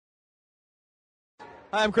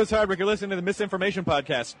Hi, I'm Chris Hardwick. You're listening to the Misinformation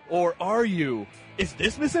Podcast. Or are you? Is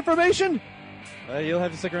this misinformation? You'll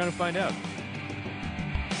have to stick around and find out.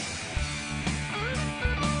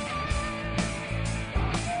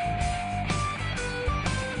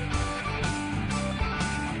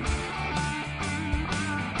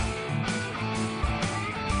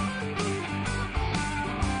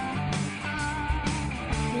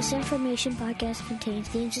 Misinformation Podcast contains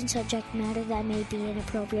themes and subject matter that may be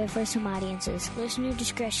inappropriate for some audiences. Listener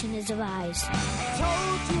discretion is advised. I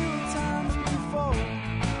told you times before,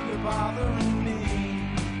 you're bothering me.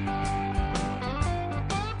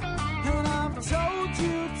 And I've told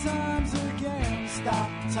you times again, stop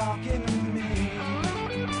talking to me.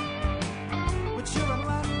 But you're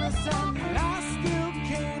relentless and I still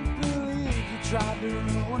can't believe you tried to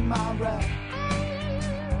ruin my rep.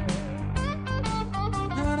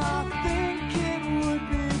 And I think it would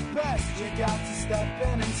be best you got to step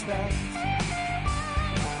in instead.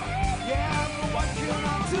 Yeah, but what can I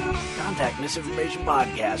do? Contact Misinformation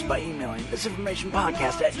Podcast by emailing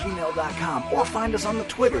misinformationpodcast@gmail.com or find us on the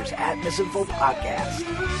Twitters @misinfopodcast.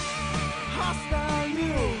 Hostile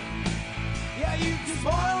you. Yeah, you can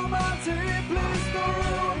spoil my day, please don't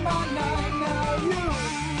ruin my night. Now you,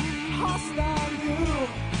 hostile you,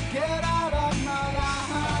 get out of my life.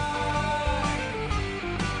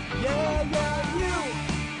 Yeah, you,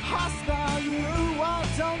 hostile you, why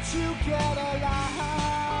don't you get alive?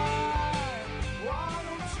 Why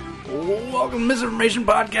don't you get Welcome to Misinformation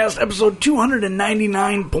Podcast, episode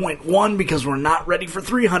 299.1, because we're not ready for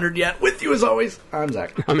 300 yet. With you, as always, I'm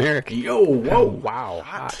Zach. I'm Eric. Yo, whoa. Wow.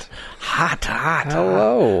 Hot.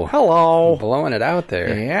 Hello. Hello. Blowing it out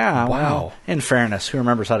there. Yeah, Wow. well, in fairness, who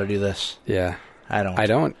remembers how to do this? Yeah. I don't. I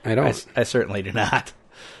don't. I certainly do not,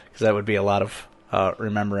 because that would be a lot of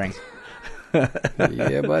remembering.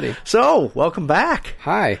 Yeah, buddy. So, welcome back.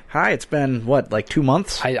 Hi. It's been, like 2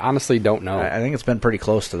 months? I honestly don't know. I think it's been pretty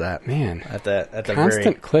close to that. Man. At the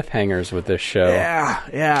Constant cliffhangers with this show. Yeah,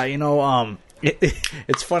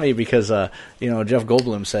 it's funny because, Jeff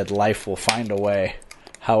Goldblum said life will find a way.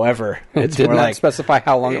 However, It it's did more not like, specify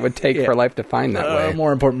how long it would take yeah. for life to find that way.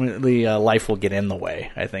 More importantly, life will get in the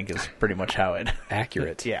way, I think is pretty much how it...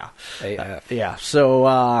 Accurate. Yeah. AF. Yeah, so,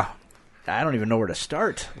 I don't even know where to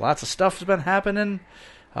start. Lots of stuff has been happening.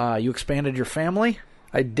 You expanded your family.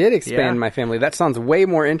 I did expand Yeah. my family. That sounds way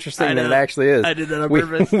more interesting I than know. it actually is. I did that on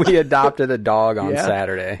purpose. We adopted a dog on Yeah.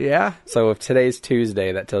 Saturday. Yeah. So if today's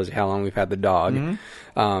Tuesday, that tells you how long we've had the dog.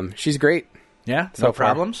 Mm-hmm. She's great. Yeah, So no far.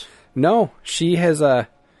 problems? No, she has not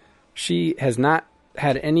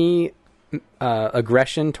had any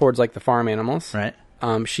aggression towards like the farm animals. Right.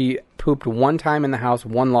 She pooped one time in the house,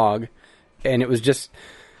 one log, and it was just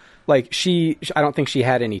like I don't think she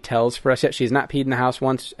had any tells for us yet. She's not peed in the house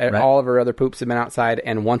once. Right. All of her other poops have been outside,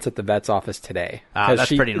 and once at the vet's office today. That's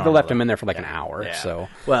pretty normal, They left though. him in there for like an hour. Yeah. So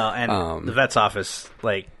Well, and the vet's office,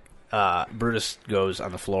 Brutus goes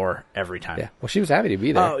on the floor every time. yeah. Well, she was happy to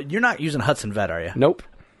be there. Oh, you're not using Hudson Vet, are you? Nope.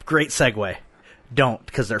 Great segue. Don't,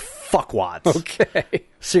 because they're fuckwads. Okay.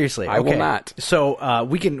 Seriously. I will okay. not. So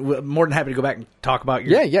we're more than happy to go back and talk about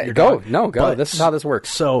your Yeah. your Go. dog. No, go. But- This is how this works.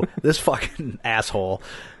 So this fucking asshole,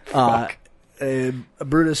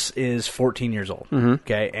 Brutus is 14 years old. Mm-hmm.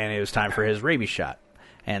 Okay, and it was time for his rabies shot,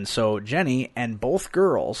 and so Jenny and both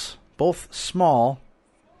girls, both small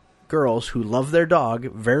girls who love their dog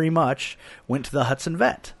very much, went to the Hudson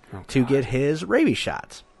Vet to get his rabies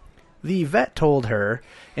shots. The vet told her,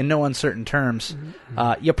 in no uncertain terms,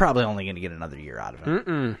 you're probably only going to get another year out of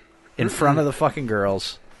him. In front of the fucking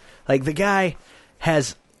girls. Like, the guy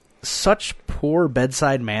has such poor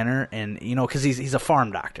bedside manner, and, because he's a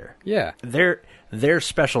farm doctor. Yeah. Their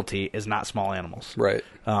specialty is not small animals. Right.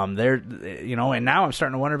 And now I'm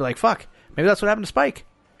starting to wonder, like, fuck, maybe that's what happened to Spike.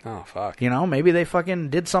 Oh, fuck. Maybe they fucking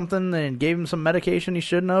did something and gave him some medication he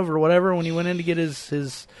shouldn't have or whatever when he went in to get his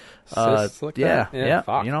Cysts looked at? Yeah,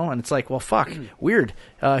 fuck. and it's like, well, fuck, weird.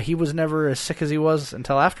 He was never as sick as he was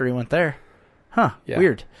until after he went there. Huh, Yeah.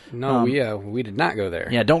 weird. No, we did not go there.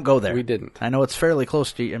 Yeah, don't go there. We didn't. I know it's fairly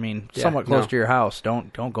close to, somewhat close no. to your house.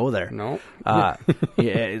 Don't go there. No. Yeah,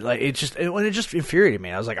 it just infuriated me.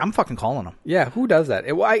 I was like, I'm fucking calling him. Yeah, who does that?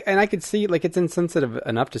 I could see, like, it's insensitive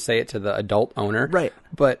enough to say it to the adult owner. Right.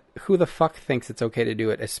 But who the fuck thinks it's okay to do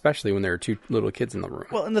it, especially when there are two little kids in the room?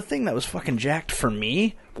 Well, and the thing that was fucking jacked for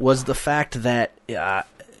me was the fact that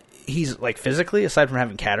he's, like, physically, aside from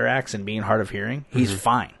having cataracts and being hard of hearing, he's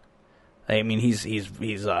fine. I mean, he's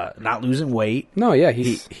not losing weight. No, yeah,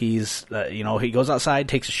 He's he goes outside,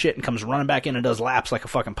 takes a shit, and comes running back in and does laps like a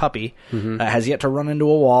fucking puppy. Has yet to run into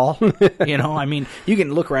a wall. I mean, you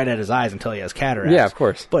can look right at his eyes and tell he has cataracts. Yeah, of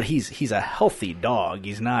course. But he's a healthy dog.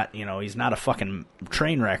 He's not a fucking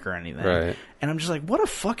train wreck or anything. Right. And I'm just like, what a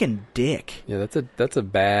fucking dick. Yeah, that's a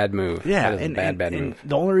bad move. Yeah, that is a bad move. And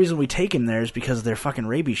the only reason we take him there is because their fucking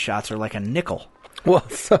rabies shots are like a nickel. Well,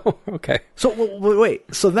 so okay. So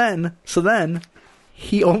wait. So then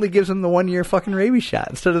he only gives him the 1 year fucking rabies shot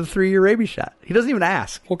instead of the 3 year rabies shot. He doesn't even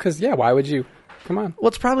ask. Well, because why would you? Come on. Well,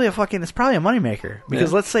 it's probably a moneymaker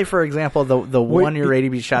because let's say, for example, the 1 year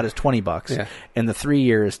rabies shot is $20, and the 3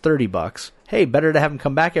 year is $30. Hey, better to have him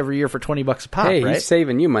come back every year for $20 a pop. Hey, right? He's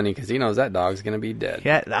saving you money because he knows that dog's going to be dead.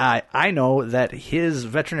 Yeah, I know that his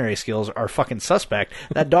veterinary skills are fucking suspect.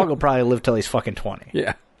 That dog will probably live till he's fucking 20.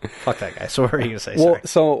 Yeah. Fuck that guy. So what are you gonna say? Well,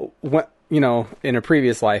 Sorry. so in a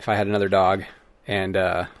previous life, I had another dog, and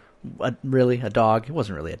Really, a dog? It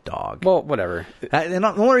wasn't really a dog. well, whatever. And the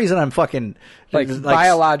only reason I'm fucking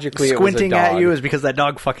biologically it was a squinting at dog. you is because that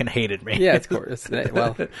dog fucking hated me. Yeah, of course.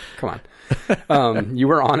 Well, come on. You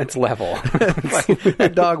were on its level.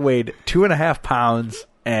 That dog weighed 2.5 pounds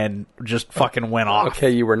and just fucking went off.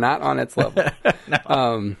 Okay, you were not on its level.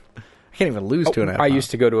 I can't even lose 2.5 pounds. I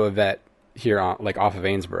used to go to a vet here off of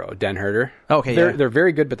Ainsborough, Den Herder. Okay, they're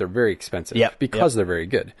very good, but they're very expensive. Yep, because they're very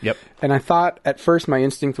good. Yep. And I thought at first my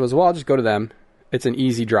instinct was, well, I'll just go to them. It's an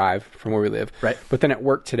easy drive from where we live. Right. But then at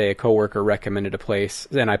work today, a coworker recommended a place,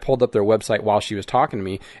 and I pulled up their website while she was talking to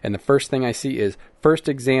me, and the first thing I see is first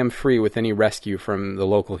exam free with any rescue from the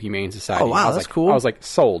local Humane Society. Oh, wow, I was that's like, cool. I was like,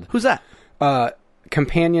 sold. Who's that?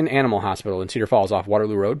 Companion Animal Hospital in Cedar Falls off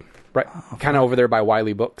Waterloo Road. Right, kind of over there by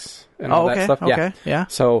Wiley Books and all that stuff. Okay, yeah.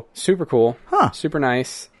 So super cool, Huh. super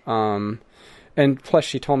nice. And plus,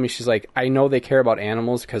 she told me, she's like, I know they care about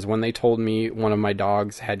animals because when they told me one of my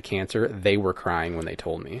dogs had cancer, they were crying when they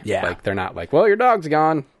told me. Yeah. Like they're not like, well, your dog's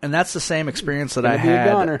gone. And that's the same experience that Gonna I be a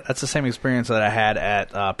had. goner. That's the same experience that I had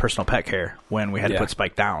at Personal Pet Care when we had to Yeah. put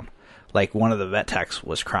Spike down. Like one of the vet techs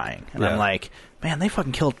was crying, and Yeah. I'm like, man, they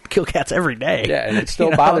fucking kill cats every day. Yeah, and it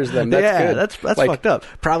still bothers them. That's yeah, good. that's Like- fucked up.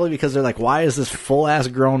 Probably because they're like, why is this full ass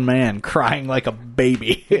grown man crying like a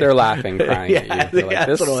baby? They're laughing, crying at you. They're like,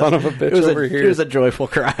 this that's what it son was. of a bitch It was over here. It was a joyful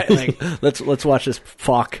cry. Like, let's watch this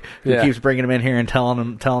fuck who Yeah. keeps bringing him in here and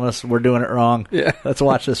telling us we're doing it wrong. Yeah. Let's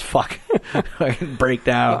watch this fuck fucking break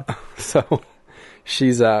down. So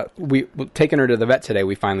she's we taking her to the vet today.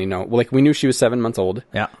 We finally know. Like we knew she was 7 months old.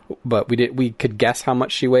 Yeah. But we could guess how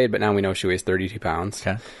much she weighed, but now we know she weighs 32 pounds.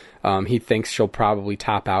 Okay. He thinks she'll probably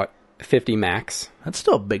top out 50 max. That's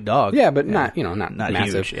still a big dog. Yeah, but not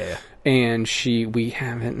massive. huge. Yeah. And we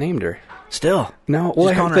haven't named her. Still. No,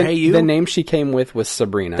 Just calling her Hey You? The name she came with was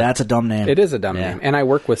Sabrina. That's a dumb name. It is a dumb Yeah. name. And I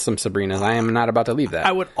work with some Sabrinas. I am not about to leave that.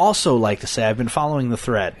 I would also like to say I've been following the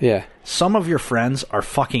thread. Yeah. Some of your friends are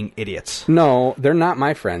fucking idiots. No, they're not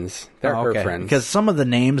my friends. They're Oh, her friends. Because some of the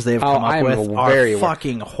names they've come I up am with very are aware.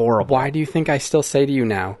 fucking horrible. Why do you think I still say to you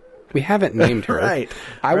now? We haven't named her. Right,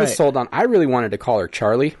 I was right. sold on. I really wanted to call her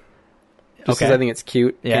Charlie. Just because Okay. I think it's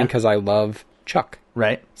cute. Yeah. And because I love Chuck.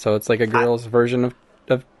 Right? So it's like a girl's version of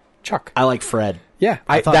Chuck. I like Fred. Yeah.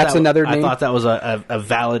 thought That's that- another I name. thought that was a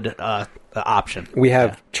valid option. We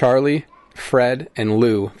have Charlie, Fred, and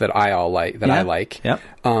Lou that I like. Yep.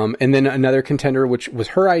 And then another contender, which was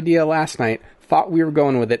her idea last night, thought we were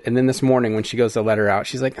going with it. And then this morning when she goes to let her out,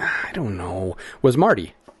 she's like, I don't know, was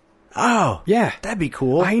Marty. Oh. Yeah. That'd be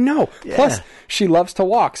cool. I know. Yeah. Plus, she loves to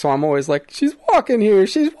walk, so I'm always like, she's walking here,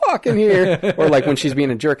 she's walking here. Or like when she's being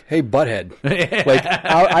a jerk, hey, butthead. Like,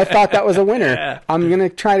 I thought that was a winner. Yeah. I'm going to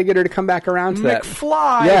try to get her to come back around to that.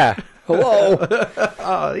 McFly. Yeah. Hello.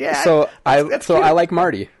 Oh, yeah. So That's cute. I like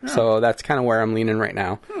Marty. So that's kind of where I'm leaning right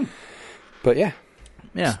now. But yeah.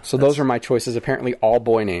 Yeah. So those are my choices. Apparently, all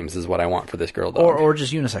boy names is what I want for this girl dog. Or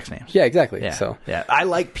just unisex names. yeah, exactly. Yeah. So yeah. I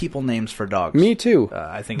like people names for dogs. me too.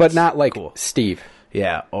 I think but it's not like cool. Steve.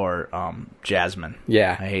 Yeah, or Jasmine.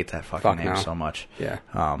 Yeah. I hate that fucking Fuck name no. so much. Yeah.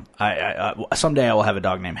 I someday I will have a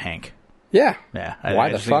dog named Hank. Yeah. Yeah. Why I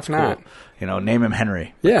the just think fuck it's cool. not? You know, name him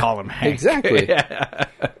Henry. Yeah. Call him Hank. Exactly. Yeah.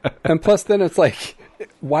 And plus, then it's like,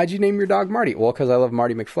 why'd you name your dog Marty? Well, because I love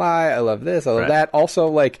Marty McFly. I love this. I love Right. that. Also,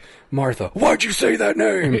 like, Martha. Why'd you say that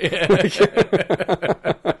name?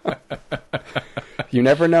 You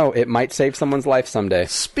never know. It might save someone's life someday.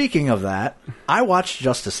 Speaking of that, I watched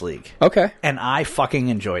Justice League. Okay. And I fucking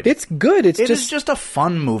enjoyed it. It's good. It's It is just a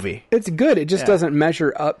fun movie. It's good. It just Yeah. doesn't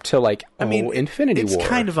measure up to like Infinity it's War.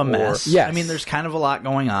 kind of a mess. Yes. I mean, there's kind of a lot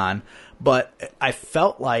going on, but I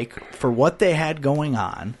felt like for what they had going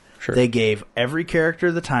on, Sure. they gave every character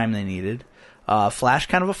the time they needed. Flash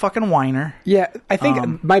kind of a fucking whiner. Yeah, I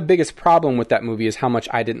think my biggest problem with that movie is how much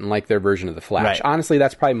I didn't like their version of the Flash. Right. Honestly,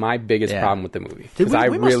 that's probably my biggest problem with the movie, because I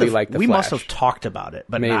We must really have- like the We Flash. must have talked about it,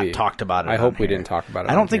 but Maybe. not talked about it. I on hope we here. didn't talk about it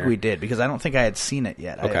I don't on think here. we did, because I don't think I had seen it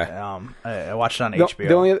yet. Okay. I watched it on The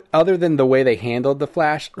HBO. only other than the way they handled the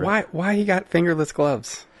Flash, why he got fingerless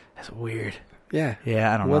gloves? That's weird. Yeah,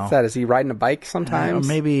 Yeah, I don't know. What's that? Is he riding a bike sometimes? Or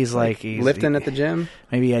maybe he's like he's lifting at the gym.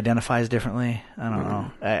 Maybe he identifies differently. I don't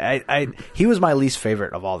know. He was my least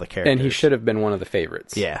favorite of all the characters, And he should have been one of the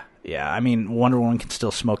favorites. Yeah. I mean, Wonder Woman can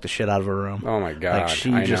still smoke the shit out of a room. Oh my God, Like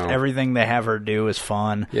she I just know. everything they have her do is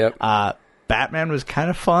fun. Yep. Batman was kind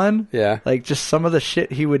of fun. Yeah. Like just some of the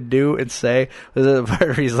shit he would do and say. There's a part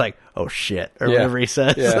where he's like, "Oh shit," or whatever he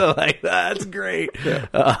says. Yeah. So like that's great.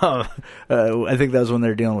 I think that was when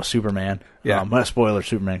they're dealing with Superman. Yeah. Spoiler: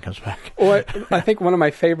 Superman comes back. Well, I think one of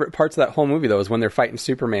my favorite parts of that whole movie, though, is when they're fighting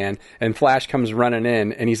Superman and Flash comes running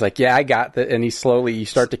in and he's like, "Yeah, I got that." And you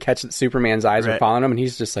start to catch that Superman's eyes are Right. following him, and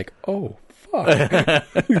he's just like, "Oh, fuck."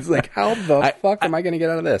 He's like, "How the fuck am I going to get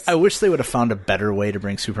out of this?" I wish they would have found a better way to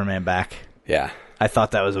bring Superman back. Yeah. I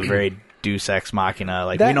thought that was a very Deus Ex Machina.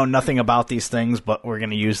 Like, That- we know nothing about these things, but we're going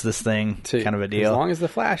to use this thing kind of a deal. As long as the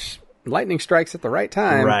Flash lightning strikes at the right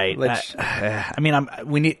time. Right. Which, I mean,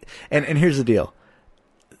 we need, and here's the deal.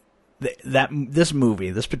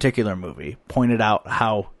 This particular movie, pointed out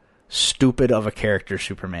how stupid of a character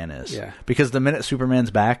Superman is. Yeah. Because the minute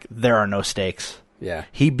Superman's back, there are no stakes. yeah.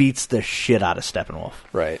 He beats the shit out of Steppenwolf.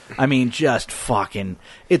 Right. I mean, just fucking,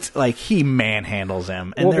 it's like he manhandles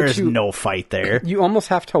him, and Well, there but is you- no fight there. You almost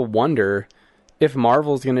have to wonder if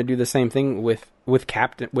Marvel's going to do the same thing with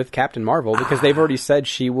Captain Marvel, because they've already said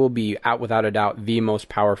she will be, out without a doubt, the most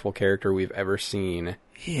powerful character we've ever seen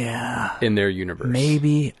Yeah. in their universe.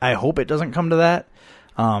 Maybe. I hope it doesn't come to that.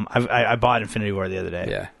 I bought Infinity War the other day.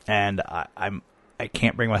 Yeah. And I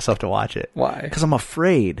can't bring myself to watch it. Why? Because I'm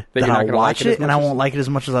afraid That that you're not I'll gonna like watch it as it and much I as- won't like it as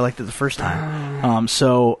much as I liked it the first time.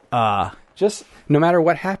 Just no matter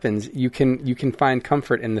what happens, you can find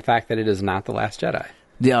comfort in the fact that it is not The Last Jedi.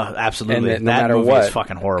 Yeah, And absolutely. that no that matter movie what, is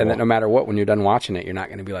fucking horrible. And that no matter what, when you're done watching it, you're not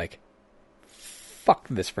going to be like, fuck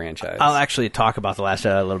this franchise. I'll actually talk about The Last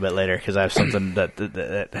Jedi a little bit later because I have something that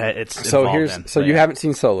it's so involved in. so you haven't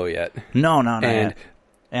seen Solo yet. No, And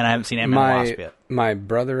and I haven't seen Ant-Man and the Wasp yet. my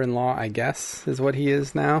brother-in-law, I guess, is what he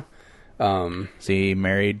is now. Is he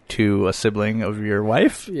married to a sibling of your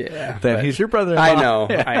wife? Yeah. Then but- he's your brother-in-law. I know,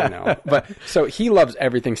 Yeah. I know. But so he loves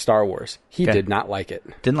everything Star Wars. He Okay. did not like it.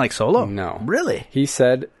 Didn't like Solo? No. Really? He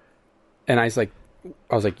said, and I was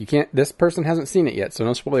like, you can't, this person hasn't seen it yet, so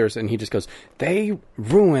no spoilers. And he just goes, they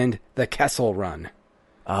ruined the Kessel Run.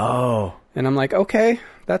 Oh. And I'm like, okay,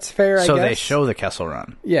 that's fair, I So guess. they show the Kessel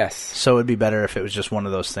Run. Yes. So it'd be better if it was just one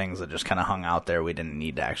of those things that just kind of hung out there. We didn't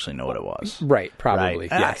need to actually know what it was. Right, probably,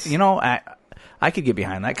 Right. yes. I could get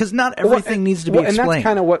behind that because not everything needs to be and explained. that's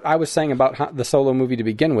kind of what I was saying about the Solo movie to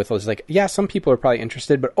begin with. Was like, yeah, some people are probably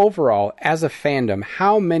interested, but overall, as a fandom,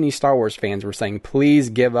 how many Star Wars fans were saying, please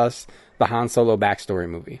give us the Han Solo backstory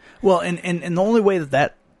movie? Well, and the only way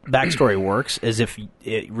that backstory works is if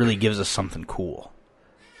it really gives us something cool.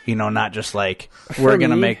 You know, not just like, we're For going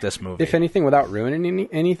to me, make this movie. If anything, without ruining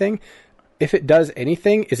anything, if it does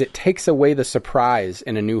anything, is it takes away the surprise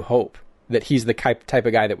in A New Hope that he's the type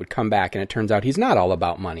of guy that would come back, and it turns out he's not all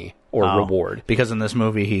about money or reward. Because in this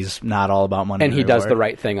movie, he's not all about money. And he does the reward.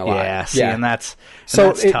 right thing a lot. Yeah, see, and that's So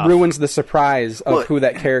that's it tough. ruins the surprise of Well, who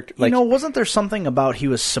that character. Like, you know, wasn't there something about he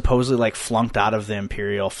was supposedly like flunked out of the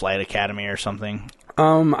Imperial Flight Academy or something?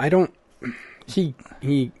 I don't. He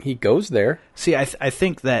goes there. See, I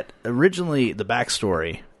think that originally the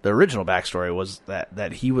original backstory was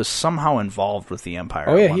that he was somehow involved with the Empire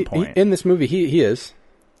Oh at yeah, one he point. in this movie he is.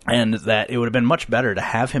 And that it would have been much better to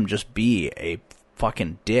have him just be a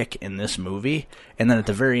fucking dick in this movie, and then at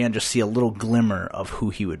the very end just see a little glimmer of who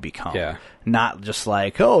he would become. Yeah. Not just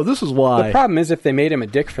like, oh, this is why. The problem is if they made him a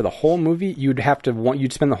dick for the whole movie, you'd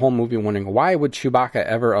spend the whole movie wondering why would Chewbacca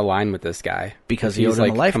ever align with this guy? Because he he's owed him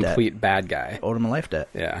like a life debt. complete bad guy. Owed him a life debt.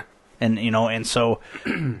 Yeah. And and so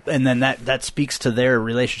and then that speaks to their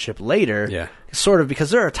relationship later. Yeah. Sort of,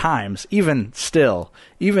 because there are times, even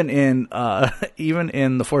in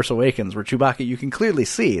The Force Awakens, where Chewbacca, you can clearly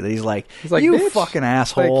see that he's like, like, you "Bitch, fucking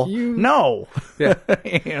asshole. like, you-" No. Yeah.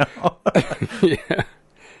 You know? Yeah.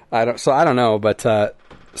 I don't know, but there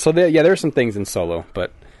are some things in Solo,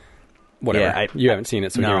 but whatever. Yeah, you haven't seen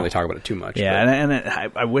it, so we no. can't really talk about it too much. Yeah,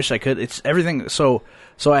 but- I wish I could. It's everything. So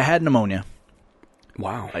I had pneumonia.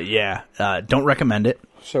 wow. Yeah. Don't recommend it.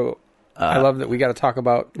 So I love that we got to talk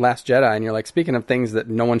about Last Jedi, and you're like, speaking of things that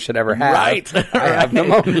no one should ever have. Right. I have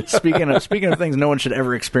pneumonia. Speaking of things no one should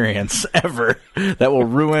ever experience, ever, that will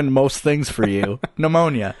ruin most things for you.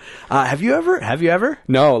 Pneumonia. Have you ever?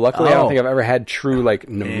 No, luckily I Oh. don't think I've ever had true, like,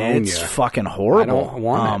 pneumonia. It's fucking horrible. I don't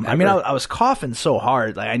want it, I mean, ever. I was coughing so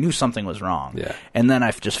hard, like I knew something was wrong. Yeah. And then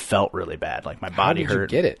I just felt really bad, like my How body did you hurt.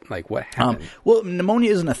 get it? Like, what happened? Well,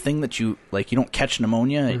 pneumonia isn't a thing that you like. You don't catch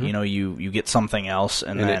pneumonia. You know, you get something else,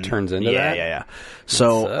 and And then it turns into yeah, that? Yeah.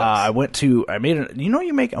 So sucks. I made it. You know,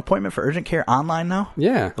 you make an appointment for urgent care online now.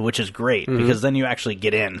 Yeah. which is great because then you actually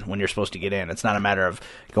get in when you're supposed to get in. It's not a matter of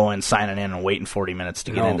going, signing in, and waiting 40 minutes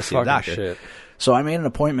to get in to see the fucking doctor. shit. So I made an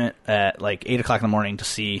appointment at like 8 o'clock in the morning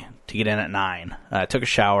to get in at 9. I took a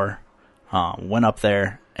shower, went up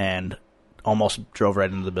there, and almost drove right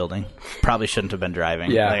into the building. Probably shouldn't have been driving.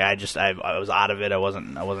 Yeah. Like I was out of it. I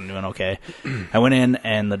wasn't doing okay. I went in,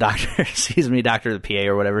 and the doctor sees me, doctor, the PA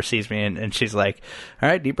or whatever, sees me, and she's like, "All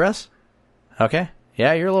right, deep breaths. Okay.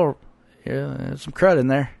 Yeah, there's some crud in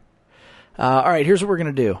there. All right, here's what we're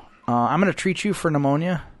going to do. I'm going to treat you for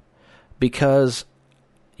pneumonia because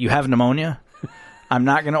you have pneumonia. I'm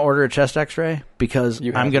not going to order a chest x-ray because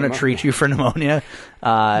You I'm have going to pneumonia. treat you for pneumonia."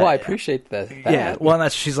 Well, I appreciate that. Yeah, well,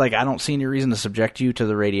 she's like, "I don't see any reason to subject you to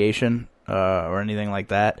the radiation or anything like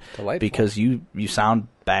that Delightful. because you sound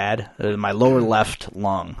bad." My lower left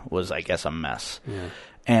lung was, I guess, a mess. Yeah.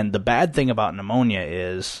 And the bad thing about pneumonia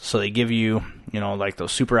is, so they give you, like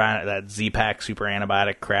those that Z-Pack super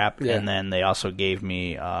antibiotic crap, Yeah. and then they also gave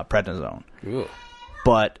me prednisone, Ooh.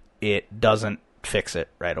 but it doesn't fix it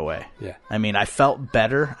right away. Yeah. I mean, I felt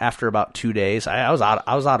better after about 2 days. I was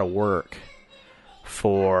out of work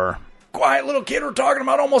for quiet little kid we're talking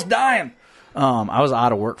about almost dying. I was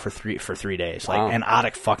out of work for 3 days, Wow. and out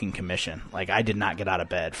of fucking commission. Like, I did not get out of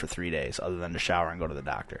bed for 3 days other than to shower and go to the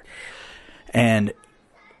doctor. And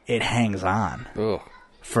it hangs on Ugh.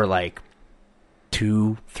 for like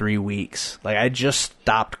 2-3 weeks. Like, I just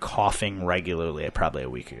stopped coughing regularly probably a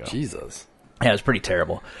week ago. Jesus. Yeah, it was pretty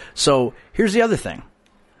terrible. So here's the other thing.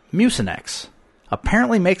 Mucinex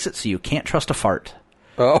apparently makes it so you can't trust a fart.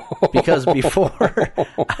 Oh. Because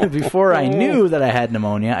before I knew that I had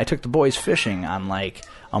pneumonia, I took the boys fishing on like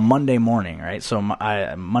a Monday morning, right? So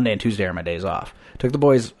Monday and Tuesday are my days off. Took the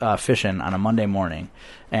boys fishing on a Monday morning,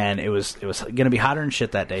 and it was going to be hotter than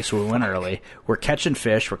shit that day, so we went early. We're catching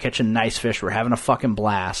fish. We're catching nice fish. We're having a fucking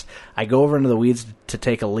blast. I go over into the weeds to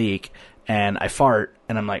take a leak, and I fart,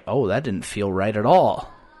 and I'm like, oh, that didn't feel right at all.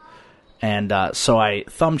 And so I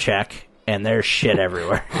thumb check, and there's shit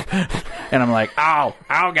everywhere. And I'm like, oh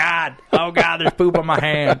God, there's poop on my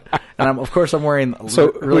hand. And of course I'm wearing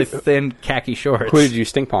really thin khaki shorts. Who did you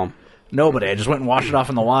stink palm? Nobody. I just went and washed it off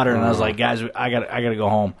in the water, and I was like, guys, I gotta go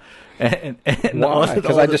home. And Why?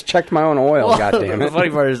 Because I just checked my own oil, goddammit. The funny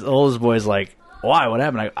part is the oldest boy's like, why? What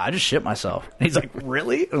happened? I just shit myself. And he's like,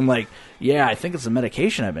 really? And I'm like, yeah, I think it's the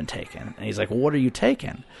medication I've been taking. And he's like, well, what are you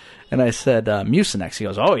taking? And I said, Mucinex. He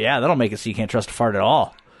goes, oh, yeah, that'll make it so you can't trust a fart at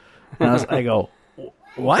all. And I go,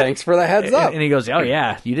 what? Thanks for the heads up. And he goes, oh,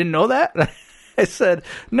 yeah, you didn't know that? I said,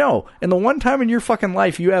 no. And the one time in your fucking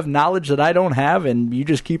life you have knowledge that I don't have, and you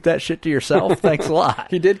just keep that shit to yourself, thanks a lot.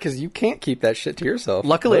 He did, because you can't keep that shit to yourself.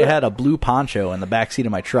 Luckily, I had a blue poncho in the back seat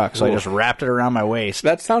of my truck, so I just wrapped it around my waist.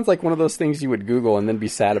 That sounds like one of those things you would Google and then be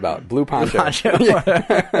sad about. Blue poncho.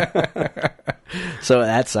 So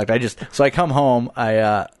that sucked. So I come home.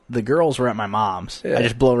 The girls were at my mom's. Yeah. I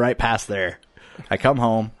just blow right past there. I come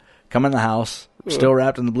home, come in the house, still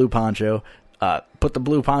wrapped in the blue poncho. Put the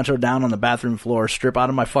blue poncho down on the bathroom floor, strip out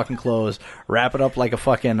of my fucking clothes, wrap it up like a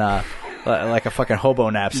fucking hobo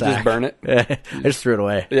knapsack. Just burn it? I just threw it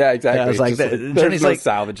away. Yeah, exactly. I was like, There's Jenny's no like,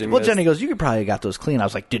 salvaging well, this. Jenny goes, you could probably got those clean. I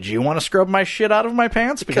was like, did you want to scrub my shit out of my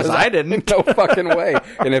pants? Because I didn't. No fucking way.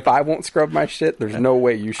 And if I won't scrub my shit, there's no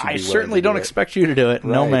way you should be I willing certainly to do don't it. expect you to do it.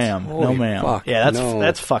 No, Right. ma'am. No, Holy ma'am. fuck, Yeah, no.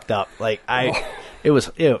 that's fucked up. Like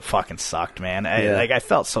it fucking sucked, man. I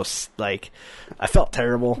felt so I felt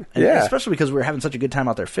terrible, and Yeah. especially because we were having such a good time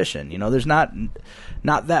out there fishing. You know, there's not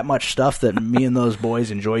that much stuff that me and those boys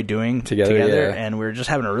enjoy doing Together, yeah. and we were just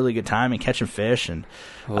having a really good time and catching fish, and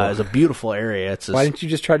it was a beautiful area. It's just, Why didn't you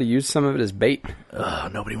just try to use some of it as bait?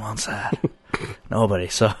 nobody wants that. Nobody.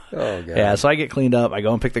 So Oh, God. yeah, so I get cleaned up. I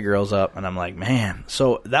go and pick the girls up, and I'm like, man.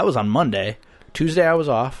 So that was on Monday. Tuesday I was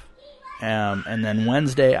off, and then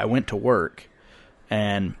Wednesday I went to work,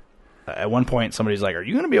 and at one point somebody's like, "Are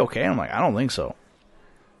you going to be okay?" And I'm like, "I don't think so."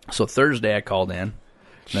 So Thursday I called in, and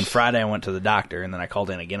then Friday I went to the doctor, and then I called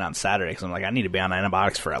in again on Saturday because I'm like, I need to be on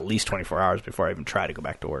antibiotics for at least 24 hours before I even try to go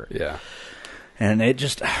back to work. Yeah. And it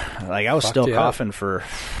just, like, I was Fucked still you up. coughing for,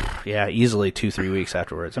 easily 2-3 weeks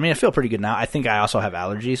afterwards. I mean, I feel pretty good now. I think I also have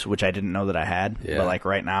allergies, which I didn't know that I had. Yeah. But, like,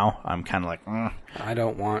 right now, I'm kind of like, I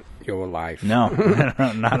don't want your life. no,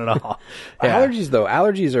 not at all. Yeah. Allergies, though.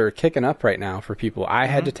 Allergies are kicking up right now for people. I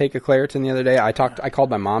had to take a Claritin the other day. I called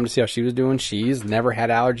my mom to see how she was doing. She's never had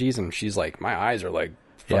allergies, and she's like, my eyes are like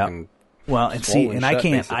fucking... Well, and see, swollen and I shut,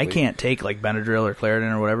 I basically. can't take like Benadryl or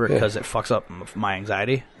Claritin or whatever because it fucks up my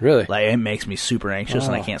anxiety. Really? Like it makes me super anxious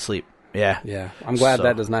and I can't sleep. Yeah. Yeah. I'm glad So-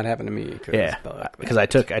 that does not happen to me. Yeah, because I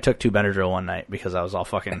took 2 Benadryl one night because I was all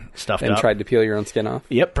fucking stuffed And up. tried to peel your own skin off?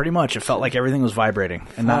 Yep, pretty much. It felt like everything was vibrating,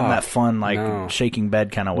 and not in that fun like no. shaking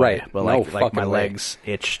bed kind of way. Right. But No like my fucking way. legs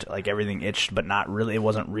itched, like everything itched, but not really. It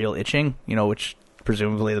wasn't real itching, which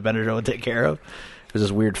presumably the Benadryl would take care of. It was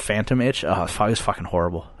this weird phantom itch. Oh, it was fucking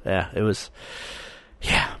horrible. Yeah, it was.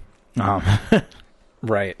 Yeah.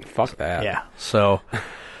 Right. Fuck that. Yeah. So.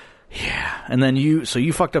 Yeah, and then you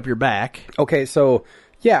fucked up your back. Okay, so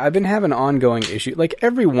yeah, I've been having an ongoing issue. Like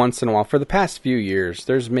every once in a while, for the past few years,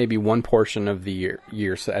 there's maybe one portion of the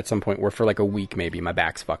year so at some point where for like a week maybe my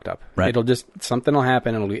back's fucked up. Right. It'll just something will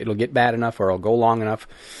happen. It'll get bad enough, or it'll go long enough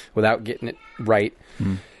without getting it right,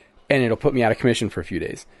 and it'll put me out of commission for a few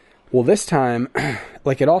days. Well, this time,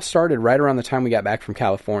 like it all started right around the time we got back from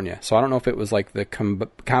California. So I don't know if it was like the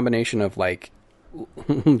combination of like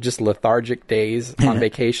just lethargic days on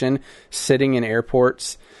vacation, sitting in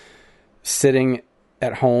airports, sitting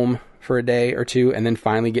at home for a day or two, and then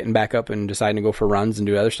finally getting back up and deciding to go for runs and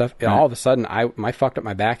do other stuff. And all of a sudden, I fucked up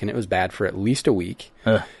my back, and it was bad for at least a week.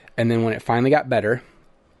 And then when it finally got better,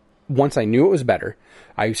 once I knew it was better,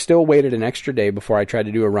 I still waited an extra day before I tried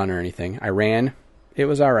to do a run or anything. I ran. It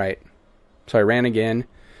was all right. So I ran again.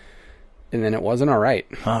 And then it wasn't all right.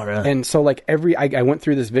 Oh, really? And so, like, I went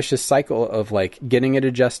through this vicious cycle of, like, getting it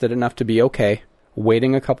adjusted enough to be okay,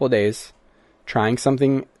 waiting a couple of days, trying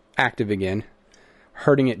something active again,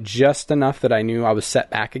 hurting it just enough that I knew I was set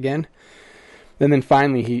back again. And then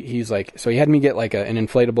finally, he's like, so he had me get, like, an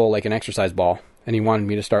inflatable, like, an exercise ball, and he wanted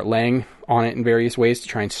me to start laying on it in various ways to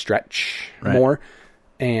try and stretch more.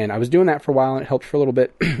 And I was doing that for a while, and it helped for a little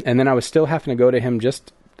bit. And then I was still having to go to him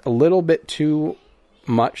just a little bit too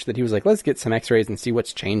much that he was like, let's get some x-rays and see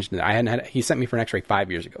what's changed. And he sent me for an x-ray 5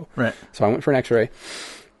 years ago. Right. So I went for an x-ray,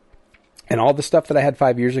 and all the stuff that I had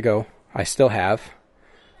 5 years ago, I still have,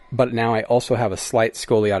 but now I also have a slight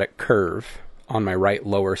scoliotic curve on my right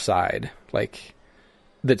lower side, like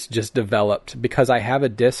that's just developed because I have a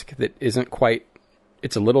disc that isn't quite,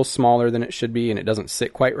 it's a little smaller than it should be, and it doesn't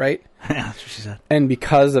sit quite right. Yeah, that's what she said. And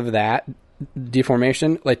because of that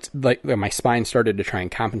deformation, like my spine started to try and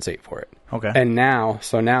compensate for it. Okay. And now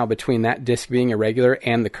between that disc being irregular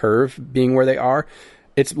and the curve being where they are,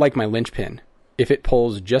 it's like my linchpin. If it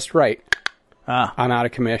pulls just right, I'm out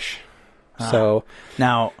of commish. So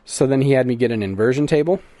then he had me get an inversion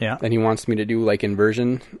table. Yeah. And he wants me to do like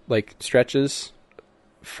inversion like stretches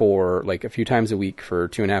for like a few times a week for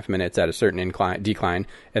 2.5 minutes at a certain decline.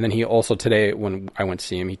 And then he also today when I went to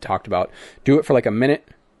see him, he talked about do it for like a minute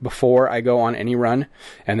before I go on any run,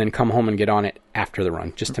 and then come home and get on it after the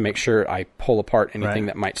run, just to make sure I pull apart anything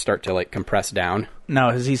that might start to like compress down. Now,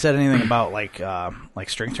 has he said anything about like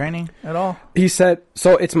strength training at all? He said,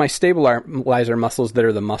 so it's my stabilizer muscles that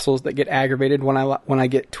are the muscles that get aggravated when I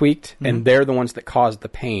get tweaked, and they're the ones that cause the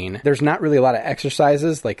pain. There's not really a lot of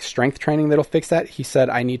exercises like strength training that'll fix that. He said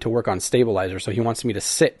I need to work on stabilizer, so he wants me to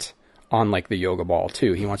sit on like the yoga ball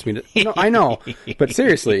too. He wants me to, no, I know, but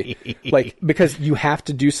seriously, like, because you have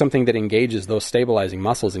to do something that engages those stabilizing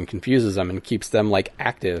muscles and confuses them and keeps them like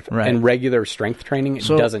active. Right. And regular strength training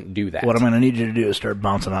So doesn't do that. What I'm going to need you to do is start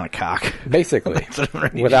bouncing on a cock. Basically,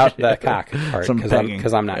 without the cock part, Some pegging.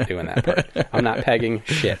 because I'm not doing that part. I'm not pegging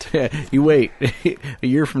shit. You wait. A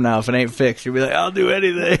year from now, if it ain't fixed, you'll be like, I'll do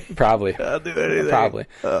anything. Probably. I'll do anything. Probably.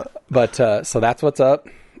 But so that's what's up.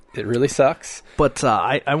 It really sucks. But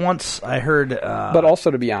I heard. But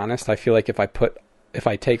also, to be honest, I feel like if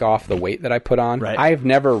I take off the weight that I put on, Right. I've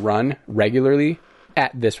never run regularly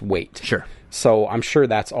at this weight. Sure. So I'm sure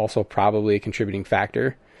that's also probably a contributing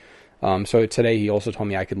factor. So today he also told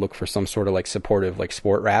me I could look for some sort of like supportive like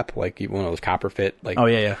sport wrap, like one of those copper fit. Like, Oh,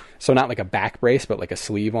 yeah. So not like a back brace, but like a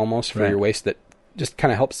sleeve almost for Right. your waist that just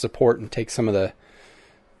kind of helps support and take some of the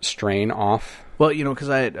strain off. Well, because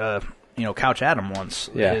I had, Couch Adam once,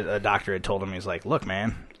 Yeah. a doctor had told him, he's like, look,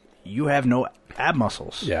 man, you have no ab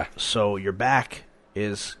muscles. Yeah. So your back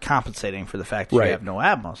is compensating for the fact that Right. you have no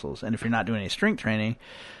ab muscles. And if you're not doing any strength training,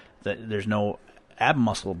 there's no ab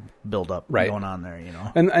muscle buildup Right. going on there,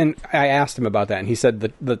 And I asked him about that, and he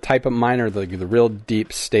said the type of mine are the real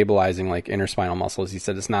deep stabilizing like interspinal muscles. He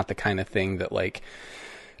said it's not the kind of thing that like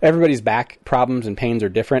everybody's back problems and pains are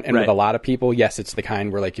different. And with Right. a lot of people, yes, it's the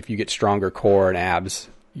kind where like if you get stronger core and abs,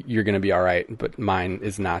 you're going to be all right. But mine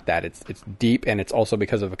is not that. It's deep, and it's also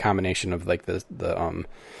because of a combination of like the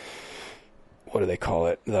what do they call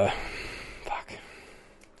it?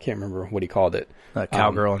 Can't remember what he called it.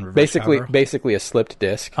 Cowgirl and reverse cowgirl? Basically a slipped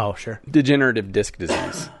disc. Oh, sure. Degenerative disc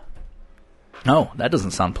disease. No, that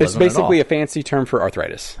doesn't sound It's pleasant basically at a fancy term for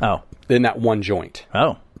arthritis all. in that one joint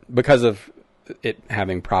Oh. because of it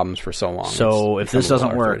having problems for so long. So if it's this become a doesn't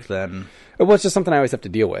little work, arthritic. then... Well, it's just something I always have to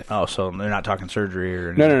deal with. Oh, so they're not talking surgery or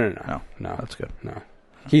anything? No. That's good. No.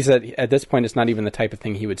 He said at this point it's not even the type of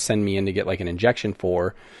thing he would send me in to get like an injection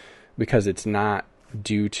for, because it's not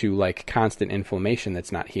due to like constant inflammation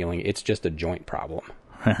that's not healing. It's just a joint problem.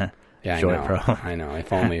 Yeah, Joint I know. problem. I know.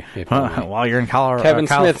 If only. If only. While you're in Colorado... Kevin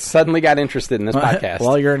Smith suddenly got interested in this podcast.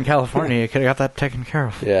 While you're in California, you could have got that taken care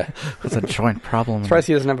of. Yeah. It's a joint problem. I'm surprised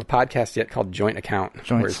he doesn't have a podcast yet called Joint Account,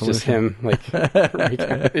 Joint where it's Solution. just him.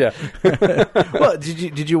 Like, yeah. Well,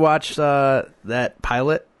 did you watch that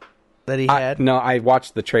pilot that he had? No, I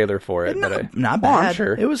watched the trailer for it. Not, but not Oh, I'm bad.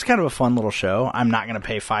 sure. It was kind of a fun little show. I'm not going to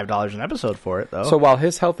pay $5 an episode for it, though. So while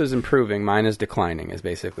his health is improving, mine is declining. Is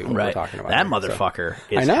basically what we're right, talking about. that here. motherfucker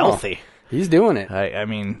So, I is know. healthy. He's doing it. I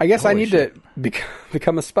mean, I guess I holy need shit. to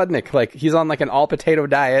become a Spudnik. Like he's on like an all potato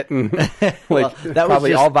diet and like Well, that was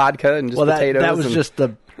probably just- all vodka and just Well, potatoes. that was and, just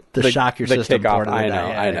the shock your the system kickoff. part of the I know,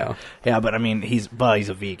 diet. I know. Yeah, but I mean, he's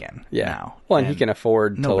a vegan. Yeah. Now. Well, and he can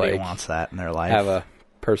afford to nobody like wants that in their life. have a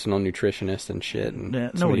personal nutritionist and shit. And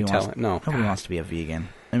Yeah, somebody nobody wants. tell him, no, Nobody wants to be a vegan.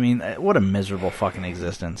 I mean, what a miserable fucking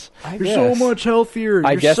existence. I You're guess. so much healthier.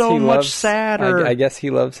 I You're guess so he much loves, sadder. I guess he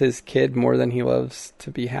loves his kid more than he loves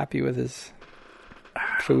to be happy with his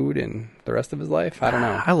food and the rest of his life. I don't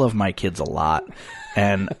know. I love my kids a lot,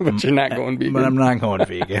 and But you're not going vegan. But I'm not going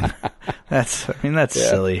vegan. That's Yeah.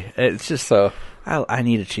 silly. It's just So I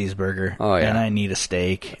need a cheeseburger. Oh, yeah. And I need a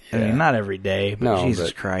steak. I Yeah. mean, not every day, but No,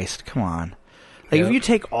 Jesus but- Christ, come on. Like, Yep. if you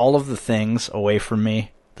take all of the things away from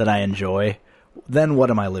me that I enjoy, then what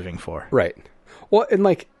am I living for? right. Well, and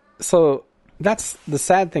like so that's the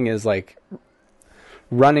sad thing is like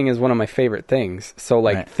running is one of my favorite things. So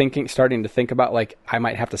like Right. starting to think about like I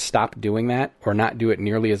might have to stop doing that or not do it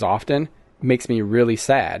nearly as often makes me really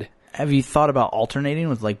sad. Have you thought about alternating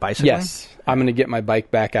with, like, bicycling? Yes, I'm going to get my bike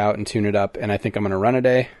back out and tune it up, and I think I'm going to run a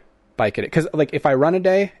day, bike it. Because like if I run a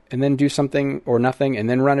day and then do something or nothing and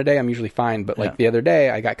then run a day, I'm usually fine. But like Yeah. the other day,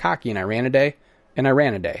 I got cocky and I ran a day, and I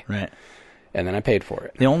ran a day, Right. and then I paid for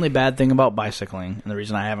it. The only bad thing about bicycling, and the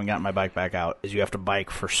reason I haven't gotten my bike back out, is you have to bike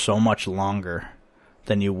for so much longer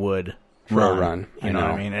than you would For a run, You I know what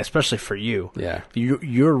know. I mean? Especially for you. Yeah.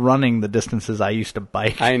 You're running the distances I used to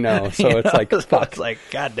bike. I know, so You it's like, So fuck. it's like,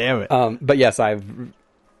 God damn it. But yes, I've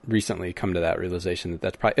recently come to that realization that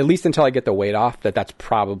that's probably, at least until I get the weight off, that's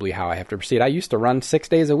probably how I have to proceed. I used to run 6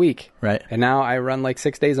 days a week. Right. And now I run like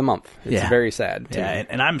 6 days a month. It's Yeah. very sad. to Yeah, me.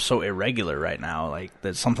 and I'm so irregular right now. Like,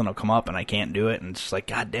 that something will come up and I can't do it, and it's just like,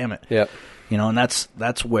 God damn it. Yep. You know, and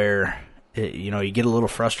that's where, you get a little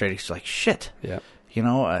frustrated. It's like, shit. Yep. You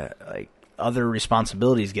know, like, other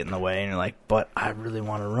responsibilities get in the way, and you're like, but I really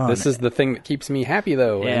want to run. This is the thing that keeps me happy,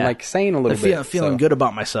 though, and Yeah. like sane a little bit. Feeling so. good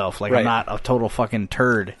about myself. Like, Right. I'm not a total fucking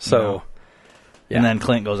turd. you So, know? yeah. And then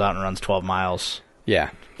Clint goes out and runs 12 miles Yeah.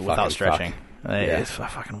 without Fucking stretching. fuck. It's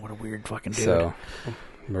fucking, what a weird fucking dude. So,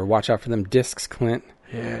 better watch out for them discs, Clint.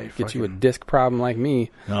 yeah, Get you a disc problem like me.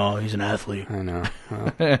 No, he's an athlete. I know.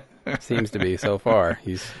 Well, seems to be so far.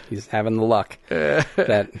 He's having the luck.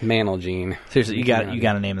 That Mantle gene. Seriously, you got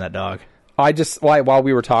to name that dog. I just while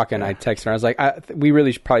we were talking, I texted her. I was like, "We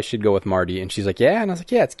really probably should go with Marty." And she's like, "Yeah." And I was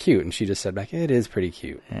like, "Yeah, it's cute." And she just said, "Like, it is pretty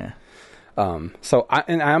cute." Yeah. So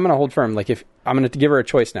I'm gonna hold firm. Like, if I'm gonna give her a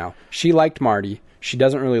choice now, she liked Marty. She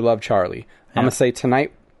doesn't really love Charlie. I'm gonna say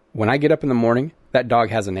tonight when I get up in the morning, that dog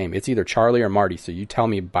has a name. It's either Charlie or Marty. So you tell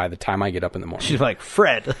me by the time I get up in the morning. She's like,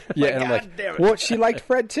 Fred. Yeah, Like, and I'm God like, damn it. well, she liked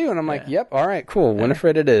Fred too, and I'm like, yep, all right, cool,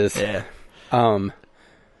 Winifred it is. Yeah.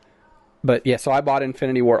 But yeah, so I bought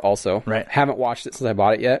Infinity War also. Right. Haven't watched it since I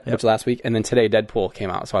bought it yet, which last week, and then today Deadpool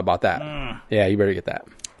came out, so I bought that. Yeah, you better get that.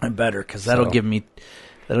 I better, because that'll So- give me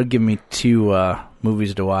 2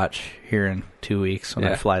 movies to watch here in 2 weeks when I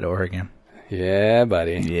Yeah. fly to Oregon. Yeah,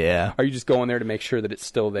 buddy. Yeah. Are you just going there to make sure that it's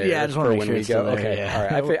still there? Yeah, I just wanna for make when sure we it's go. still there, Okay, yeah.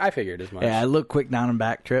 all right. I figured as much. Yeah, I look quick down and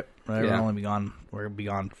back trip. Right? Yeah.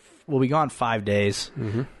 We'll be gone 5 days,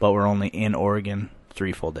 but we're only in Oregon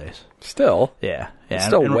 3 full days. Still. Yeah. It's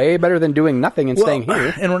still way better than doing nothing and staying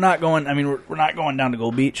here. And we're not going. I mean, we're not going down to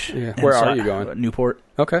Gold Beach. Yeah. Where are you going? Newport.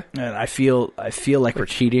 Okay. And I feel like we're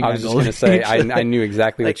cheating. I was just going to say, I knew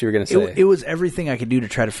exactly what you were going to say. It was everything I could do to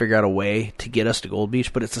try to figure out a way to get us to Gold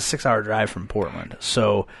Beach, but it's a 6-hour drive from Portland.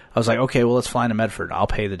 So I was like, okay, well, let's fly into Medford. I'll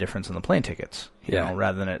pay the difference in the plane tickets, you know,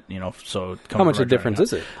 rather than it, so. How much of a difference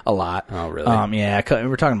is it? A lot. Oh, really? Yeah,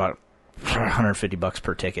 we're talking about $150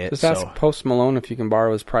 per ticket. Just ask Post Malone if you can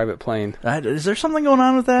borrow his private plane. Is there something going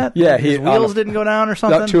on with that? Yeah, his wheels didn't go down or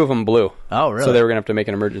something. 2 of them blew. Oh, really? So they were going to have to make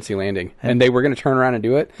an emergency landing, and they were going to turn around and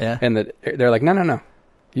do it. Yeah. And they're like, no,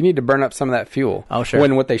 you need to burn up some of that fuel. Oh, sure.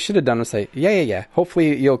 When what they should have done was say, yeah.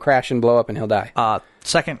 Hopefully you'll crash and blow up and he'll die.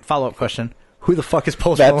 Second follow-up question: who the fuck is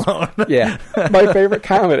Post Malone? Yeah, my favorite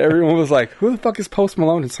comment. Everyone was like, "Who the fuck is Post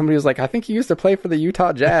Malone?" And somebody was like, "I think he used to play for the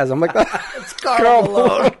Utah Jazz." I'm like, "That's Karl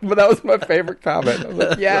Malone." But that was my favorite comment. I was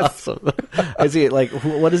like, "Yes." Awesome. Is he like?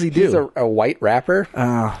 What does he do? He's a white rapper.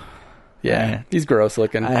 Yeah, he's gross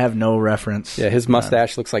looking. I have no reference. Yeah, his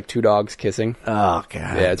mustache looks like 2 dogs kissing. Oh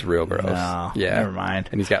god. Yeah, it's real gross. No, yeah, never mind.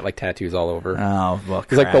 And he's got like tattoos all over. Oh well,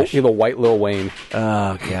 he's like the white Lil Wayne.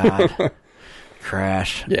 Oh god.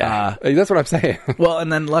 Crash. Yeah, that's what I'm saying. Well,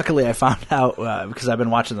 and then luckily I found out because I've been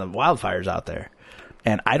watching the wildfires out there,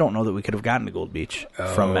 and I don't know that we could have gotten to Gold Beach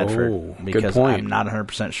from Medford because I'm not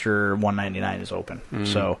 100% sure 199 is open.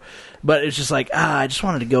 So, but it's just like I just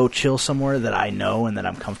wanted to go chill somewhere that I know and that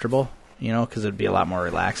I'm comfortable. Because it'd be a lot more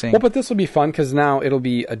relaxing. Well, but this will be fun because now it'll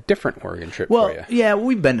be a different Oregon trip for you. Yeah,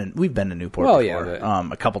 we've been to Newport before,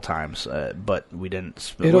 a couple times, but we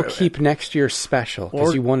didn't. It'll keep next year special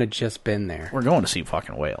because you wouldn't have just been there. We're going to see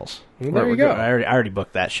fucking whales. Well, there you go. I already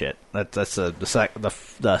booked that shit. That's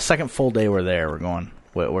the second full day we're there. We're going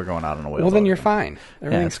out on a whale. Well, then you're fine.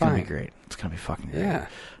 Everything's fine. Gonna be great. It's gonna be fucking great. Yeah.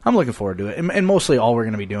 I'm looking forward to it, and mostly all we're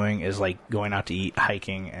going to be doing is like going out to eat,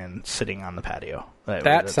 hiking, and sitting on the patio.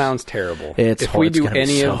 That sounds terrible. If we do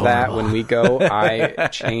any of that when we go, I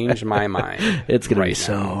change my mind. It's going to be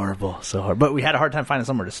so horrible, so hard. But we had a hard time finding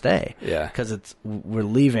somewhere to stay. Yeah, because we're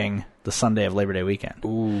leaving the Sunday of Labor Day weekend.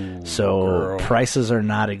 Ooh, so prices are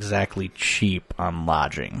not exactly cheap on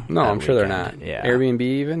lodging. No, I'm sure they're not. Yeah, Airbnb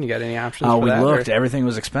even. You got any options? Oh, for we that, looked. Or? Everything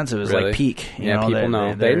was expensive. It was like peak. People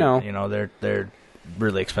know. They know. They're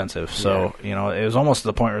really expensive. So, it was almost to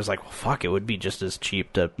the point where it was like, well, fuck, it would be just as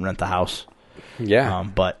cheap to rent the house. Yeah.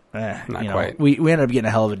 Not quite. We ended up getting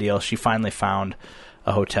a hell of a deal. She finally found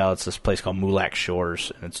a hotel. It's this place called Moolac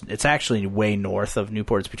Shores. And it's actually way north of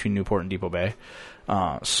Newport. It's between Newport and Depot Bay.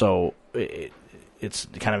 So it's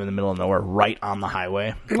kind of in the middle of nowhere, right on the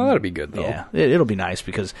highway. Well, that'll be good, though. Yeah, it'll be nice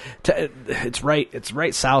because it's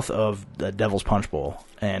right south of the Devil's Punch Bowl.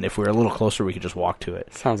 And if we were a little closer, we could just walk to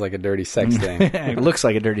it. Sounds like a dirty sex thing. It looks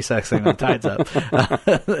like a dirty sex thing when the tide's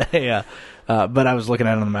up. Yeah. But I was looking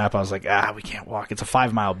at it on the map. I was like, we can't walk. It's a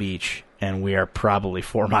 5-mile beach, and we are probably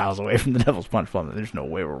 4 miles away from the Devil's Punch Bowl. There's no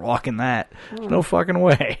way we're walking that. There's no fucking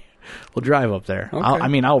way. We'll drive up there.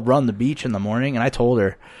 Okay. I'll run the beach in the morning, and I told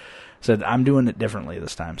her, said, I'm doing it differently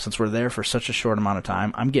this time. Since we're there for such a short amount of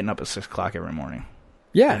time, I'm getting up at 6 o'clock every morning.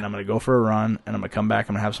 Yeah. And I'm going to go for a run, and I'm going to come back,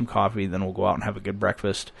 I'm going to have some coffee, then we'll go out and have a good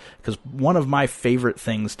breakfast. Because one of my favorite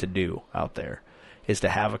things to do out there is to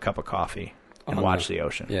have a cup of coffee and watch the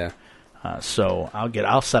ocean. Yeah. So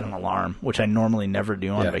I'll set an alarm, which I normally never do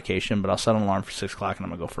on vacation, but I'll set an alarm for 6 o'clock and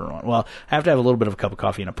I'm gonna go for a run. Well, I have to have a little bit of a cup of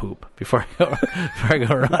coffee and a poop before I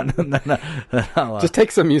go run. And then I'll, just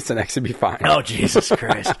take some Mucinex and be fine. Oh Jesus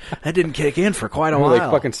Christ, that didn't kick in for quite a while.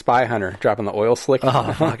 Like fucking Spy Hunter dropping the oil slick.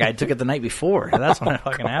 Oh fuck, I took it the night before. That's when it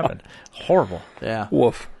fucking happened. Horrible. Yeah.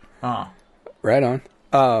 Woof. Oh. Right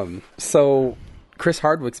on. So Chris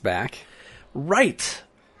Hardwick's back. Right.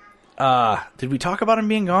 Did we talk about him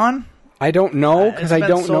being gone? I don't know because I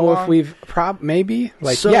don't know if we've maybe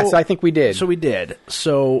yes, I think we did. So we did.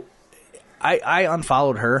 So I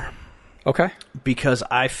unfollowed her. Okay. Because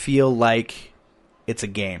I feel like it's a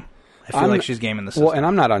game. I feel like she's gaming the system. Well, and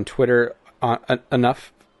I'm not on Twitter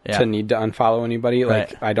enough to need to unfollow anybody.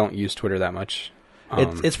 Like I don't use Twitter that much.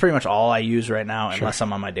 It's pretty much all I use right now, unless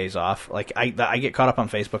I'm on my days off. Like I get caught up on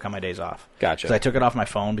Facebook on my days off. Gotcha. Because I took it off my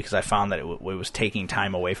phone because I found that it was taking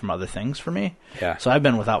time away from other things for me. Yeah. So I've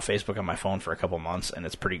been without Facebook on my phone for a couple months, and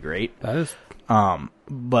it's pretty great. That is.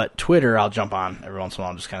 But Twitter, I'll jump on every once in a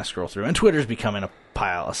while and just kind of scroll through. And Twitter's becoming a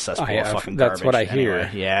cesspool of fucking garbage. That's what I hear.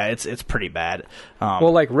 Anyway. Yeah, it's pretty bad.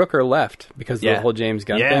 Well, like Rooker left because of the whole James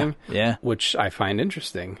Gunn thing. Yeah. Which I find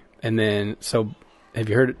interesting. And then, so have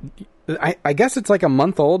you heard? I guess it's like a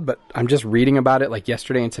month old, but I'm just reading about it like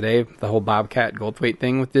yesterday and today, the whole Bobcat Goldthwait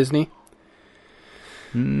thing with Disney.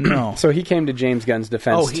 No. So he came to James Gunn's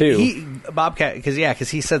defense too. Bobcat, because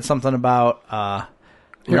he said something about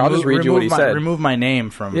Here, I'll just read you what he said. Remove my name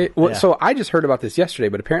from... So I just heard about this yesterday,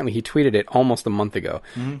 but apparently he tweeted it almost a month ago.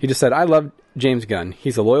 Mm-hmm. He just said, I love James Gunn.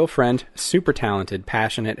 He's a loyal friend, super talented,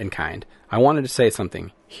 passionate, and kind. I wanted to say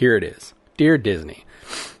something. Here it is. Dear Disney,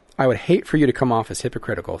 I would hate for you to come off as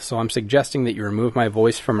hypocritical, so I'm suggesting that you remove my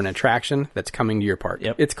voice from an attraction that's coming to your park.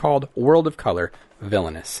 Yep. It's called World of Color,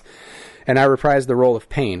 Villainous. And I reprised the role of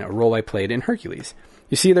Pain, a role I played in Hercules.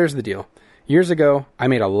 You see, there's the deal. Years ago, I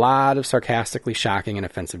made a lot of sarcastically shocking and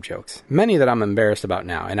offensive jokes, many that I'm embarrassed about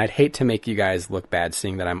now, and I'd hate to make you guys look bad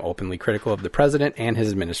seeing that I'm openly critical of the president and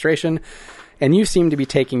his administration, and you seem to be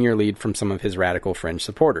taking your lead from some of his radical fringe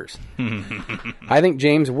supporters. I think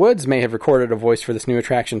James Woods may have recorded a voice for this new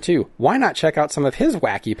attraction, too. Why not check out some of his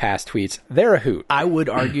wacky past tweets? They're a hoot. I would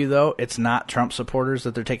argue, though, it's not Trump supporters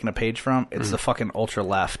that they're taking a page from. It's the fucking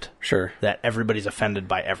ultra-left. Sure. That everybody's offended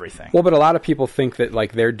by everything. Well, but a lot of people think that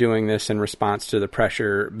like they're doing this in response to the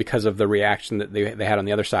pressure because of the reaction that they had on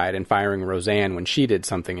the other side and firing Roseanne when she did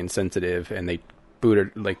something insensitive, and they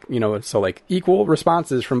booted, like, you know, so like equal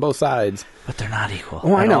responses from both sides. But they're not equal.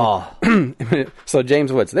 Oh, I know. All. So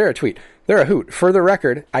James Woods, they're a tweet. They're a hoot. For the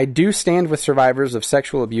record, I do stand with survivors of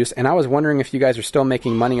sexual abuse, and I was wondering if you guys are still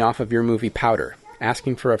making money off of your movie Powder.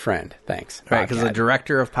 Asking for a friend. Thanks. Right, because the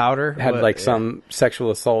director of Powder had some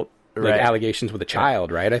sexual assault allegations with a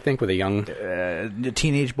child, right? I think with a young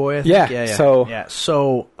teenage boy. I think. Yeah.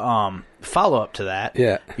 So follow up to that.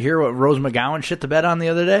 Yeah. You hear what Rose McGowan shit the bed on the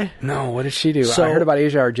other day? No. What did she do? So, I heard about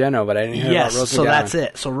Asia Argento, but I didn't hear about Rose McGowan. So that's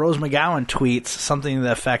it. So Rose McGowan tweets something to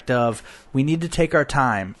the effect of, "We need to take our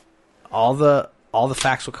time. All the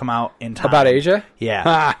facts will come out in time." About Asia?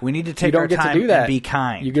 Yeah. We need to take our time and be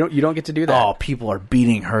kind. You don't get to do that. Oh, people are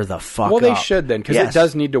beating her the fuck up. Well, they should then, because it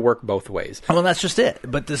does need to work both ways. Well, that's just it.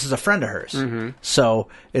 But this is a friend of hers. Mm-hmm. So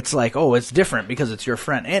it's like, oh, it's different because it's your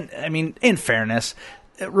friend. And, I mean, in fairness,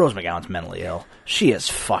 Rose McGowan's mentally ill. She is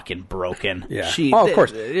fucking broken. Yeah. Of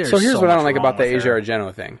course. So here's what I don't like about the Asia her.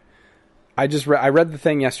 Argento thing. I read the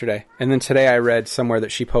thing yesterday, and then today I read somewhere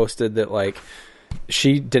that she posted that, like,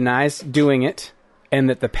 she denies doing it, and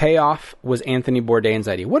that the payoff was Anthony Bourdain's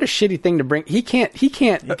idea. What a shitty thing to bring. He can't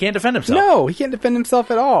defend himself. No, he can't defend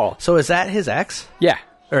himself at all. So is that his ex? Yeah.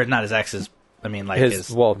 Or not his ex's, I mean, like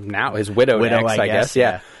now his widowed ex, I guess.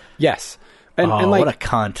 Yeah. Yes. And like, what a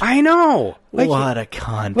cunt. I know. Like, what a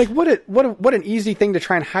cunt. Like, what an easy thing to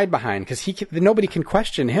try and hide behind, because nobody can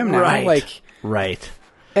question him now. Right. Like, right.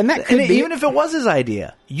 And that could be, even if it was his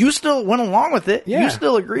idea, you still went along with it. Yeah. You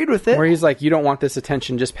still agreed with it. Where he's like, you don't want this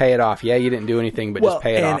attention, just pay it off. Yeah, you didn't do anything, but just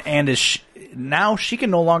pay it off. And now she can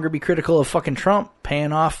no longer be critical of fucking Trump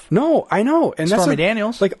paying off. No, I know. And Stormy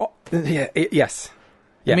Daniels. Like, yes.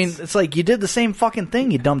 I mean, it's like you did the same fucking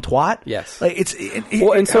thing, you dumb twat. Yes. Like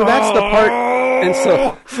and so that's the part. And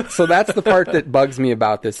so that's the part that bugs me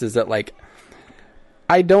about this, is that, like,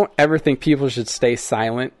 I don't ever think people should stay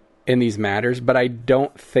silent in these matters, but I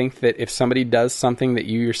don't think that if somebody does something that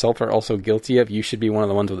you yourself are also guilty of, you should be one of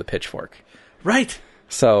the ones with a pitchfork. Right.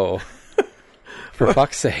 So, for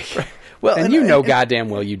fuck's sake. Right. Well, and you know goddamn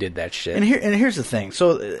well you did that shit. And here's the thing.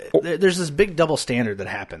 So there's this big double standard that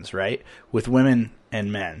happens, right, with women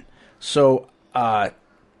and men. So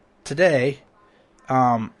today,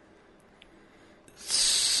 okay,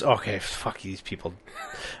 fuck these people.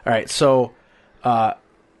 All right, so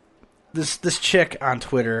this chick on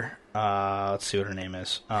Twitter, let's see what her name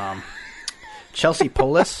is, Chelsea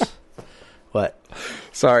Polis. What?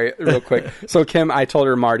 Sorry, real quick. So Kim, I told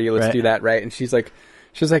her, Marty, let's do that, right? And she's like,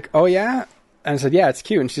 oh yeah? And I said, yeah, it's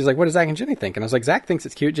cute. And she's like, what does Zach and Jenny think? And I was like, Zach thinks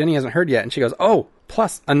it's cute. Jenny hasn't heard yet. And she goes, oh,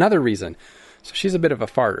 plus another reason. So she's a bit of a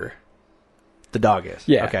farter. The dog is?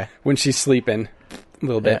 Yeah. Okay. When she's sleeping a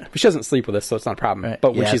little bit. Yeah. She doesn't sleep with us, so it's not a problem. Right.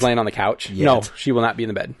 But when she's laying on the couch, no, she will not be in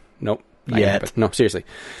the bed. Nope. Yet. No, seriously.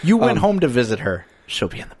 You went home to visit her. She'll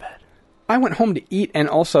be in the bed. I went home to eat and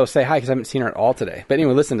also say hi because I haven't seen her at all today. But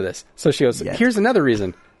anyway, listen to this. So she goes, here's another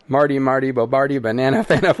reason. Marty, Bobardi, Banana,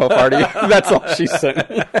 Fana, Fopardi. That's all she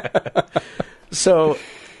said. So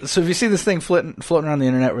if you see this thing floating around the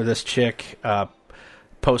internet where this chick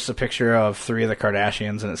posts a picture of 3 of the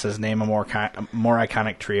Kardashians and it says, name a more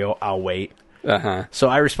iconic trio, I'll wait. Uh-huh. So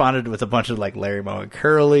I responded with a bunch of, like, Larry, Moe, and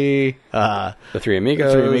Curly. The Three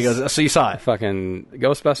Amigos. So you saw it. Fucking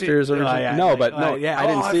Ghostbusters. I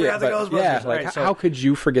didn't see it. But yeah, like, how could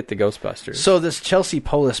you forget the Ghostbusters? So this Chelsea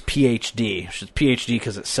Polis PhD, she's PhD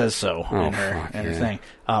because it says so in her thing.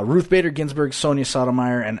 Ruth Bader Ginsburg, Sonia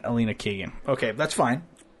Sotomayor, and Alina Keegan. Okay, that's fine.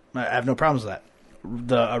 I have no problems with that.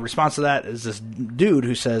 The response to that is this dude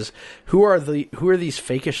who says, who are these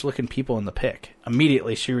fakish looking people in the pic?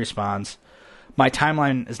 Immediately she responds, my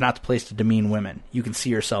timeline is not the place to demean women. You can see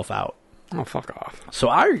yourself out. Oh, fuck off. So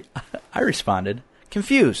I responded,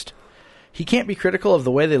 Confused. He can't be critical of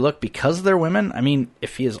the way they look because they're women. I mean,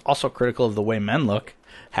 if he is also critical of the way men look,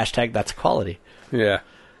 hashtag that's equality. Yeah.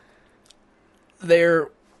 There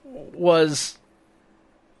was...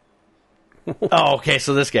 Oh, okay,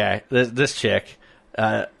 so this guy, this chick,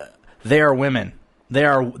 they are women. They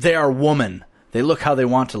are woman. They look how they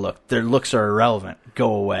want to look. Their looks are irrelevant.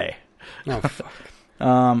 Go away. Oh,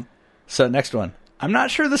 fuck. So next one. I'm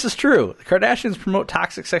not sure this is true. The Kardashians promote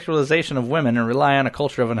toxic sexualization of women and rely on a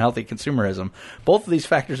culture of unhealthy consumerism. Both of these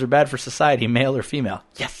factors are bad for society, male or female.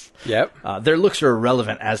 Yes. Yep. Their looks are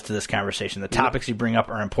irrelevant as to this conversation. The topics you bring up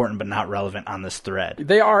are important but not relevant on this thread.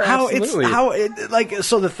 They are, absolutely.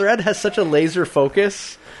 So the thread has such a laser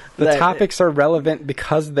focus. The topics are relevant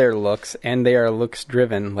because they're looks, and they are looks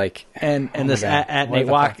driven. And this at Nate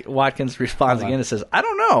Watkins responds again and says, I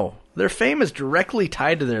don't know. Their fame is directly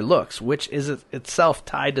tied to their looks, which is itself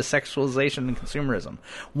tied to sexualization and consumerism.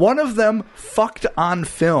 One of them fucked on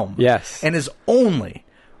film. Yes. And is only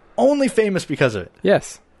famous because of it.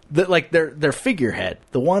 Yes. Their figurehead,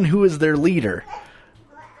 the one who is their leader,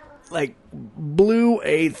 blew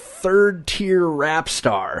a third-tier rap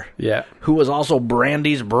star. Yeah. Who was also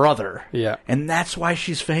Brandy's brother. Yeah. And that's why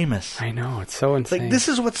she's famous. I know, it's so insane. This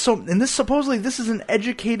is what's so... And supposedly this is an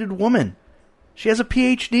educated woman. She has a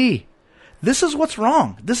PhD. This is what's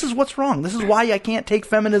wrong. This is why I can't take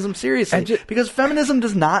feminism seriously. Because feminism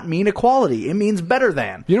does not mean equality. It means better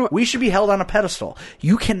than. You know what? We should be held on a pedestal.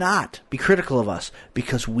 You cannot be critical of us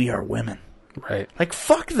because we are women. Right.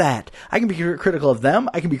 Fuck that. I can be critical of them.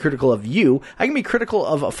 I can be critical of you. I can be critical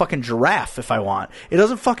of a fucking giraffe if I want. It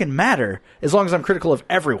doesn't fucking matter as long as I'm critical of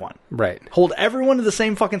everyone. Right. Hold everyone to the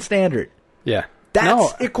same fucking standard. Yeah.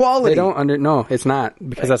 That's equality. They don't no, it's not,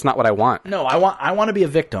 because that's not what I want. No, I want to be a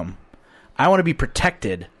victim. I want to be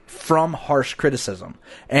protected from harsh criticism.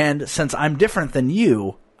 And since I'm different than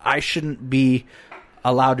you, I shouldn't be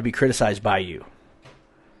allowed to be criticized by you.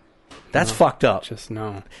 That's fucked up. Just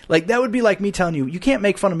no. That would be like me telling you, you can't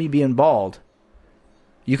make fun of me being bald.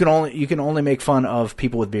 You can only make fun of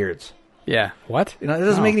people with beards. Yeah. What? It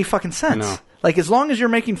doesn't make any fucking sense. No. As long as you're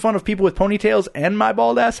making fun of people with ponytails and my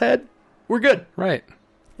bald ass head, we're good. Right.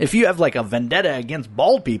 If you have a vendetta against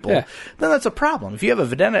bald people, then that's a problem. If you have a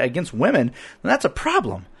vendetta against women, then that's a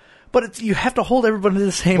problem. But you have to hold everybody to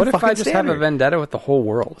the same fucking standard. What if I just have a vendetta with the whole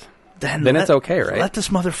world? Then it's okay, right? Let this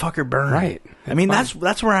motherfucker burn. Right.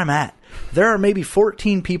 That's where I'm at. There are maybe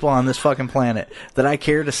 14 people on this fucking planet that I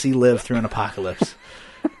care to see live through an apocalypse.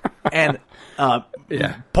 And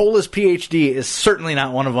Paula's PhD is certainly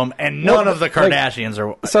not one of them, and none of the Kardashians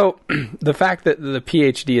are. So the fact that the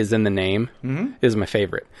PhD is in the name is my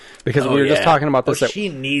favorite, because we were just talking about this. She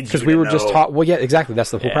needs because we were just talking. Well, yeah, exactly.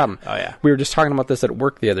 That's the whole problem. Oh yeah, we were just talking about this at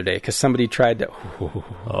work the other day because somebody tried to.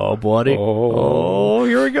 Oh, buddy. Oh,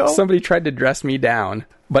 here we go. Somebody tried to dress me down,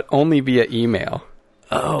 but only via email.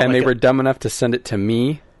 Oh, and they were dumb enough to send it to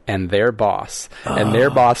me and their boss. And their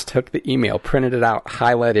boss took the email, printed it out,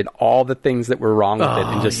 highlighted all the things that were wrong with it,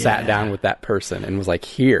 and just sat down with that person and was like,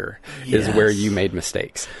 here is where you made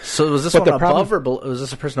mistakes. So was this one above or below? Was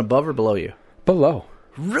this a person above or below you? Below.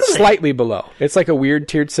 Really? Slightly below. It's like a weird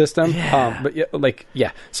tiered system. Yeah. But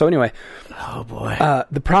So anyway. Oh, boy.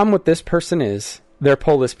 The problem with this person is they're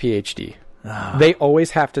Polis PhD. Oh. They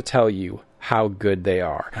always have to tell you how good they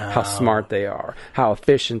are, how smart they are, how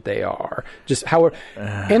efficient they are. Just how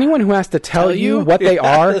anyone who has to tell you what they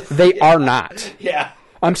are, they are not. Yeah.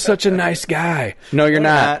 I'm such a nice guy. No, you're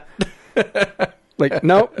not.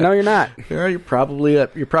 No, you're not. You're probably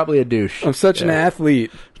a douche. I'm such an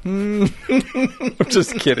athlete. I'm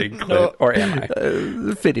just kidding, Clint. Or am I?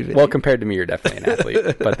 50-50. Well, compared to me, you're definitely an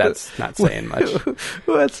athlete, but that's not saying much.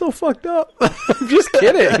 Well, that's so fucked up. I'm just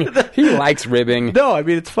kidding. He likes ribbing. No, I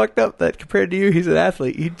mean, it's fucked up that compared to you, he's an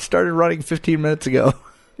athlete. He started running 15 minutes ago.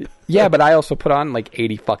 Yeah, but I also put on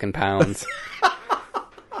 80 fucking pounds.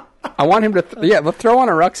 I want him to let's throw on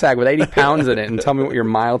a rucksack with 80 pounds in it and tell me what your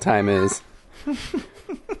mile time is.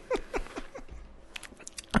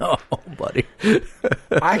 Oh, buddy.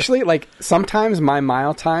 Actually, sometimes my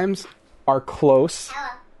mile times are close.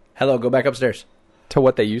 Hello, go back upstairs. To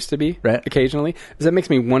what they used to be, right? Occasionally. Because it makes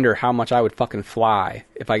me wonder how much I would fucking fly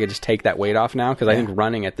if I could just take that weight off now. Because I think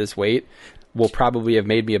running at this weight will probably have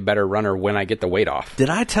made me a better runner when I get the weight off. Did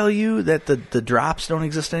I tell you that the drops don't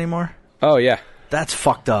exist anymore? Oh, yeah. That's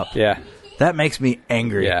fucked up. Yeah. That makes me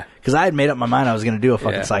angry. Yeah. Because I had made up my mind I was going to do a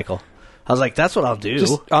fucking cycle. I was like, that's what I'll do.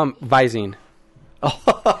 Just, Visine.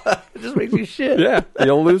 Oh, it just makes you shit. Yeah,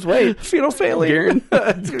 you'll lose weight. Fetal failure.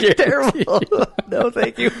 It's terrible. No,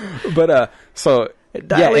 thank you. But so It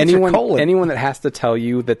dilates your colon. anyone that has to tell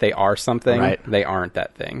you that they are something, Right. they aren't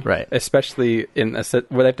that thing. Right. Especially where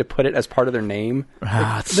they have to put it as part of their name.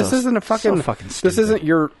 This isn't a fucking. so fucking This stupid. isn't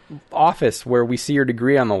your office where we see your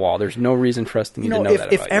degree on the wall. There's no reason for us to need to know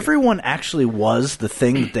that. If about you. everyone actually was the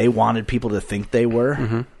thing that they wanted people to think they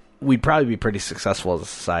were, we'd probably be pretty successful as a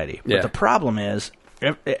society. But Yeah. the problem is,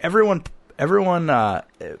 everyone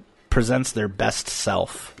presents their best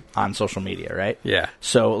self on social media, right? Yeah.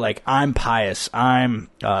 So, like, I'm pious, I'm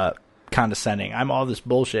condescending, I'm all this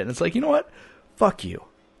bullshit. And it's like, you know what? Fuck you.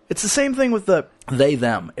 It's the same thing with the they,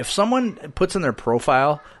 them. If someone puts in their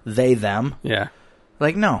profile, they, them, Yeah.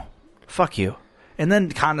 like, no, fuck you. And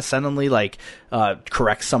then condescendingly, like,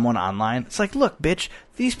 correct someone online. It's like, look, bitch,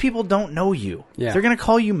 these people don't know you. Yeah. They're going to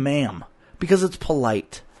call you ma'am because it's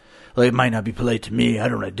polite. Like, it might not be polite to me. I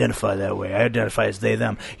don't identify that way. I identify as they,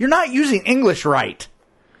 them. You're not using English right.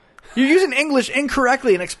 You're using English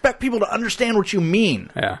incorrectly and expect people to understand what you mean.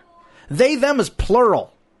 Yeah. They, them is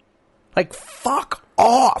plural. Like, fuck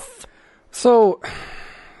off. So,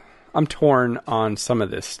 I'm torn on some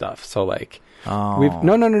of this stuff. So, like,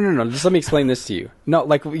 no. Just let me explain this to you. No,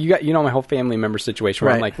 like, my whole family member situation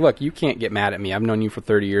where I'm Right. like, look, you can't get mad at me. I've known you for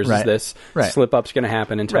 30 years. Right. Is this Right. slip up's going to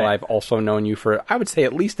happen until Right. I've also known you for, I would say,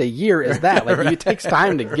 at least a year. Is that like it takes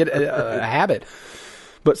time to get a habit?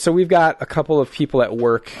 But so we've got a couple of people at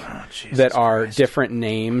work that are different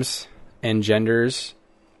names and genders,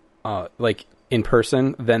 like in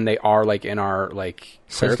person than they are like in our like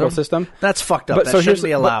clerical system. That's fucked up. But That so shouldn't here's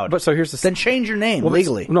be allowed. But so here's the Then change your name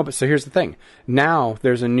legally. But so here's the thing. Now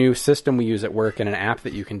there's a new system we use at work and an app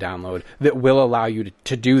that you can download that will allow you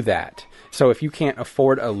to do that. So if you can't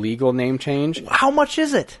afford a legal name change, How much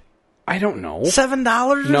is it? I don't know. $7 or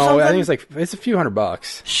something? No, I think it's a few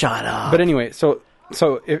 $100. Shut up. But anyway, so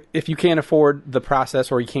if you can't afford the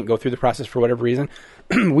process or you can't go through the process for whatever reason,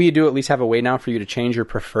 we do at least have a way now for you to change your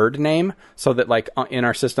preferred name so that like in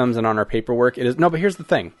our systems and on our paperwork it is. No, but here's the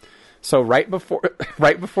thing. So right before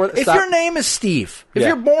if your name is Steve, if Yeah.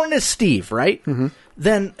 you're born as Steve, right? Mm-hmm.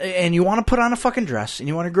 Then and you want to put on a fucking dress and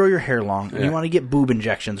you want to grow your hair long and Yeah. you want to get boob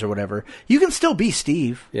injections or whatever, you can still be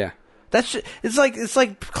Steve. Yeah. It's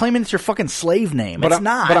like claiming it's your fucking slave name. But It's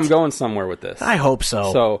not. But I'm going somewhere with this. I hope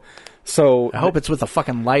so. So I hope it's with a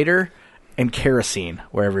fucking lighter and kerosene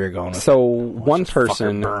wherever you're going. So Watch this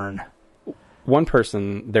fucker burn. one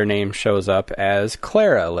person, their name shows up as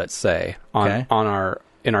Clara, let's say,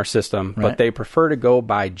 in our system, Right. but they prefer to go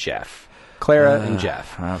by Jeff. Clara and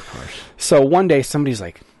Jeff. Of course. So one day somebody's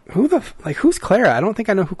like, who's Clara? I don't think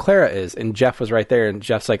I know who Clara is. And Jeff was right there, and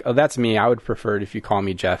Jeff's like, oh, that's me. I would prefer it if you call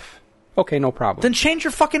me Jeff. Okay, no problem. Then change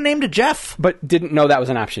your fucking name to Jeff. But didn't know that was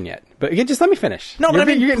an option yet. But again, just let me finish. No, but you're, I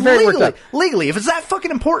mean, you're getting very worked up. legally, if it's that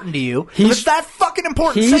fucking important to you, if He's- it's that fucking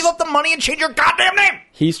important, he's- save up the money and change your goddamn name.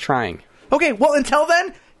 He's trying. Okay, well, until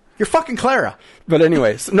then, you're fucking Clara. But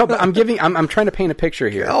anyways, no, but I'm trying to paint a picture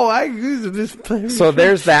here. So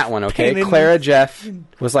there's that one, okay? Painted- Clara Jeff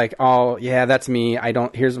was like, oh, yeah, that's me.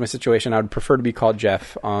 Here's my situation. I would prefer to be called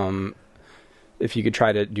Jeff. If you could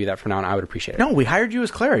try to do that for now, and I would appreciate it. No, we hired you as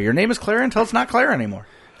Clara. Your name is Clara until it's not Clara anymore.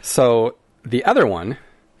 So the other one,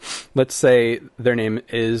 let's say their name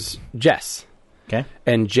is Jess. Okay.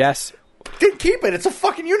 And Jess Then keep it. It's a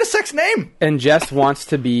fucking unisex name. wants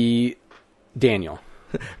to be Daniel.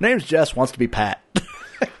 Name's Jess, wants to be Pat.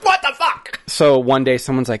 What the fuck? So one day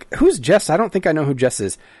someone's like, who's Jess? I don't think I know who Jess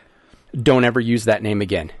is. Don't ever use that name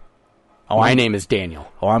again. My name is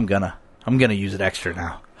Daniel. Oh, I'm gonna use it extra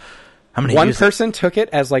now. I'm gonna One use person took it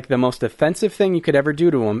as like the most offensive thing you could ever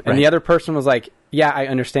do to him, and the Right. other person was like, yeah, I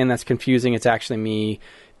understand that's confusing. It's actually me.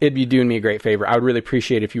 It'd be doing me a great favor. I would really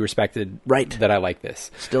appreciate if you respected that I like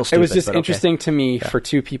this. Still It was stupid, just but okay. interesting to me for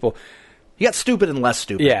two people. You got stupid and less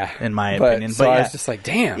stupid. Yeah. in my But- opinion. so but I yeah. was just like,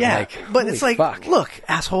 damn. Yeah, like, but holy it's like, fuck. look,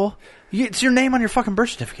 asshole, it's your name on your fucking birth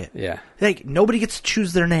certificate. Yeah. Like nobody gets to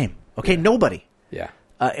choose their name. Okay, nobody. Yeah.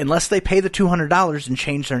 Unless they pay the $200 and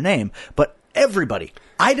change their name. But everybody,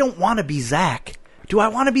 I don't want to be Zach. Do I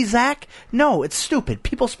want to be Zach? No, it's stupid.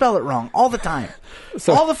 People spell it wrong all the time.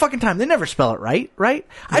 All the fucking time. They never spell it right?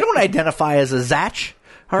 I don't identify as a Zach,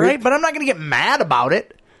 all right? But I'm not going to get mad about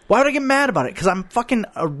it. Why would I get mad about it? Because I'm fucking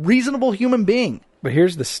a reasonable human being. But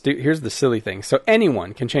here's the silly thing. So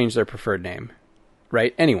anyone can change their preferred name,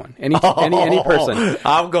 right? Anyone, any person.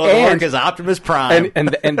 I'm going to work as Optimus Prime. And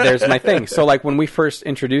there's my thing. So like when we first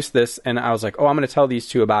introduced this, and I was like, oh, I'm going to tell these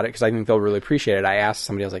two about it because I think they'll really appreciate it. I asked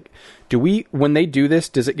somebody, I was like, when they do this,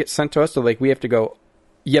 does it get sent to us? So like we have to go,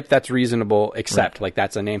 yep, that's reasonable, except like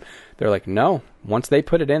that's a name. They're like, no. Once they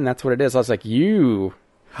put it in, that's what it is. I was like,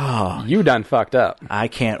 You done fucked up. I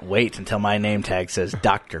can't wait until my name tag says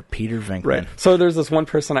Dr. Peter Venkman. So there's this one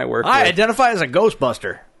person I work I with. identify as a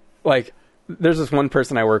Ghostbuster. Like, there's this one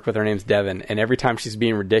person I work with. Her name's Devin, and every time she's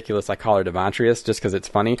being ridiculous, I call her Devantrius just because it's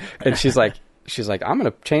funny. And she's like, I'm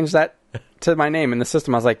going to change that to my name in the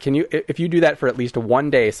system. I was like, if you do that for at least one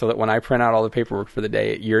day, so that when I print out all the paperwork for the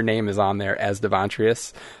day, your name is on there as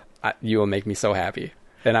Devantrius, you will make me so happy.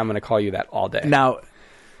 And I'm going to call you that all day. Now,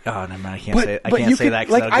 oh, never mind. I can't say that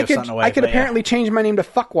because that'll give something away. I could apparently change my name to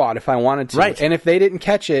Fuckwad if I wanted to. Right. And if they didn't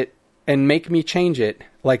catch it and make me change it,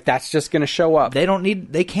 like, that's just going to show up.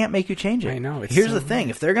 They can't make you change it. I know. Here's the thing.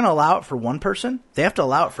 If they're going to allow it for one person, they have to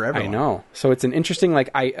allow it for everyone. I know. So it's an interesting,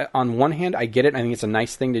 like, on one hand, I get it. I think it's a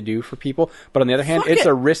nice thing to do for people. But on the other hand, it's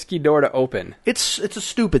a risky door to open. It's a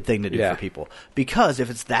stupid thing to do for people. Because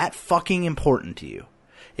if it's that fucking important to you,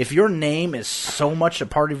 if your name is so much a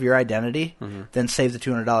part of your identity, then save the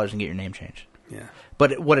 $200 and get your name changed. Yeah.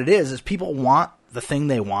 But what it is people want the thing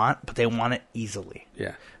they want, but they want it easily.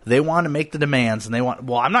 Yeah. They want to make the demands, and they want,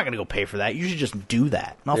 well, I'm not going to go pay for that. You should just do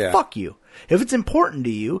that. Now, fuck you. If it's important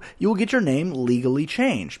to you, you will get your name legally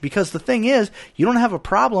changed. Because the thing is, you don't have a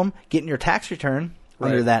problem getting your tax return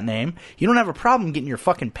under that name. You don't have a problem getting your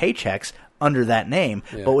fucking paychecks under that name.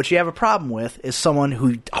 Yeah. But what you have a problem with is someone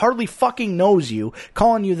who hardly fucking knows you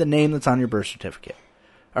calling you the name that's on your birth certificate.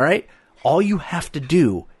 All right? All you have to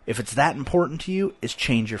do, if it's that important to you, is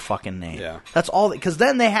change your fucking name. Yeah. That's all. Because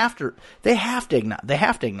then they have to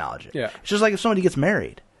acknowledge it. Yeah. It's just like if somebody gets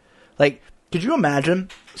married. Like, could you imagine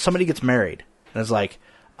somebody gets married and is like,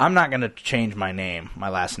 I'm not going to change my name, my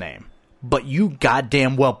last name, but you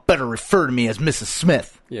goddamn well better refer to me as Mrs.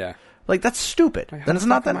 Smith. Yeah. Like, that's stupid. Then it's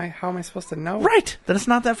not that. How am I supposed to know? Right. Then it's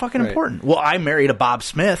not that fucking important. Well, I married a Bob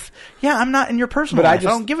Smith. Yeah, I'm not in your personal life. I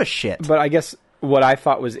don't give a shit. But I guess what I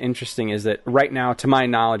thought was interesting is that right now, to my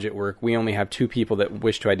knowledge at work, we only have 2 people that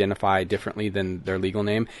wish to identify differently than their legal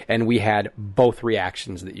name. And we had both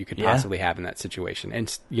reactions that you could possibly have in that situation.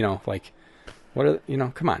 And, like,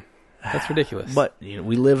 come on. That's ridiculous. But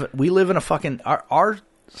we live in a fucking... Our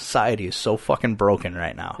society is so fucking broken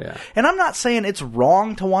right now. Yeah. And I'm not saying it's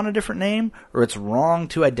wrong to want a different name or it's wrong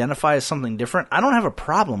to identify as something different. I don't have a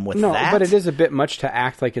problem with that. No, but it is a bit much to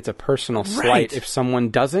act like it's a personal slight if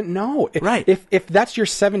someone doesn't know. Right. If that's your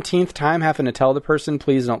 17th time having to tell the person,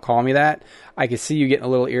 please don't call me that, I could see you getting a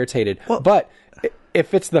little irritated. Well, but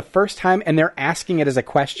if it's the first time and they're asking it as a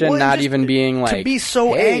question, not even being like, to be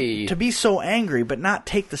so angry, but not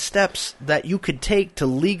take the steps that you could take to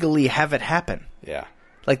legally have it happen. Yeah.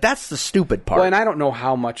 Like, that's the stupid part. Well, and I don't know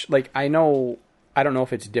how much, like, I don't know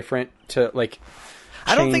if it's different to, like,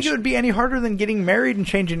 I don't think it would be any harder than getting married and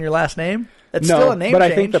changing your last name. It's still a name but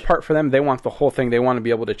change. I think the part for them, they want the whole thing. They want to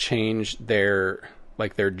be able to change their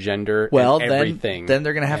gender and everything. Then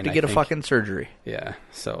they're going to have to get a fucking surgery. Yeah,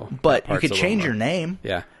 so. But you could change your name.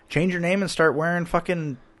 Yeah. Change your name and start wearing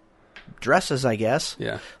fucking dresses, I guess.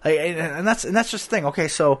 Yeah. And that's just the thing. Okay,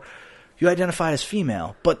 so you identify as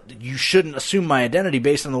female, but you shouldn't assume my identity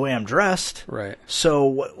based on the way I'm dressed. Right.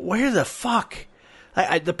 So where the fuck?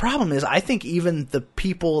 The problem is, I think even the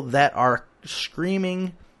people that are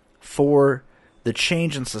screaming for the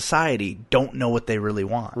change in society don't know what they really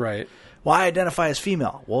want. Right. Why identify as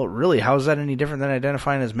female? Well, really, how is that any different than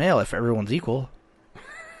identifying as male if everyone's equal?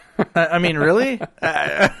 I mean, really?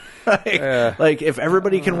 Like, if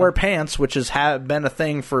everybody can wear pants, which has been a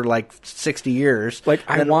thing for like 60 years, like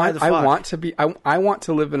I want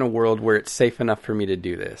to live in a world where it's safe enough for me to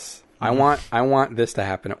do this. I want this to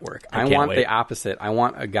happen at work. I want the opposite. I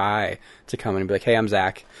want a guy to come in and be like, "Hey, I'm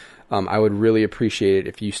Zach. I would really appreciate it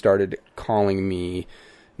if you started calling me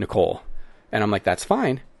Nicole." And I'm like, "That's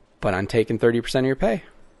fine, but I'm taking 30% of your pay."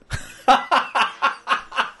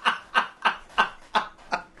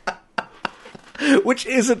 Which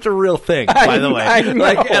isn't a real thing, by the way.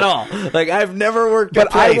 Like, at all. Like, I've never worked at a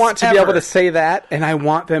place, I want to ever be able to say that, and I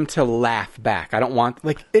want them to laugh back. I don't want...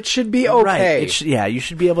 Like, it should be okay. Right. You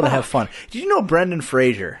should be able to have fun. Did you know Brendan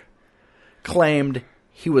Fraser claimed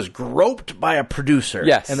he was groped by a producer?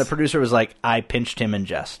 Yes. And the producer was like, I pinched him in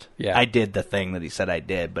jest. Yeah. I did the thing that he said I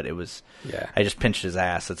did, but it was... Yeah. I just pinched his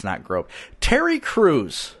ass. It's not grope. Terry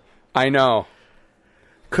Crews... I know.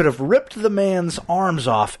 Could have ripped the man's arms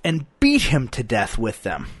off and beat him to death with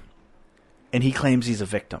them. And he claims he's a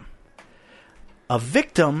victim. A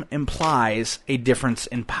victim implies a difference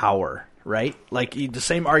in power, right? Like, the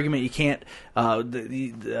same argument you can't...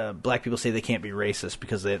 black people say they can't be racist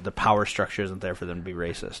because the power structure isn't there for them to be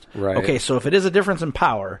racist. Right. Okay, so if it is a difference in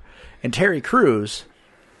power, and Terry Crews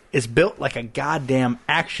is built like a goddamn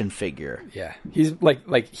action figure... Yeah. He's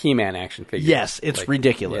like He-Man action figure. Yes, it's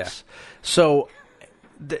ridiculous. Yeah. So...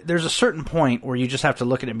 there's a certain point where you just have to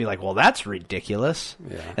look at it and be like, well, that's ridiculous.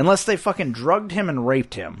 Yeah. Unless they fucking drugged him and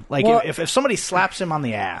raped him. Like, Well, if somebody slaps him on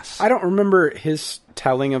the ass. I don't remember his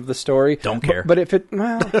telling of the story. Don't care. But if it,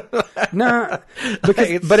 well, nah, because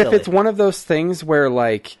It's but if silly. it's one of those things where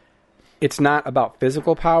like it's not about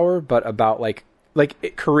physical power, but about like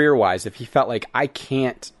career wise, if he felt like I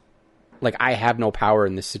can't, like I have no power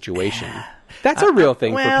in this situation, that's a real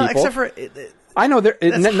thing well, for people. except for... I know not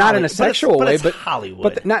in a Hollywood, sexual but way, it's but Hollywood.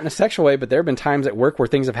 but not in a sexual way. But there have been times at work where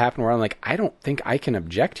things have happened where I'm like, I don't think I can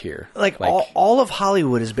object here. Like all of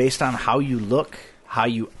Hollywood is based on how you look, how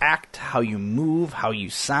you act, how you move, how you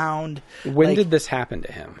sound. when Like, did this happen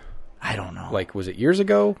to him? I don't know. Like, was it years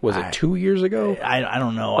ago? Was it 2 years ago? I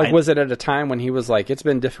don't know. Like, was it at a time when he was like, it's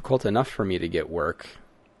been difficult enough for me to get work?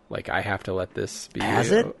 Like, I have to let this be.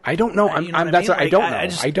 Has it? I don't know. You know what That's I mean? what I don't Like,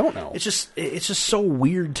 know. I don't know. It's just so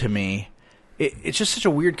weird to me. It's just such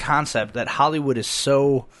a weird concept that Hollywood is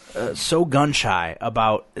so gun shy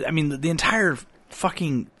about. I mean, the entire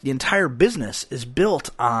business is built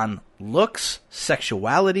on looks,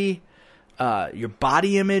 sexuality, your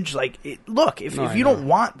body image. Like, look, if you don't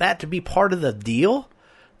want that to be part of the deal,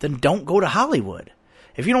 then don't go to Hollywood.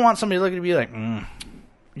 If you don't want somebody looking at you like,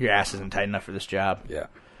 your ass isn't tight enough for this job, Yeah.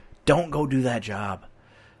 don't go do that job.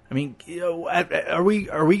 I mean, are we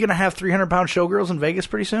going to have 300-pound showgirls in Vegas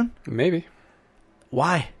pretty soon? Maybe.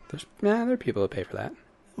 Why? There are people that pay for that.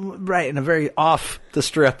 Right, in a very off the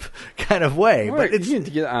strip kind of way. But But it's you need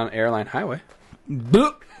to get on Airline Highway. They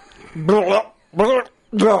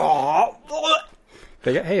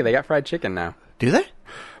got fried chicken now. do they?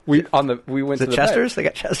 We went The to the Chesters? They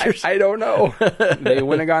got Chesters. I don't know. They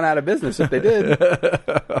wouldn't have gone out of business if they did.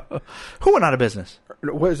 Who went out of business?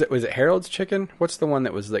 Was it Harold's Chicken? What's the one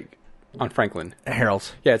that was like on Franklin?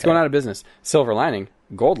 Harold's. Yeah, it's going out of business. Silver lining,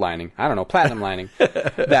 gold lining, I don't know, platinum lining.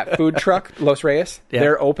 That food truck, Los Reyes, Yeah.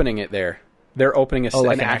 they're opening it there. They're opening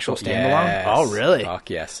like an actual standalone? Yes. Oh, really? Fuck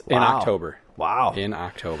yes. In Wow. October. Wow. In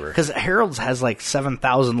October. Because Harold's has like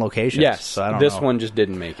 7,000 locations. Yes. So I don't this know. one just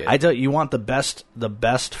didn't make it. I tell you want the best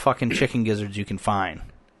fucking chicken gizzards you can find.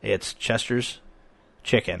 It's Chester's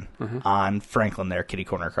Chicken on Franklin there, kitty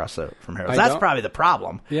corner across from Harold's. I That's don't- probably the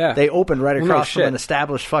problem. Yeah. They opened right Well, no across from shit. an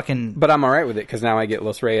established fucking... But I'm all right with it because now I get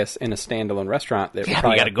Los Reyes in a standalone restaurant. That yeah, but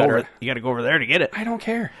probably you got to have go better- over. You got to go over there to get it. I don't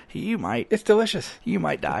care. You might. It's delicious. You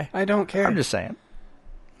might die. I don't care. I'm just saying.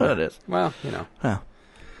 But it is. Well, you know. Well,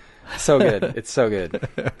 So good. It's so good.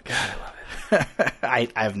 God, I love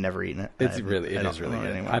it. I've never eaten it. It I is don't really know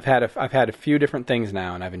good. anymore. I've had a few different things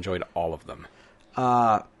now, and I've enjoyed all of them.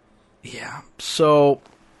 Yeah. So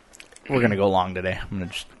we're gonna go long today. I'm gonna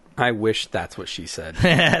just. I wish that's what she said.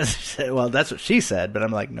 Well, that's what she said, but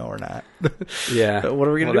I'm like, no, we're not. Yeah. What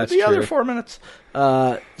are we gonna Well, do with the that's other true. 4 minutes?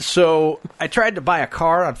 So I tried to buy a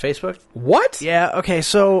car on Facebook. What? Yeah. Okay.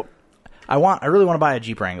 So I really want to buy a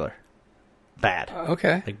Jeep Wrangler. Bad.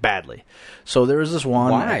 Okay. Like badly. So there was this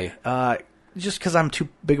one. Why? Just because I'm too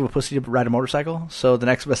big of a pussy to ride a motorcycle. So the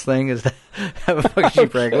next best thing is to have a fucking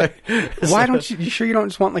Jeep Wrangler. Why don't you sure you don't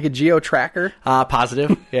just want like a Geo Tracker?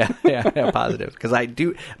 Positive. Yeah, positive. Because my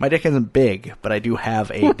dick isn't big, but I do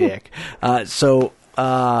have a dick. So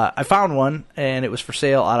I found one, and it was for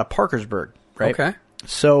sale out of Parkersburg, right? Okay.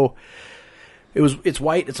 So it's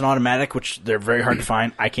white, it's an automatic, which they're very hard to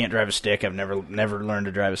find. I can't drive a stick. I've never learned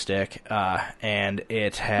to drive a stick. And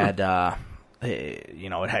it had,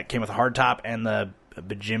 came with a hard top and the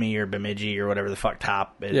Bajimmy or Bemidji or whatever the fuck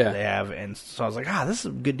top they have. And so I was like, this is a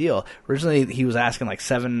good deal. Originally, he was asking like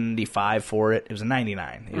 $75 for it. It was a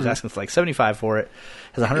 99. He was asking for like $75 for it.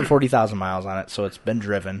 It has 140,000 miles on it, so it's been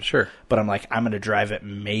driven. Sure. But I'm like, I'm going to drive it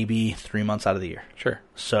maybe 3 months out of the year. Sure.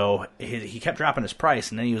 So he kept dropping his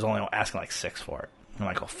price, and then he was only asking like $6 for it. I'm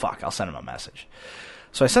like, oh, fuck, I'll send him a message.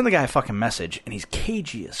 So I send the guy a fucking message, and he's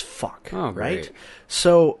cagey as fuck. Oh, great. Right?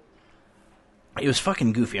 So it was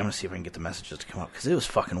fucking goofy. I'm going to see if I can get the messages to come up, because it was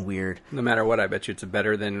fucking weird. No matter what, I bet you it's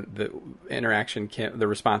better than the interaction, the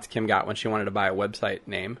response Kim got when she wanted to buy a website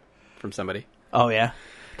name from somebody. Oh, yeah?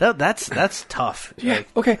 That's tough. Yeah.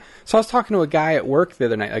 Like, Okay. So I was talking to a guy at work the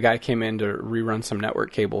other night. A guy came in to rerun some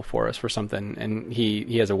network cable for us for something, and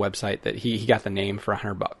he has a website that he got the name for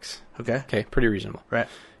 $100. okay. Okay, pretty reasonable. Right.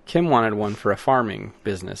 Kim wanted one for a farming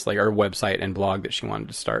business, like our website and blog that she wanted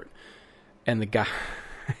to start. And the guy,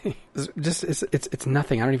 it's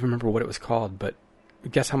nothing. I don't even remember what it was called, but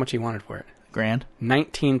guess how much he wanted for it? Grand.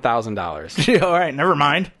 $19,000. All right, never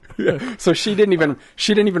mind. So she didn't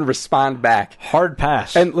even respond back. Hard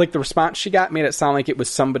pass. And like the response she got made it sound like it was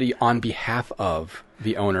somebody on behalf of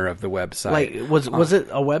the owner of the website. like, was it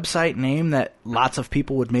a website name that lots of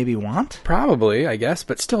people would maybe want? Probably, I guess,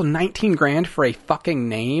 but still $19,000 for a fucking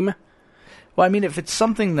name. Well, I mean, if it's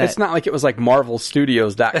something that It's not like it was like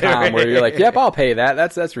MarvelStudios.com where you're like, yep, I'll pay that.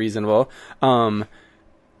 That's reasonable.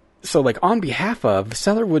 So, like, on behalf of, the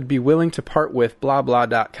seller would be willing to part with blah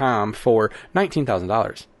blah.com for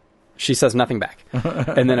 $19,000. She says nothing back.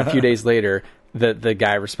 And then a few days later, the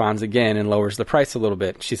guy responds again and lowers the price a little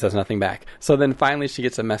bit. She says nothing back. So then finally she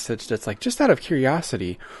gets a message that's like, just out of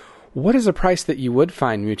curiosity, what is a price that you would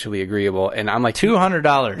find mutually agreeable? And I'm like,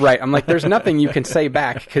 $200. right. I'm like, there's nothing you can say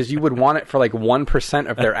back because you would want it for like 1%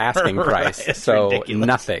 of their asking price. It's so ridiculous.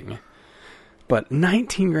 Nothing. But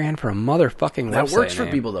 $19,000 for a motherfucking That website works for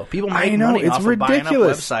name. people, though. People I make know, money it's off of buying up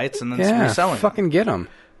ridiculous. websites and then Yeah, reselling them. fucking get them.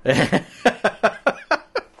 God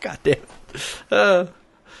damn.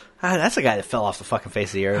 That's a guy that fell off the fucking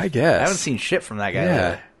face of the earth. I guess. I haven't seen shit from that guy.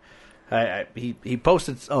 Yeah. He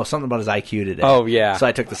posted something about his IQ today. Oh, yeah. So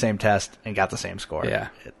I took the same test and got the same score. Yeah.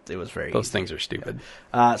 It was very Those easy. things are stupid.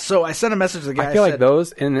 So I sent a message to the guy. I feel like said,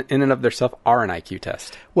 those in and of themselves are an IQ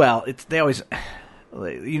test. Well, they always. Have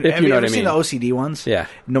you you know ever what I seen the mean. OCD ones? Yeah.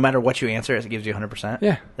 No matter what you answer, it gives you 100%.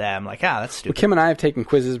 Yeah. I'm like, that's Well, stupid. Kim and I have taken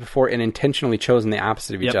quizzes before and intentionally chosen the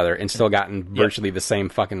opposite of each Yep. other and still gotten virtually the same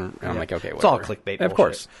fucking... I'm like, okay, whatever. It's all clickbait Of bullshit.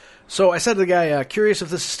 course. So I said to the guy, curious if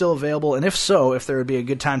this is still available, and if so, if there would be a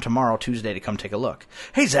good time tomorrow, Tuesday, to come take a look.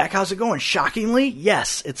 Hey, Zach, how's it going? Shockingly,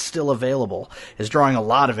 yes, it's still available. It's drawing a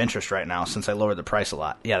lot of interest right now since I lowered the price a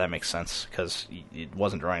lot. Yeah, that makes sense, because it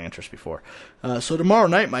wasn't drawing interest before. So tomorrow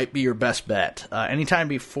night might be your best bet. Anytime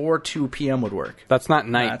before 2 p.m. would work. That's not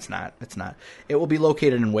night. No, it's not. It's not. It will be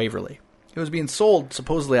located in Waverly. It was being sold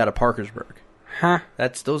supposedly out of Parkersburg. Huh?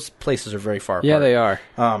 Those places are very far apart. Yeah, they are.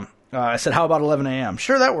 I said, how about 11 a.m.?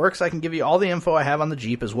 Sure, that works. I can give you all the info I have on the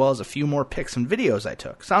Jeep as well as a few more pics and videos I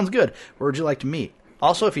took. Sounds good. Where would you like to meet?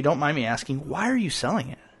 Also, if you don't mind me asking, why are you selling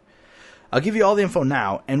it? I'll give you all the info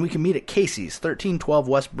now, and we can meet at Casey's, 1312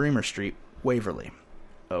 West Bremer Street, Waverly.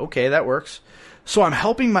 Okay, that works. So I'm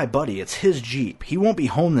helping my buddy. It's his Jeep. He won't be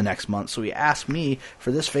home the next month, so he asked me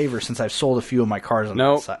for this favor since I've sold a few of my cars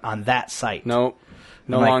on that site. Nope.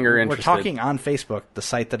 No I'm like, longer interested. We're talking on Facebook, the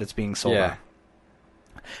site that it's being sold Yeah. on.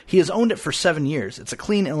 He has owned it for 7 years. It's a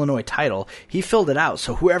clean Illinois title. He filled it out,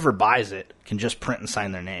 so whoever buys it can just print and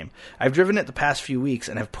sign their name. I've driven it the past few weeks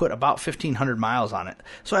and have put about 1,500 miles on it,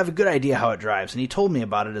 so I have a good idea how it drives, and he told me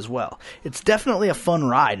about it as well. It's definitely a fun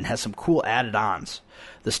ride and has some cool added-ons.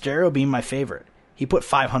 The stereo being my favorite. He put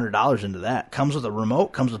 $500 into that. Comes with a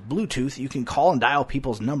remote, comes with Bluetooth. You can call and dial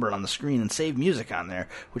people's number on the screen and save music on there,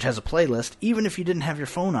 which has a playlist, even if you didn't have your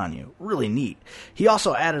phone on you. Really neat. He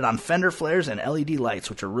also added on fender flares and LED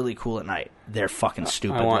lights, which are really cool at night. They're fucking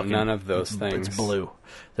stupid I want looking. none of those things. It's blue.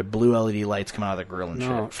 They're blue LED lights coming out of the grill and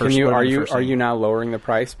No. shit. Can you, split are on the you first are thing. you now lowering the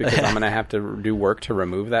price because I'm going to have to do work to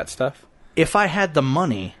remove that stuff? If I had the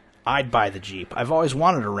money, I'd buy the Jeep. I've always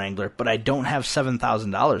wanted a Wrangler, but I don't have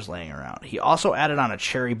 $7,000 laying around. He also added on a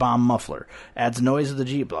cherry bomb muffler. Adds noise of the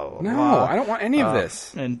Jeep, blah, blah, No, blah. I don't want any of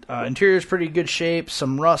this. And interior's pretty good shape.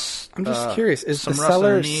 Some rust. I'm just curious. Is the some rust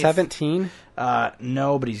seller underneath. 17?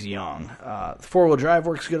 No, but he's young. The four-wheel drive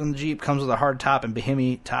works good on the Jeep. Comes with a hard top and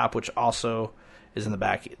Bohemi top, which also is in the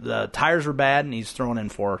back. The tires were bad, and he's throwing in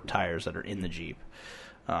 4 tires that are in the Jeep.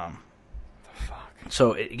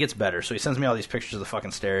 So it gets better. So he sends me all these pictures of the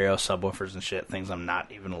fucking stereo, subwoofers and shit, things I'm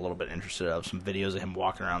not even a little bit interested of. Some videos of him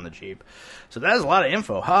walking around the Jeep. So that is a lot of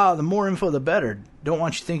info. The more info, the better. Don't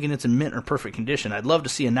want you thinking it's in mint or perfect condition. I'd love to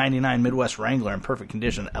see a 99 Midwest Wrangler in perfect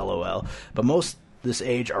condition, LOL. But most this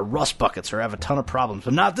age are rust buckets or have a ton of problems.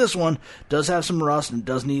 But not this one. Does have some rust and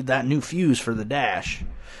does need that new fuse for the dash.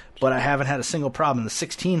 But I haven't had a single problem in the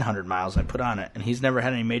 1,600 miles I put on it. And he's never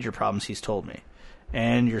had any major problems, he's told me.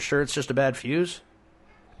 And you're sure it's just a bad fuse?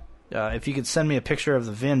 If you could send me a picture of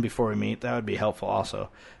the VIN before we meet, that would be helpful also.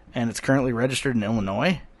 And it's currently registered in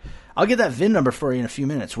Illinois? I'll get that VIN number for you in a few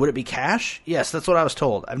minutes. Would it be cash? Yes, that's what I was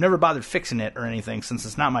told. I've never bothered fixing it or anything since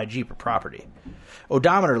it's not my Jeep or property.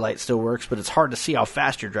 Odometer light still works, but it's hard to see how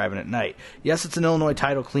fast you're driving at night. Yes, it's an Illinois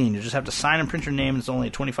title clean. You just have to sign and print your name, and it's only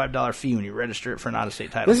a $25 fee when you register it for an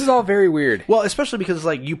out-of-state title. This is all very weird. Well, especially because it's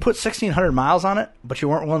like you put 1,600 miles on it, but you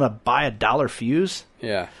weren't willing to buy $1 fuse.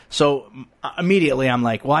 Yeah. So immediately I'm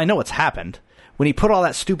like, well, I know what's happened. When he put all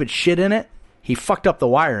that stupid shit in it, he fucked up the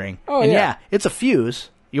wiring. Oh, and yeah. it's a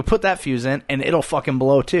fuse. You'll put that fuse in, and it'll fucking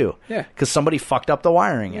blow too. Yeah. Because somebody fucked up the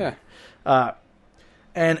wiring in Yeah. it.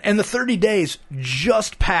 And the 30 days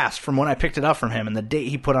just passed from when I picked it up from him and the date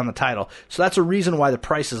he put on the title. So that's a reason why the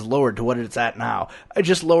price is lowered to what it's at now. I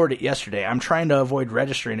just lowered it yesterday. I'm trying to avoid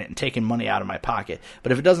registering it and taking money out of my pocket.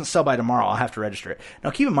 But if it doesn't sell by tomorrow, I'll have to register it.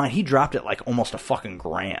 Now keep in mind, he dropped it like almost a fucking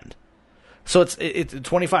grand. So it's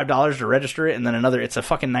 $25 to register it, and then it's a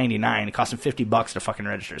fucking $99. It costs him $50 to fucking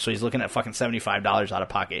register. So he's looking at fucking $75 out of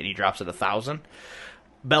pocket, and he drops it $1,000.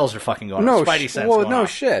 Bells are fucking going off. Spidey sense going no off.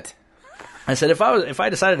 shit. I said if I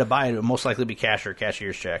decided to buy it, it would most likely be cash or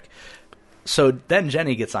cashier's check. So then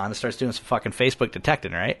Jenny gets on and starts doing some fucking Facebook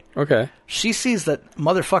detecting, right? Okay. She sees that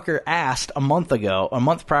motherfucker asked a month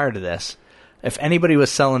prior to this, if anybody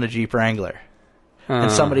was selling a Jeep Wrangler. And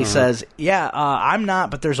somebody says, yeah, I'm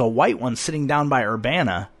not, but there's a white one sitting down by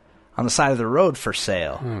Urbana on the side of the road for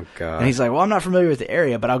sale. Oh, God. And he's like, well, I'm not familiar with the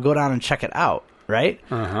area, but I'll go down and check it out, right?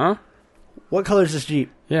 Uh-huh. What color is this Jeep?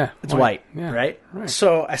 Yeah. It's white, yeah. right?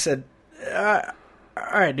 So I said, all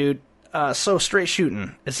right, dude, so straight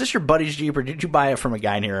shooting. Is this your buddy's Jeep, or did you buy it from a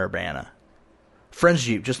guy near Urbana? Friend's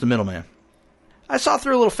Jeep, just the middleman. I saw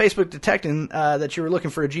through a little Facebook detecting that you were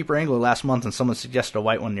looking for a Jeep Wrangler last month, and someone suggested a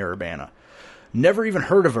white one near Urbana. Never even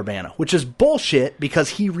heard of Urbana, which is bullshit because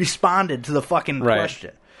he responded to the fucking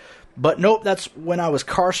question. But nope, that's when I was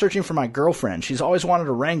car searching for my girlfriend. She's always wanted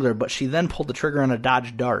a Wrangler, but she then pulled the trigger on a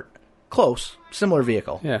Dodge Dart. Close. Similar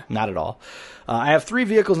vehicle. Yeah. Not at all. I have 3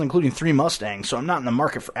 vehicles, including 3 Mustangs, so I'm not in the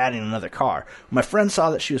market for adding another car. When my friend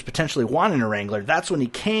saw that she was potentially wanting a Wrangler, that's when he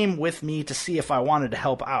came with me to see if I wanted to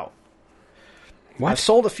help out. What? I've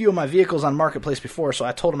sold a few of my vehicles on Marketplace before, so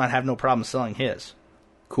I told him I'd have no problem selling his.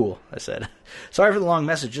 Cool, I said. Sorry for the long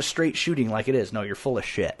message, just straight shooting like it is. No, you're full of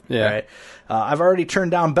shit. Yeah. Right? I've already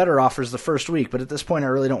turned down better offers the first week, but at this point I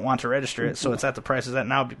really don't want to register it, so it's at the price it's at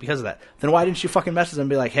now because of that. Then why didn't you fucking message them and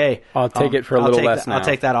be like, hey... I'll take it for a little less now. I'll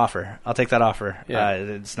take that offer. Yeah.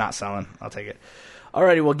 It's not selling. I'll take it.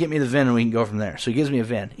 Alrighty, well, get me the VIN and we can go from there. So he gives me a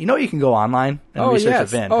VIN. You know you can go online and research a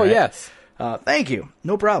VIN, Oh, right? yes. Thank you.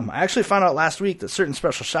 No problem. I actually found out last week that certain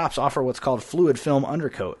special shops offer what's called fluid film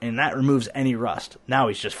undercoat, and that removes any rust. Now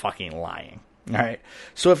he's just fucking lying. All right.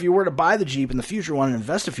 So if you were to buy the Jeep in the future one and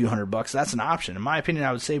invest a few $100, that's an option. In my opinion,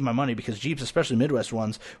 I would save my money because Jeeps, especially Midwest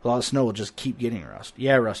ones, with all the snow, will just keep getting rust.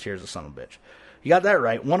 Yeah, rust here is a son of a bitch. You got that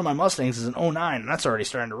right. One of my Mustangs is an 09, and that's already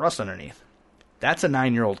starting to rust underneath. That's a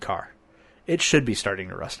 9-year-old car. It should be starting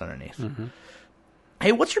to rust underneath. Mm-hmm.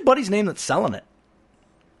 Hey, what's your buddy's name that's selling it?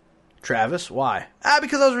 Travis, why?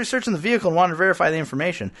 Because I was researching the vehicle and wanted to verify the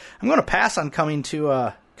information. I'm going to pass on coming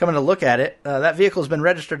to look at it. That vehicle has been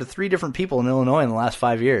registered to 3 different people in Illinois in the last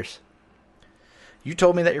 5 years. You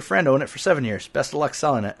told me that your friend owned it for 7 years. Best of luck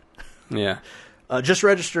selling it. Yeah. Just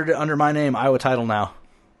registered it under my name, Iowa Title now.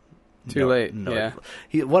 Too late. Yeah.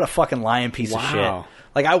 What a fucking lying piece of shit.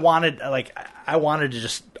 Like I wanted to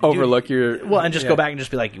just overlook your and just go back and just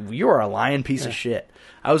be like, you are a lying piece of shit.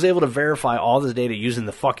 I was able to verify all this data using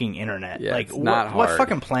the fucking internet. Yeah, like, it's not hard. What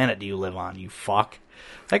fucking planet do you live on, you fuck?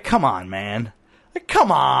 Like, come on, man. Like,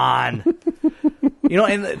 come on.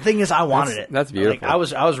 And the thing is, I wanted it. That's beautiful.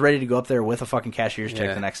 Like, I was ready to go up there with a fucking cashier's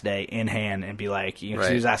check the next day in hand and be like, 'cause he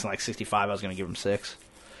was asking like 65, I was going to give him 6.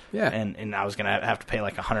 Yeah. And I was going to have to pay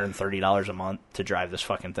like $130 a month to drive this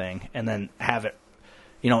fucking thing and then have it,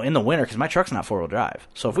 in the winter, because my truck's not 4-wheel drive.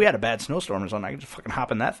 So if we had a bad snowstorm or something, I could just fucking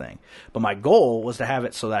hop in that thing. But my goal was to have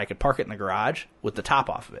it so that I could park it in the garage with the top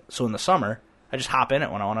off of it. So in the summer, I just hop in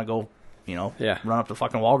it when I want to go, run up to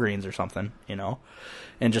fucking Walgreens or something,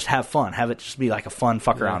 and just have fun. Have it just be like a fun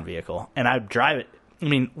fuck-around vehicle. And I drive it. I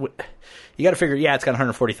mean, you got to figure, it's got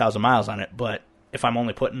 140,000 miles on it, but if I'm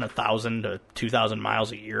only putting 1,000 to 2,000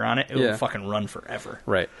 miles a year on it, it will fucking run forever.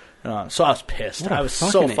 Right. So I was pissed. I was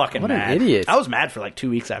so fucking mad. What an idiot. I was mad for like 2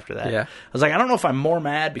 weeks after that. Yeah. I was like, I don't know if I'm more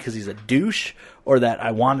mad because he's a douche or that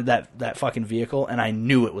I wanted that fucking vehicle and I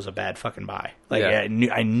knew it was a bad fucking buy. Like I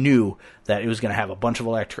knew that it was going to have a bunch of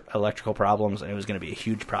electrical problems and it was going to be a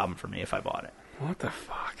huge problem for me if I bought it. What the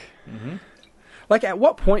fuck? Mm-hmm. Like, at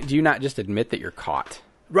what point do you not just admit that you're caught?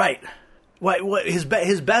 Right. What his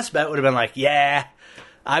best bet would have been like,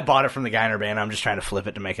 I bought it from the guy in Urbana. I'm just trying to flip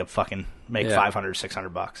it to make $500,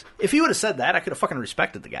 $600. If he would have said that, I could have fucking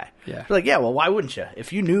respected the guy. Yeah. Like, well, why wouldn't you?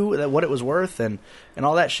 If you knew what it was worth and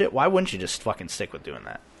all that shit, why wouldn't you just fucking stick with doing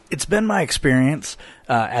that? It's been my experience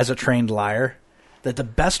as a trained liar that the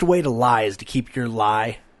best way to lie is to keep your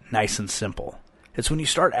lie nice and simple. It's when you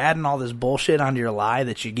start adding all this bullshit onto your lie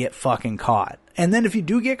that you get fucking caught. And then if you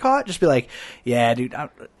do get caught, just be like, yeah, dude,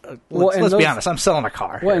 let's be honest, I'm selling a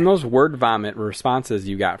car. Well, and those word vomit responses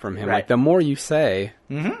you got from him, like the more you say,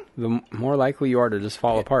 the more likely you are to just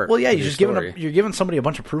fall apart. Well, yeah, you're giving somebody a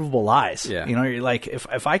bunch of provable lies. Yeah. You're like,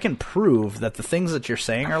 if I can prove that the things that you're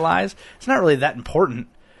saying are lies, it's not really that important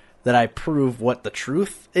that I prove what the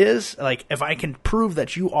truth is. Like, if I can prove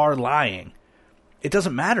that you are lying, it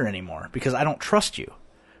doesn't matter anymore because I don't trust you.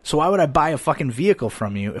 So why would I buy a fucking vehicle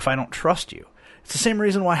from you if I don't trust you? It's the same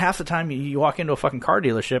reason why half the time you walk into a fucking car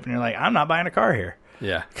dealership and you're like, I'm not buying a car here.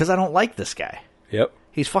 Yeah. Because I don't like this guy. Yep.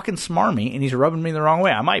 He's fucking smarmy, and he's rubbing me the wrong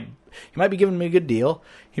way. He might be giving me a good deal.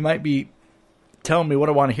 He might be telling me what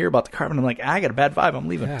I want to hear about the car, and I'm like, I got a bad vibe. I'm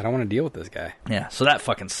leaving. Yeah, I don't want to deal with this guy. Yeah, so that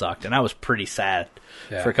fucking sucked, and I was pretty sad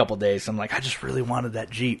for a couple days. I'm like, I just really wanted that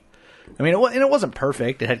Jeep. I mean, it wasn't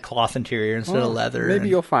perfect. It had cloth interior instead of leather. Maybe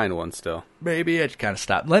you'll find one still. Maybe I just kind of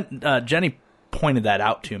stopped. Jenny pointed that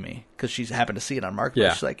out to me because she's happened to see it on Marketplace.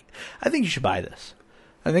 Yeah. She's like, I think you should buy this.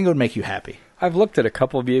 I think it would make you happy. I've looked at a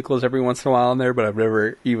couple of vehicles every once in a while on there, but I've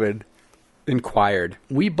never even inquired.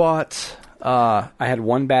 We bought... I had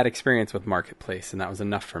one bad experience with Marketplace, and that was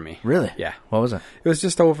enough for me. Really? Yeah. What was it? It was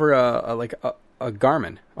just over a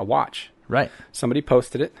Garmin, a watch. Right. Somebody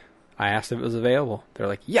posted it. I asked if it was available. They're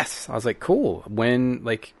like, yes. I was like, cool. When,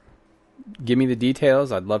 give me the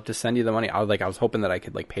details. I'd love to send you the money. I was hoping that I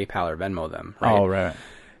could, PayPal or Venmo them. Right? Oh, right.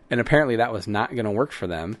 And apparently that was not going to work for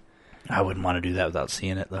them. I wouldn't want to do that without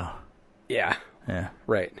seeing it, though. Yeah. Yeah.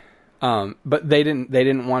 Right. But they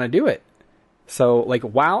didn't want to do it. So,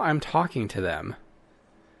 while I'm talking to them,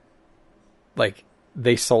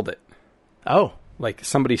 they sold it. Oh.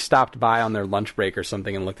 Somebody stopped by on their lunch break or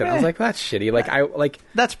something and looked at it. I was like, that's shitty.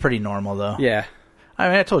 That's pretty normal, though. Yeah. I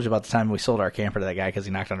mean, I told you about the time we sold our camper to that guy because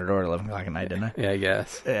he knocked on our door at 11 o'clock at night, didn't I? Yeah, I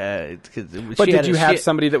guess. But did you have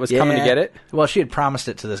somebody that was coming to get it? Well, she had promised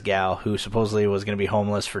it to this gal who supposedly was going to be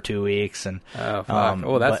homeless for 2 weeks. And oh,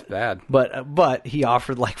 fuck. That's bad. But he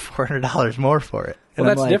offered $400 more for it.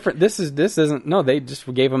 Well, that's different. This isn't. No, they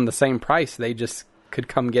just gave him the same price. They just could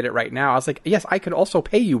come get it right now. I was like, yes, I could also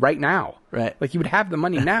pay you right now. Right. You would have the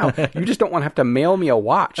money now. You just don't want to have to mail me a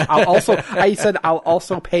watch. I said, I'll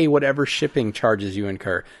also pay whatever shipping charges you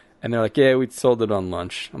incur. And they're like, yeah, we sold it on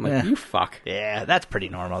lunch. I'm like, you fuck. Yeah, that's pretty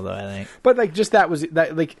normal, though, I think. But, just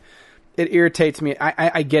it irritates me.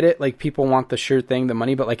 I get it. People want the sure thing, the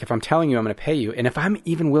money. But, if I'm telling you I'm going to pay you, and if I'm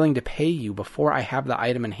even willing to pay you before I have the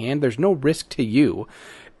item in hand, there's no risk to you.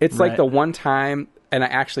 It's right. the one time, and I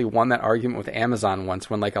actually won that argument with Amazon once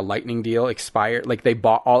when, a lightning deal expired. They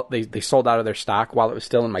bought they sold out of their stock while it was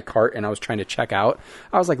still in my cart, and I was trying to check out.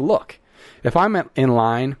 I was like, look, if I'm in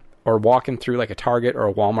line or walking through, a Target or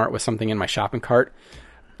a Walmart with something in my shopping cart,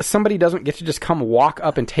 somebody doesn't get to just come walk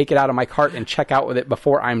up and take it out of my cart and check out with it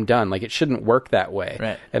before I'm done. It shouldn't work that way.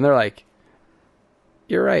 Right. And they're like,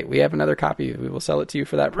 you're right. We have another copy. We will sell it to you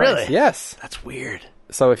for that price. Really? Yes. That's weird.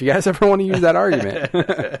 So if you guys ever want to use that argument.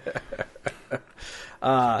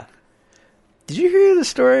 Did you hear the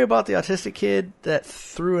story about the autistic kid that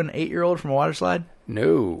threw an 8-year-old from a water slide?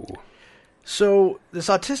 No. So this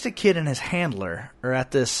autistic kid and his handler are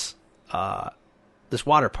at this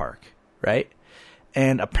water park, right?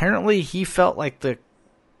 And apparently he felt like the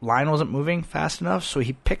line wasn't moving fast enough, so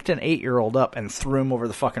he picked an 8-year-old up and threw him over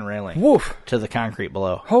the fucking railing. Woof. To the concrete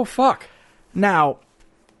below. Oh, fuck. Now,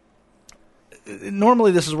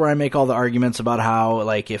 normally this is where I make all the arguments about how,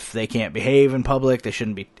 if they can't behave in public, they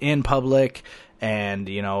shouldn't be in public, and,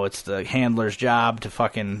 it's the handler's job to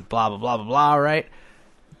fucking blah, blah, blah, blah, blah, right?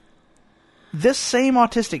 This same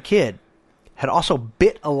autistic kid had also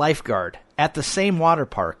bit a lifeguard at the same water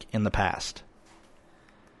park in the past.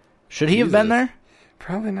 Should he have been there?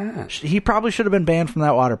 Probably not. He probably should have been banned from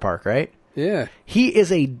that water park, right? Yeah. He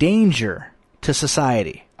is a danger to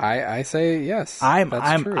society. I say yes. I'm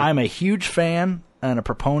true. I'm a huge fan and a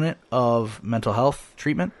proponent of mental health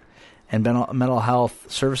treatment and mental health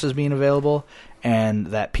services being available, and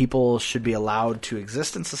that people should be allowed to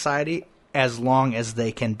exist in society as long as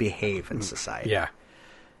they can behave in society. Yeah.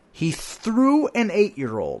 He threw an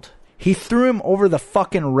 8-year-old. He threw him over the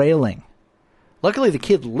fucking railing. Luckily, the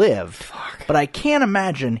kid lived, but I can't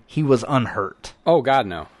imagine he was unhurt. Oh, God,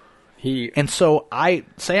 no. And so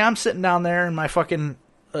I'm sitting down there in my fucking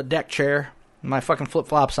deck chair, my fucking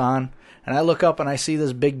flip-flops on, and I look up and I see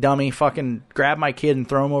this big dummy fucking grab my kid and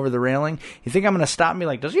throw him over the railing. You think I'm going to stop and be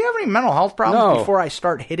like, does he have any mental health problems before I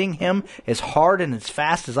start hitting him as hard and as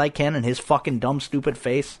fast as I can in his fucking dumb, stupid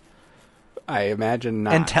face? I imagine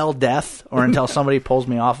not. Until death or until somebody pulls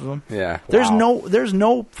me off of him? Yeah. There's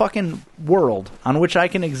no fucking world on which I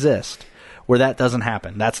can exist where that doesn't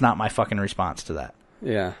happen. That's not my fucking response to that.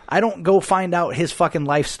 Yeah. I don't go find out his fucking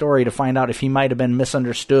life story to find out if he might have been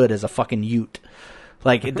misunderstood as a fucking ute.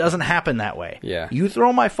 It doesn't happen that way. Yeah. You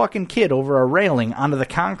throw my fucking kid over a railing onto the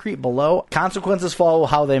concrete below, consequences follow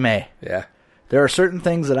how they may. Yeah. There are certain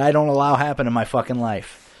things that I don't allow happen in my fucking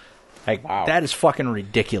life. Wow. That is fucking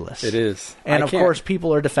ridiculous. It is. And of course,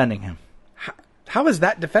 people are defending him. How is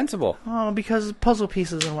that defensible? Oh, because puzzle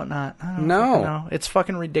pieces and whatnot. I don't No. fucking know. It's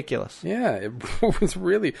fucking ridiculous. Yeah, it was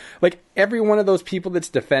really like every one of those people that's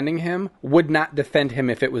defending him would not defend him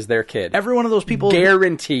if it was their kid. Every one of those people,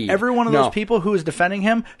 guaranteed. Every one of No. those people who is defending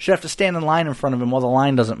him should have to stand in line in front of him while the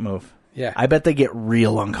line doesn't move. Yeah. I bet they get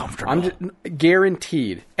real uncomfortable. I'm just,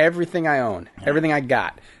 guaranteed. Everything I own, everything I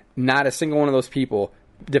got, not a single one of those people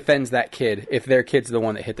defends that kid if their kid's the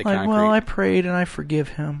one that hit the like, concrete. well, I prayed and I forgive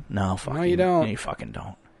him. No, fucking, you don't. You fucking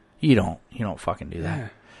don't. You don't fucking do that. Yeah.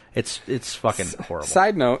 It's fucking horrible.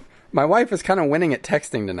 Side note, my wife is kind of winning at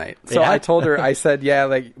texting tonight. So Yeah? I told her, I said, yeah,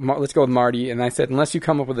 like, let's go with Marty. And I said, unless you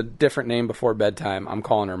come up with a different name before bedtime, I'm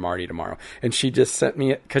calling her Marty tomorrow. And she just sent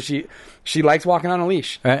me, because she likes walking on a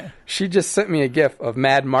leash. Right. She just sent me a gif of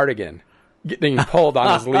Mad Mardigan getting pulled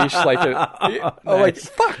on his leash. Like,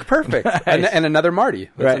 fuck, perfect. And another Marty.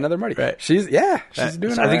 That's Right. another Marty. Right. She's doing I all think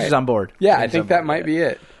right. she's on board. Yeah, I she's on think that board. might be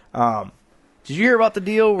it. Did you hear about the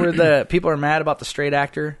deal where the people are mad about the straight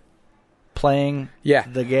actor playing Yeah.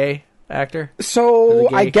 the gay actor? So The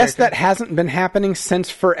gay I guess character? that hasn't been happening since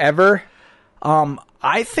forever.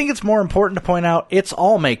 I think it's more important to point out it's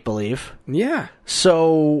all make-believe. Yeah.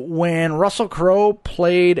 So when Russell Crowe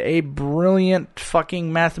played a brilliant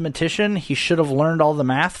fucking mathematician, he should have learned all the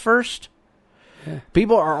math first. Yeah.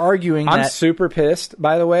 People are arguing I'm that... super pissed,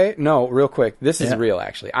 by the way. No, real quick. This is Yeah. real,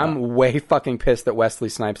 actually. I'm way fucking pissed that Wesley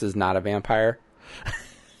Snipes is not a vampire.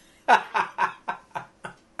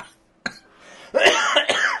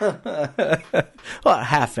 Well,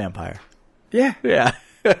 half vampire. Yeah. Yeah.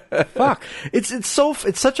 Fuck. It's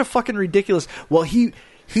such a fucking ridiculous. Well, he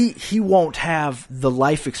won't have the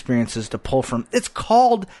life experiences to pull from. It's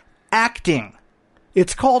called acting.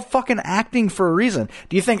 It's called fucking acting for a reason.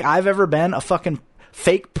 Do you think I've ever been a fucking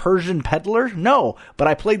fake Persian peddler? No, but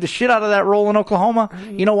I played the shit out of that role in Oklahoma.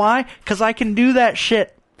 You know why? Because I can do that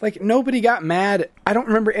shit. Like, nobody got mad. I don't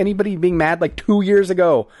remember anybody being mad like 2 years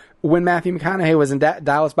ago when Matthew McConaughey was in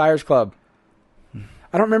Dallas Buyers Club.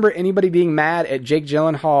 I don't remember anybody being mad at Jake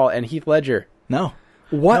Gyllenhaal and Heath Ledger. No.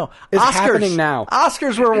 What is happening now?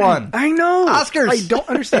 Oscars were won. I know. Oscars. I don't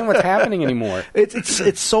understand what's happening anymore.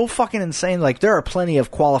 It's so fucking insane. Like, there are plenty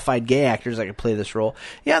of qualified gay actors that could play this role.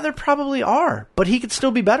 Yeah, there probably are, but he could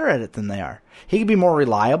still be better at it than they are. He could be more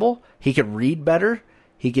reliable. He could read better.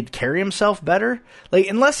 He could carry himself better. Like,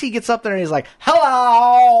 unless he gets up there and he's like,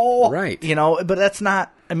 "Hello," Right? You know, but that's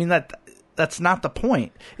not. I mean, that's not the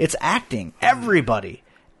point. It's acting. Everybody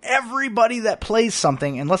that plays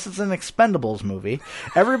something, unless it's an Expendables movie,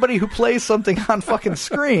 everybody who plays something on fucking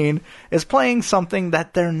screen is playing something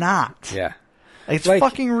that they're not. Yeah. It's Like,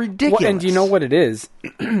 fucking ridiculous. And do you know what it is?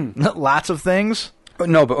 Lots of things.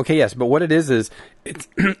 No, but okay, yes. But what it is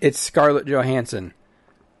it's Scarlett Johansson.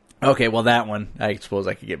 Okay, well, that one, I suppose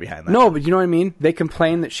I could get behind that. No, but you know what I mean? They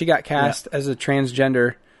complain that she got cast as a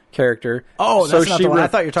transgender character. Oh, that's not the one. I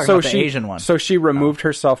thought you were talking about the Asian one. So she removed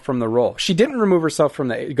herself from the role. She didn't remove herself from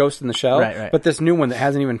the Ghost in the Shell, Right. but this new one that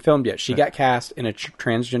hasn't even filmed yet. She got cast in a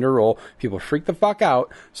transgender role. People freaked the fuck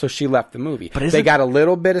out, so she left the movie. But they got a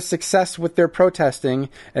little bit of success with their protesting,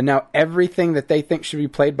 and now everything that they think should be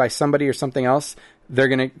played by somebody or something else, they're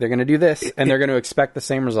gonna do this, and they're gonna expect the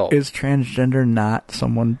same result. Is transgender not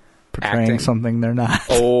someone portraying Acting. something they're not?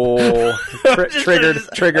 Oh, triggered.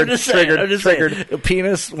 A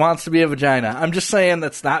penis wants to be a vagina. I'm just saying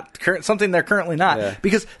that's not something they're currently not, Yeah.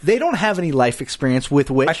 because they don't have any life experience with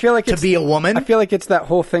which I feel like to be a woman. I feel like it's that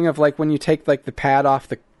whole thing of like when you take like the pad off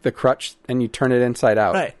the crutch and you turn it inside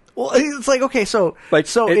out. Right. Well, it's like, okay, so Like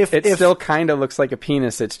if it still kind of looks like a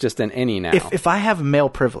penis. It's just an innie now. if I have male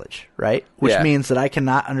privilege, right, which Yeah. means that I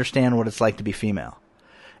cannot understand what it's like to be female,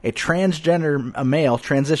 a male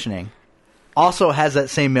transitioning also has that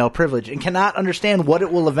same male privilege and cannot understand what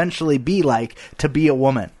it will eventually be like to be a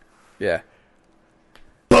woman. yeah.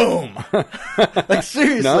 Boom! Like,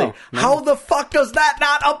 seriously, No. how the fuck does that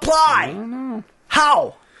not apply? I don't know.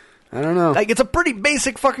 How? I don't know. Like, it's a pretty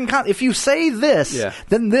basic fucking if you say this, Yeah.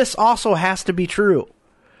 then this also has to be true.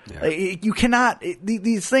 Like, you cannot.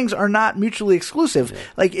 These things are not mutually exclusive.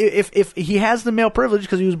 Like, if he has the male privilege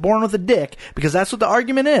because he was born with a dick, because that's what the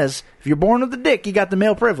argument is. If you're born with a dick, you got the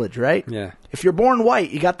male privilege, right? Yeah. If you're born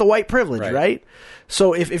white, you got the white privilege, Right. right?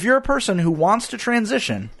 So if you're a person who wants to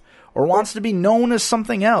transition or wants to be known as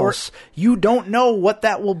something else, you don't know what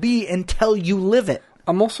that will be until you live it.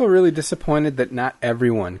 I'm also really disappointed that not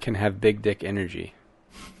everyone can have big dick energy.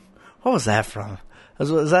 What was that from?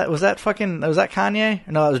 Was that Kanye?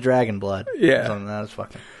 No, that was Dragon Blood. Yeah. That was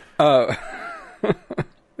fucking.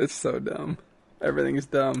 It's so dumb. Everything is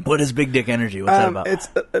dumb. What is big dick energy? What's that about? It's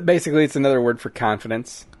basically it's another word for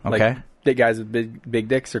confidence. Okay. Like, the guys with big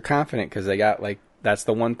dicks are confident because they got like that's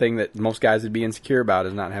the one thing that most guys would be insecure about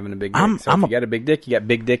is not having a big dick. If you got a big dick, you got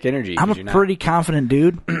big dick energy. I'm a pretty confident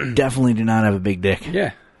dude. Definitely do not have a big dick.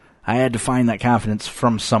 Yeah. I had to find that confidence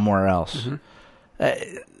from somewhere else.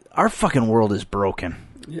 Our fucking world is broken.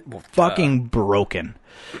 Yeah, well, fucking broken.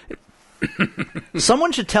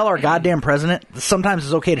 Someone should tell our goddamn president that sometimes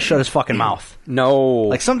it's okay to shut his fucking mouth. No.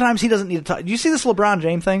 Like, sometimes he doesn't need to talk. Do you see this LeBron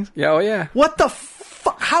James thing? Yeah, oh yeah. What the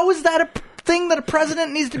fuck? How is that a thing that a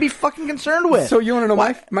president needs to be fucking concerned with? So you want to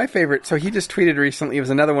know my favorite? So he just tweeted recently. It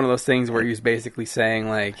was another one of those things where he was basically saying,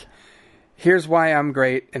 like, here's why I'm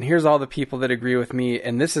great, and here's all the people that agree with me,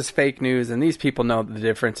 and this is fake news, and these people know the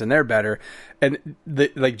difference, and they're better. And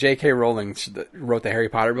like J.K. Rowling wrote the Harry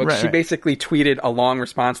Potter book. She basically tweeted a long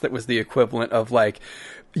response that was the equivalent of like,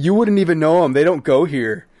 "You wouldn't even know them; they don't go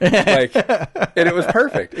here." Like, and it was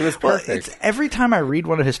perfect. It was perfect. Well, every time I read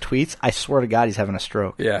one of his tweets, I swear to God, he's having a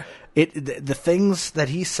stroke. Yeah. The things that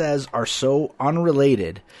he says are so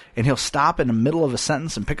unrelated, and he'll stop in the middle of a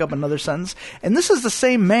sentence and pick up another sentence. And this is the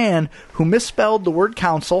same man who misspelled the word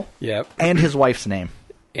council and his wife's name.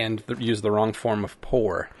 And used the wrong form of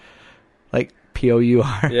pour. Like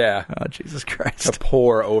P-O-U-R? Yeah. Oh, Jesus Christ. To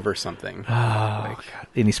pour over something. Oh, like, God.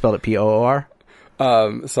 And he spelled it P-O-O-R?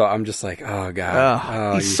 So I'm just like, oh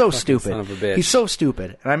God, he's so stupid. Son of a bitch. He's so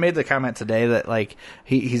stupid. And I made the comment today that like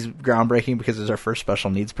he's groundbreaking because he's our first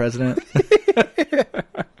special needs president.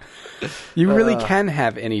 You really can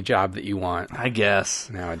have any job that you want, I guess,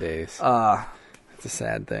 nowadays. It's a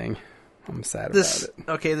sad thing. I'm sad about it.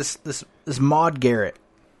 Okay, this Maude Garrett.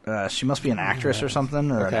 She must be an actress or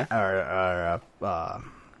something, or a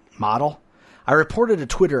model. I reported a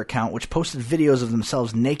Twitter account which posted videos of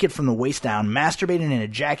themselves naked from the waist down, masturbating and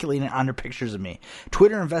ejaculating under pictures of me.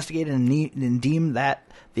 Twitter investigated and deemed that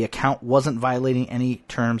the account wasn't violating any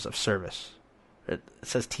terms of service. It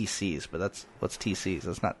says TCs, but what's TCs?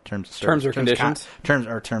 That's not terms of service. Terms or conditions?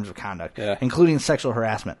 Terms of conduct, including sexual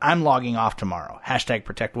harassment. I'm logging off tomorrow.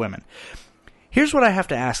 #ProtectWomen. Here's what I have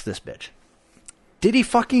to ask this bitch. Did he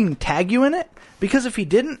fucking tag you in it? Because if he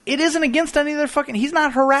didn't, it isn't against any of their fucking... He's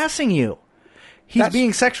not harassing you. He's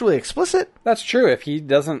being sexually explicit. That's true. If he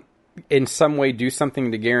doesn't in some way do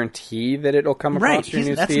something to guarantee that it'll come across your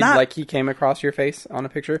newsfeed, like he came across your face on a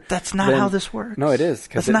picture. That's not how this works. No, it is.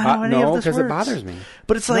 That's not how any of this works. Because it bothers me.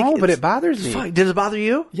 But it's like... No, but it bothers me. Did it bother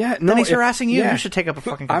you? Yeah. No, then he's harassing you. You should take up a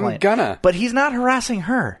fucking complaint. I'm gonna. But he's not harassing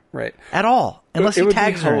her. Right. At all. Unless he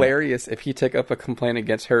tags her. It would be hilarious if he took up a complaint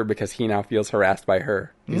against her because he now feels harassed by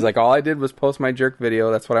her. He's like, all I did was post my jerk video.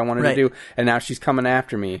 That's what I wanted to do. And now she's coming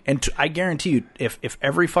after me. And I guarantee you, if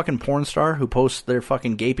every fucking porn star who posts their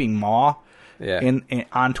fucking gaping maw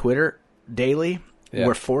on Twitter daily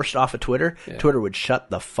were forced off of Twitter, Twitter would shut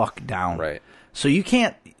the fuck down. Right. So you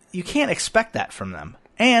can't expect that from them.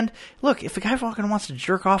 And look, if a guy fucking wants to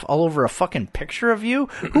jerk off all over a fucking picture of you,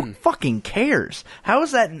 who fucking cares? How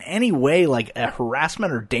is that in any way like a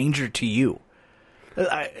harassment or danger to you?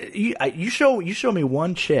 You show me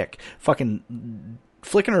one chick fucking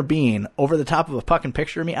flicking her bean over the top of a fucking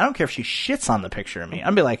picture of me. I don't care if she shits on the picture of me.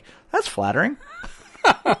 I'd be like, that's flattering.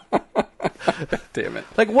 Damn it!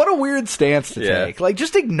 Like, what a weird stance to take. Like,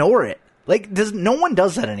 just ignore it. Like, no one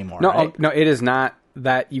does that anymore. No, right? No, it is not.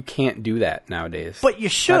 That you can't do that nowadays. But you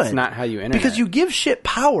should. That's not how you internet. Because you give shit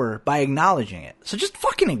power by acknowledging it. So just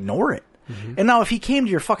fucking ignore it. Mm-hmm. And now if he came to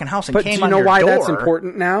your fucking house and came on your door... But do you know why that's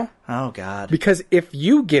important now? Oh, God. Because if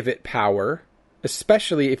you give it power,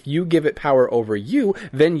 especially if you give it power over you,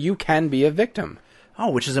 then you can be a victim.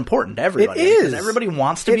 Oh, which is important to everybody. It is. Everybody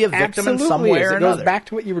wants to be a victim in some way or another. It goes back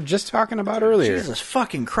to what you were just talking about earlier. Jesus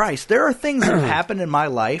fucking Christ. There are things that have happened in my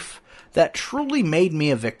life that truly made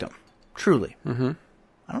me a victim. Truly. Mm-hmm.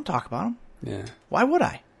 I don't talk about them. Yeah. Why would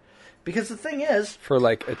I? Because the thing is... For,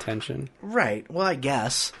 like, attention. Right. Well, I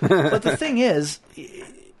guess. But the thing is,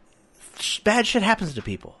 bad shit happens to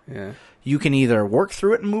people. Yeah. You can either work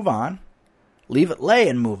through it and move on, leave it lay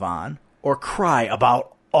and move on, or cry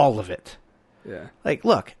about all of it. Yeah. Like,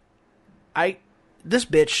 look, this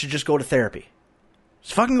bitch should just go to therapy.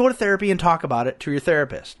 Just fucking go to therapy and talk about it to your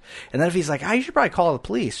therapist. And then if he's like, you should probably call the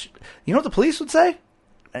police. You know what the police would say?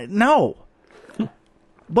 No.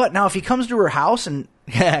 But now if he comes to her house and...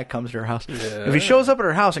 comes to her house. Yeah. If he shows up at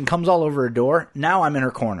her house and comes all over her door, now I'm in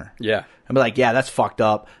her corner. Yeah. I'd be like, yeah, that's fucked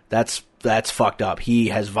up. That's fucked up. He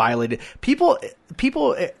has violated... People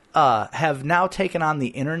have now taken on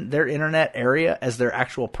their internet area as their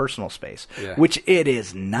actual personal space, which it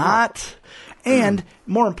is not. And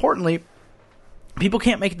more importantly, people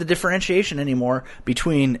can't make the differentiation anymore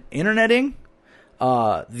between interneting,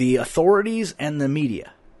 the authorities, and the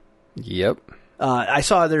media. Yep. I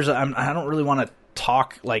saw I don't really want to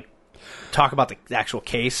talk like talk about the actual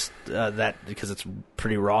case because it's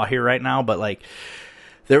pretty raw here right now, but like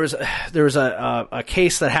there was a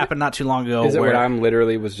case that happened not too long ago. Is it where what I'm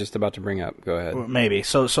literally was just about to bring up? Go ahead. Maybe.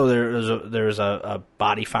 So there was a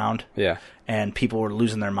body found. Yeah. And people were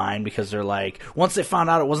losing their mind because they're like, once they found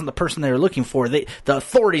out it wasn't the person they were looking for, the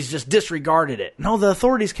authorities just disregarded it. No, the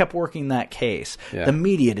authorities kept working that case. Yeah. The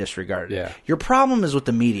media disregarded Yeah. it. Your problem is with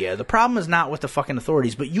the media. The problem is not with the fucking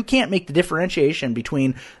authorities, but you can't make the differentiation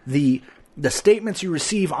between the statements you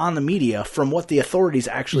receive on the media from what the authorities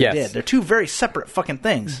actually Yes. did. They're two very separate fucking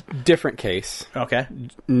things. Different case. Okay.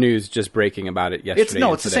 News just breaking about it yesterday.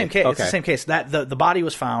 It's the same case. Okay. It's the same case. That the body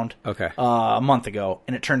was found a month ago,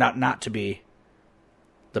 and it turned out not to be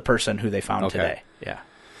the person who they found today. Yeah.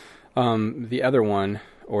 The other one,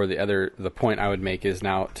 or the point I would make is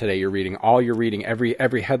now today you're reading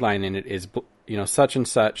every headline in it is, such and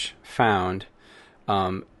such found,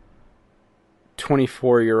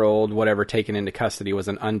 24-year-old whatever taken into custody was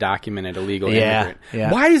an undocumented illegal immigrant.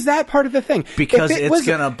 Yeah. Why is that part of the thing? Because it's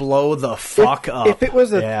gonna blow the fuck up. If it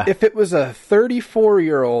was a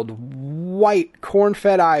 34-year-old white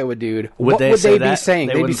corn-fed Iowa dude, what would they be saying?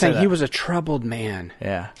 They'd be saying he was a troubled man.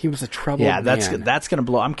 Yeah, he was a troubled man. Yeah, that's gonna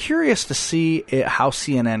blow. I'm curious to see how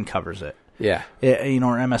CNN covers it. Yeah, or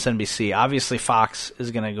MSNBC. Obviously, Fox is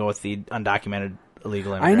gonna go with the undocumented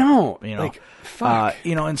illegal immigrant. I know. Like, fuck.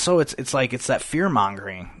 And so it's like it's that fear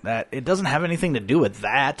mongering that it doesn't have anything to do with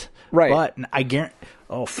that. Right. But I guarantee.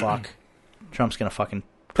 Oh fuck, Trump's gonna fucking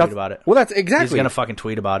tweet about it. Well, that's exactly. He's gonna fucking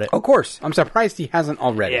tweet about it. Of course. I'm surprised he hasn't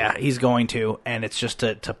already. Yeah, he's going to, and it's just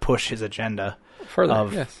to push his agenda further.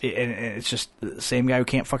 Yes. And it's just the same guy who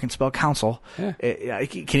can't fucking spell council. Yeah.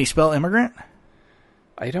 Can he spell immigrant?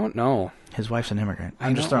 I don't know. His wife's an immigrant.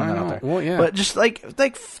 I'm just throwing that out there. Well, yeah. But just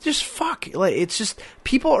just fuck. Like, it's just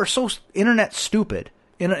people are so internet stupid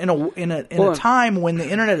in a time when the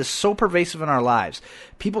internet is so pervasive in our lives.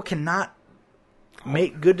 People cannot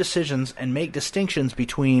make good decisions and make distinctions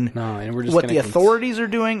between what the authorities are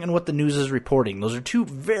doing and what the news is reporting. Those are two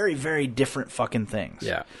very, very different fucking things.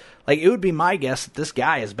 Yeah. Like, it would be my guess that this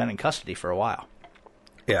guy has been in custody for a while.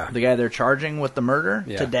 Yeah. The guy they're charging with the murder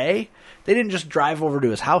today, they didn't just drive over to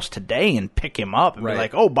his house today and pick him up and be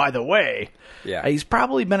like, oh, by the way. Yeah. He's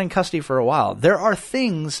probably been in custody for a while. There are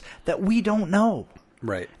things that we don't know.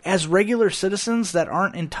 Right. As regular citizens that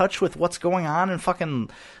aren't in touch with what's going on in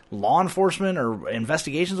fucking law enforcement or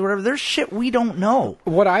investigations or whatever, there's shit we don't know.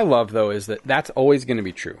 What I love, though, is that that's always going to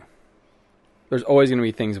be true. There's always going to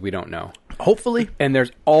be things we don't know. Hopefully. And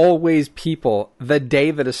there's always people, the day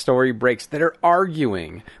that a story breaks, that are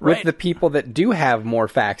arguing with the people that do have more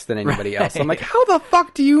facts than anybody else. I'm like, how the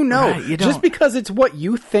fuck do you know? Right, you don't. Just because it's what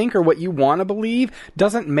you think or what you want to believe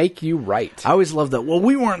doesn't make you right. I always love that. Well,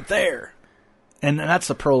 we weren't there. And that's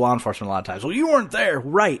the pro law enforcement a lot of times. Well, you weren't there.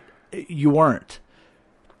 Right. You weren't.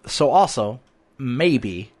 So also,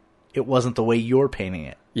 maybe it wasn't the way you're painting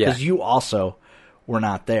it. Because you also were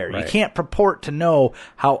not there. Right. You can't purport to know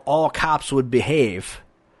how all cops would behave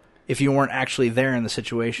if you weren't actually there in the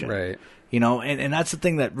situation. Right. And that's the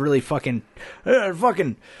thing that really fucking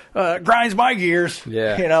grinds my gears.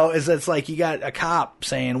 Yeah. Is it's like you got a cop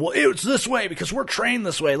saying, well, it's this way because we're trained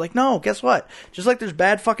this way. Like, no, guess what? Just like there's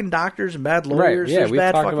bad fucking doctors and bad lawyers, right. Yeah, there's we've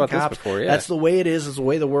bad talked fucking about cops. This before, yeah. That's the way it is. It's the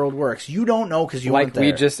way the world works. You don't know because you weren't there.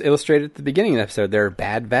 Like we just illustrated at the beginning of the episode, there are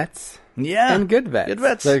bad vets. Yeah. And good vets. Good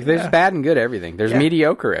vets. Like, there's bad and good everything. There's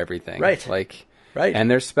mediocre everything. Right. Right.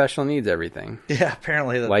 And there's special needs everything. Yeah,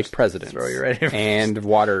 apparently. Like presidents. Throw you right here. And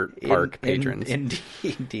water park patrons.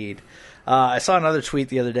 Indeed. I saw another tweet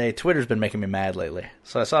the other day. Twitter's been making me mad lately.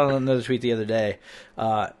 So I saw another tweet the other day.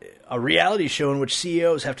 A reality show in which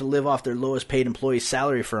CEOs have to live off their lowest paid employee's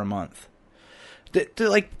salary for a month.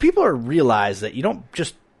 People realize that you don't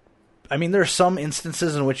just... I mean, there are some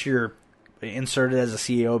instances in which you're inserted as a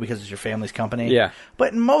CEO because it's your family's company. Yeah.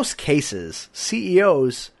 But in most cases,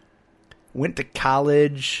 CEOs went to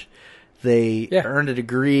college, they earned a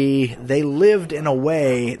degree, they lived in a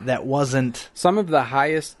way that wasn't... Some of the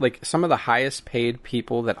highest paid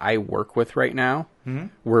people that I work with right now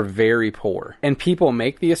were very poor. And people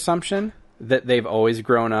make the assumption that they've always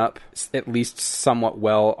grown up at least somewhat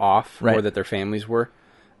well off, or that their families were,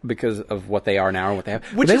 because of what they are now or what they have.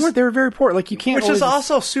 They were very poor. Like, you can't. Which is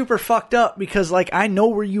also super fucked up because, I know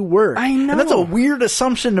where you work. I know. And that's a weird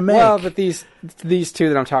assumption to make. Well, but these two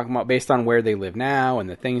that I'm talking about, based on where they live now and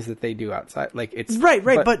the things that they do outside, it's right.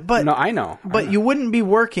 But no, I know. But you wouldn't be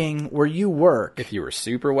working where you work if you were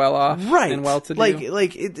super well off, and well to do.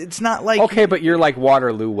 It's not like okay, but you're like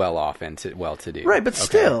Waterloo well off and well to do, right? But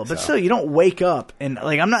still, you don't wake up and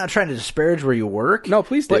I'm not trying to disparage where you work. No,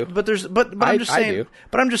 please do. But I'm just saying.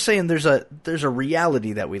 But I'm just saying there's a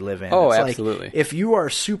reality that we live in. Oh, It's absolutely. Like, if you are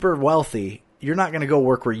super wealthy, you're not going to go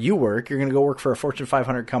work where you work. You're going to go work for a Fortune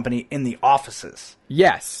 500 company in the offices.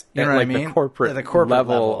 Yes, You know at what like I mean? the corporate, At the corporate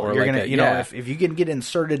level, or you're like gonna, a, you know, if you can get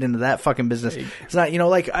inserted into that fucking business, it's not,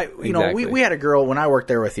 like Exactly. we had a girl when I worked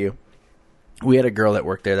there with you. We had a girl that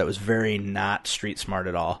worked there that was very not street smart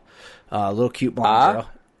at all. A little cute blonde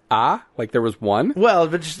girl. Like there was one. Well,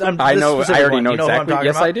 but just I know. I already know you know who I'm exactly. talking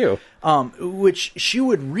Yes, about? I do. Which she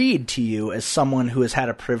would read to you as someone who has had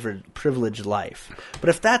a privileged life. But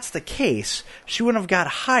if that's the case, she wouldn't have got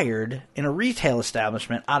hired in a retail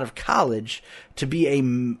establishment out of college to be a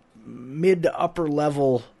mid to upper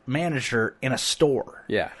level manager in a store.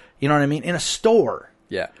 Yeah. You know what I mean? In a store.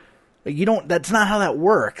 Yeah. Like, you don't. That's not how that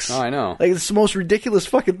works. Oh, I know. Like, it's the most ridiculous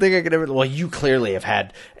fucking thing I could ever. Well, you clearly have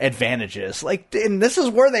had advantages. Like, and this is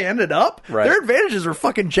where they ended up. Right. Their advantages are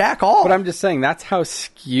fucking jack all. But I'm just saying that's how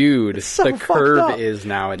skewed So the fucked curve up. is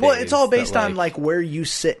nowadays. Well, it's all based that, on like where you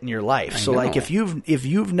sit in your life. So, like, know. if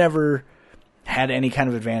you've never had any kind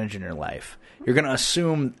of advantage in your life, you're going to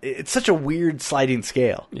assume it's such a weird sliding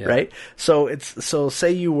scale, Yeah. right? So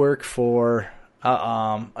say you work for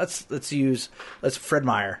let's Fred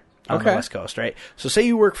Meyer on the Okay. West Coast, right? So say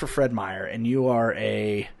you work for Fred Meyer and you are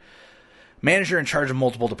a manager in charge of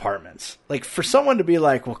multiple departments. Like, for someone to be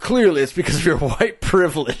like, well, clearly it's because of your white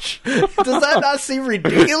privilege. Does that not seem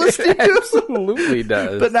ridiculous to you? absolutely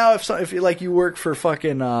does. But now if you like you work for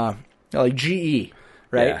fucking like GE,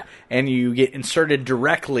 right? Yeah. And you get inserted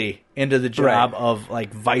directly into the job Right. of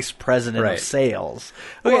like vice president Right. of sales.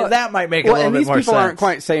 Okay, Well, that might make a little and bit these more people sense. aren't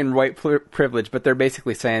quite saying white privilege, but they're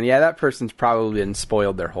basically saying, yeah, that person's probably been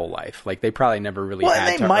spoiled their whole life. Like they probably never really Well, had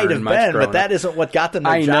and to they might earn have much been, growing but that up. isn't what got them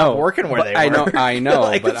their I job know. working where But they I were. know, I know,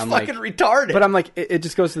 like, but it's I'm fucking like, retarded. But I'm like, it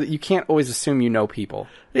just goes to that you can't always assume you know people.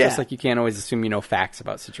 Yeah. Just like you can't always assume you know facts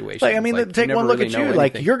about situations. like, I mean, you take never one look really at you. know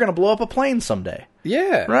Like, anything. you're going to blow up a plane someday.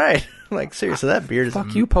 Yeah. Right. Like, seriously, that beard is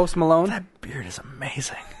Fuck you, Post Malone. That beard is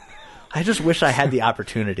amazing. I just wish I had the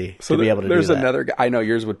opportunity to be able to there's do that. another guy. I know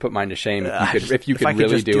yours would put mine to shame if you if I could could really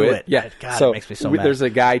just do do it. it. Yeah. God, so it makes me so mad. there's a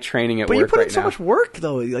guy training at But work you put right in so now. much work,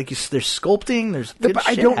 though. Like, there's sculpting, there's good But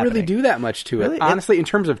I shit don't really happening. do that much to Really? it. Honestly, in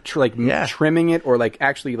terms of Yeah. trimming it or like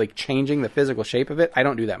actually like changing the physical shape of it, I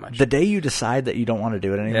don't do that much. The day you decide that you don't want to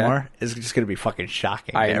do it anymore is just going to be fucking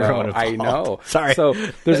shocking. I to everyone know. I involved. know. Sorry. So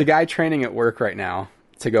there's a guy training at work right now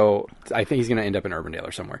to go. I think he's going to end up in Urbandale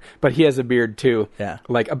or somewhere. But he has a beard too. Yeah.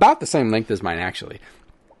 Like about the same length as mine actually.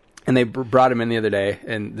 And they brought him in the other day,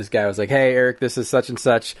 and this guy was like, "Hey, Eric, this is such and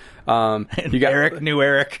such. You got Eric, new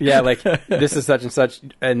Eric. yeah, like this is such and such."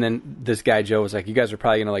 And then this guy Joe was like, "You guys are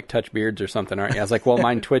probably gonna like touch beards or something, aren't you?" I was like, "Well,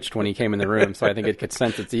 mine twitched when he came in the room, so I think it could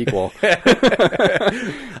sense its equal."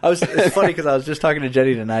 It's funny because I was just talking to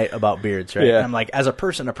Jenny tonight about beards, right? Yeah. And I'm like, as a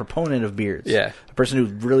person, a proponent of beards, Yeah. a person who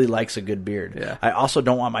really likes a good beard, Yeah. I also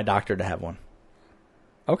don't want my doctor to have one.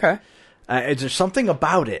 Okay. There's something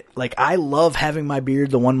about it. Like, I love having my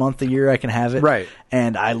beard the 1 month a year I can have it. Right.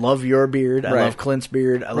 And I love your beard. I Right. love Clint's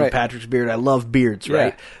beard. I love Right. Patrick's beard. I love beards, Yeah.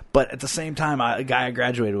 right? But at the same time, a guy I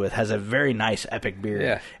graduated with has a very nice, epic beard.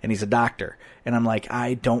 Yeah. And he's a doctor. And I'm like,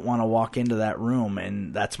 I don't want to walk into that room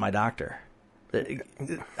and that's my doctor.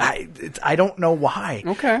 I don't know why.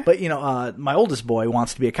 Okay. But, my oldest boy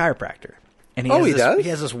wants to be a chiropractor. And Oh, he does? He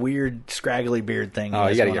has this weird, scraggly beard thing. Oh, he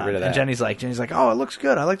has you gotta going get on. rid of And that. Jenny's like, oh, it looks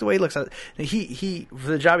good. I like the way he looks. He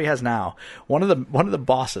for the job he has now, one of the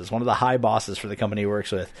bosses, one of the high bosses for the company he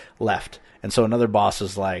works with, left. And so another boss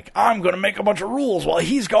is like, I'm going to make a bunch of rules while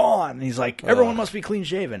he's gone. And he's like, everyone must be clean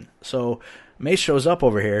shaven. So Mace shows up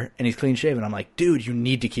over here and he's clean shaven. I'm like, dude, you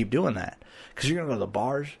need to keep doing that because you're going to go to the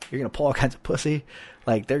bars. You're going to pull all kinds of pussy.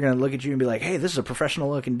 Like, they're going to look at you and be like, hey, this is a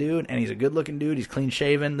professional-looking dude, and he's a good-looking dude. He's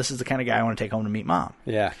clean-shaven. This is the kind of guy I want to take home to meet mom.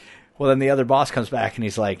 Yeah. Well, then the other boss comes back, and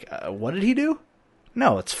he's like, what did he do?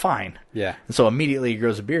 No, it's fine. Yeah. And so immediately he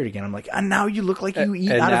grows a beard again. I'm like, now you look like you eat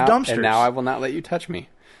And out now- of dumpsters. And now I will not let you touch me.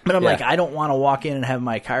 But I'm Yeah. like, I don't want to walk in and have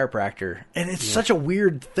my chiropractor. And it's such a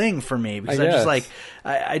weird thing for me because I I'm just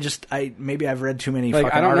guess. like, maybe I've read too many Like,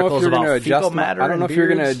 fucking I don't know if articles you're going about to fecal adjust. matter. I don't know and if you're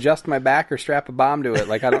going to beards. adjust my back or strap a bomb to it.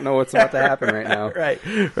 Like, I don't know what's about to happen right now. Right.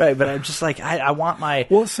 But I'm just like, I want my.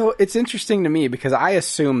 Well, so it's interesting to me because I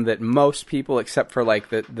assume that most people, except for like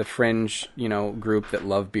the fringe, group that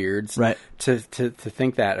love beards, Right. to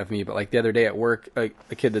think that of me. But like the other day at work, a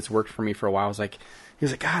kid that's worked for me for a while was like,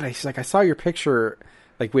 God, he's like, I saw your picture.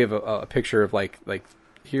 Like we have a picture of like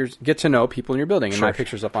here's get to know people in your building, and Sure. my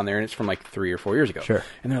picture's up on there, and it's from like 3 or 4 years ago. Sure.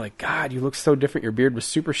 And they're like, God, you look so different. Your beard was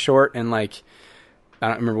super short, and like I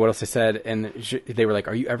don't remember what else they said, and they were like,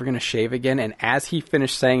 "Are you ever going to shave again?" And as he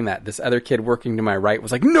finished saying that, this other kid working to my right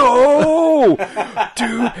was like, "No,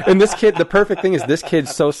 dude!" And this kid, the perfect thing is, this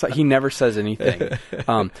kid's he never says anything.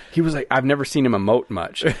 He was like, I've never seen him emote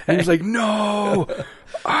much, and he was like, "No,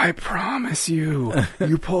 I promise you,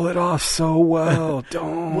 you pull it off so well.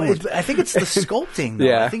 Don't." Well, I think it's the sculpting, though.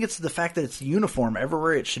 Yeah. I think it's the fact that it's uniform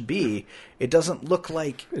everywhere it should be. It doesn't look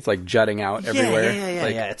like... It's like jutting out everywhere.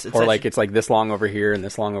 Yeah. It's like this long over here and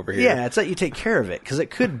this long over here. Yeah, it's that you take care of it, because it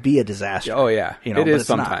could be a disaster. Oh yeah, you know, it but is it's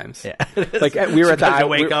not. sometimes. Yeah. Like we were at the Sometimes you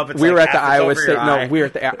wake up, it's we were like at the half is Iowa over State. your eye. No, we were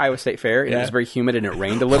at the Iowa State Fair, and it was very humid, and it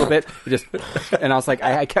rained a little bit. It just, and I was like,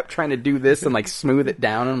 I kept trying to do this and like smooth it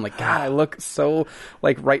down, and I'm like, God, I look so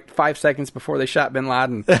like right 5 seconds before they shot Bin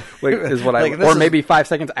Laden, is what Like, or maybe 5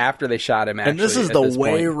 seconds after they shot him. Actually, And this is at the this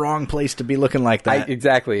way point. wrong place to be looking like that.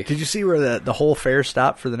 Exactly. Did you see where the whole fair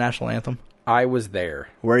stopped for the national anthem? I was there.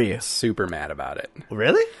 Were you? Super mad about it.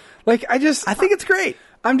 Really? Like I think it's great.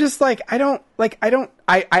 I'm just like, I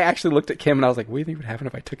actually looked at Kim and I was like, what do you think would happen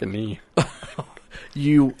if I took a knee?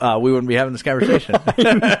 We wouldn't be having this conversation.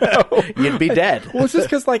 You'd be dead. Well, it's just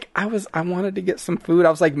because like I wanted to get some food. I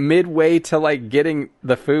was like midway to like getting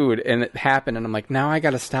the food, and it happened, and I'm like, now I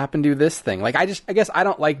got to stop and do this thing. Like I guess I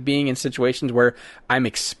don't like being in situations where I'm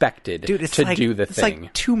expected to do the thing. It's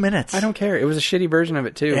like 2 minutes. I don't care. It was a shitty version of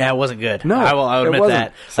it too. Yeah, it wasn't good. No, I'll it admit wasn't.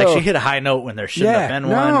 that. So- Like she hit a high note when there shouldn't have been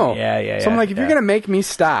one. Yeah. So I'm like, if you're gonna make me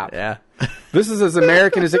stop, this is as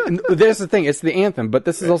American as it. There's the thing. It's the anthem, but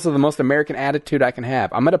this is also the most American attitude I can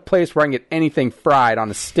have. I'm at a place where I can get anything fried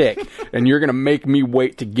on a stick, and you're going to make me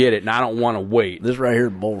wait to get it, and I don't want to wait. This right here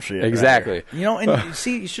is bullshit. Exactly. Right here. You know, and you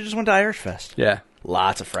see, you should just went to Irish Fest. Yeah.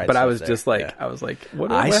 Lots of fried But stuff I was there. just like, Yeah. I was like,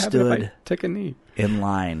 what I would happen stood if I took a knee? in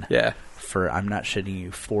line. Yeah. For, I'm not shitting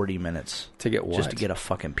you, 40 minutes. To get what? Just to get a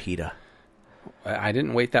fucking pita. I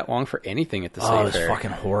didn't wait that long for anything at the Oh, state it was fair.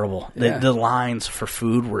 fucking horrible. Yeah. The lines for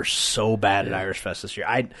food were so bad at Irish Fest this year.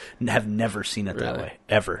 I have never seen it that Really? way,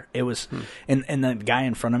 ever. It was, and the guy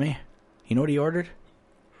in front of me, you know what he ordered?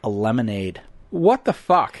 A lemonade. What the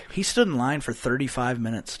fuck? He stood in line for 35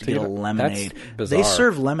 minutes to get a that's lemonade. bizarre. They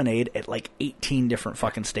serve lemonade at like 18 different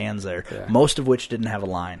fucking stands there, Yeah. most of which didn't have a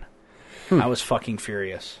line. I was fucking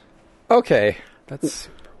furious. Okay, that's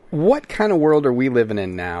what kind of world are we living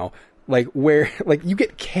in now? Like where, like you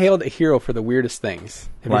get hailed a hero for the weirdest things.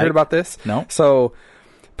 Have you Like? heard about this? No. So,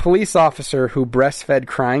 police officer who breastfed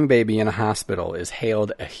crying baby in a hospital is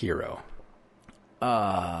hailed a hero.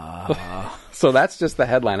 So that's just the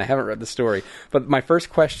headline. I haven't read the story, but my first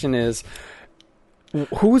question is,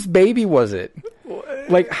 whose baby was it?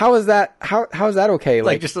 Like, how is that? How is that okay?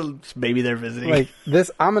 Like just a baby there visiting. Like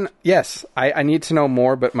this, yes, I need to know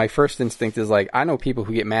more, but my first instinct is like, I know people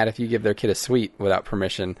who get mad if you give their kid a sweet without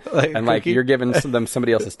permission, Like a and like cookie? you're giving them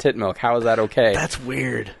somebody else's tit milk. How is that okay? That's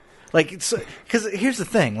weird. Like, because here's the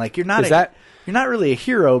thing: like, you're not you're not really a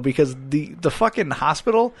hero because the fucking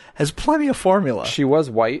hospital has plenty of formula. She was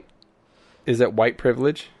white. Is it white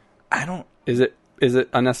privilege? I don't. Is it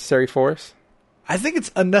unnecessary force? I think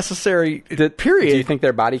it's unnecessary. Period. Do you think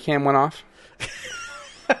their body cam went off?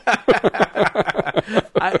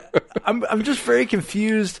 I'm just very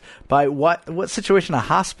confused by what situation a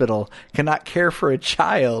hospital cannot care for a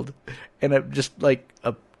child, and just like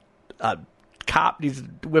a cop needs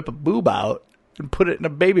to whip a boob out and put it in a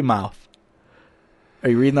baby mouth. Are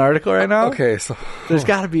you reading the article right now? Okay, so There's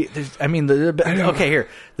got to be. Okay, here.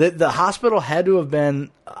 The hospital had to have been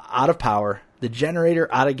out of power, the generator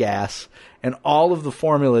out of gas, and all of the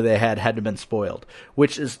formula they had to have been spoiled,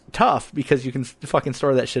 which is tough because you can fucking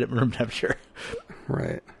store that shit at room temperature.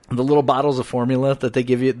 right. The little bottles of formula that they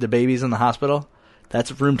give you the babies in the hospital,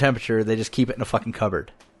 that's room temperature. They just keep it in a fucking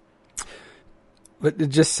cupboard. But it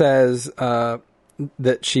just says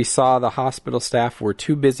that she saw the hospital staff were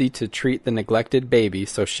too busy to treat the neglected baby,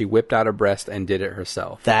 so she whipped out a breast and did it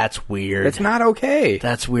herself. That's weird. It's not okay.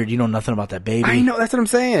 That's weird. You know nothing about that baby. I know, that's what I'm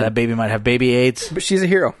saying. That baby might have baby AIDS. But she's a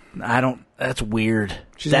hero. I don't. That's weird.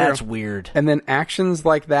 She's a That's hero. weird. And then actions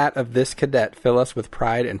like that of this cadet fill us with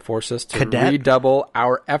pride and force us to Cadet? redouble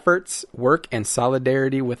our efforts, work, and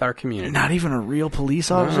solidarity with our community. Not even a real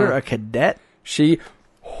police officer, a cadet. She...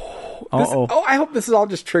 Uh-oh. I hope this is all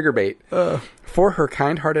just trigger bait. For her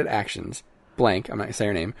kind-hearted actions, blank, I'm not going to say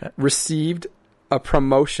her name, received a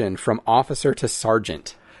promotion from officer to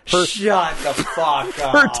sergeant. Shut the fuck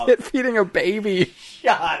For up. tit-feeding a baby.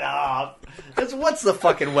 Shut up. What's the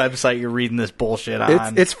fucking website you're reading this bullshit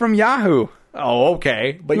on? It's from Yahoo. Oh,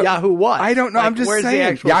 okay. But Yahoo what? I don't know. Like, I'm just where's the saying.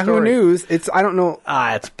 actual Yahoo story? News. I don't know.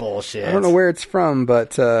 Ah, it's bullshit. I don't know where it's from,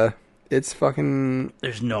 but It's fucking...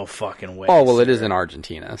 There's no fucking way. Oh, well, it is in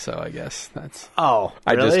Argentina, so I guess that's... Oh,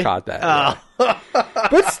 I really? just caught that. Yeah.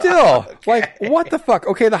 But still, like, what the fuck?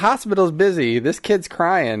 Okay, the hospital's busy. This kid's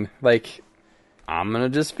crying. Like, I'm going to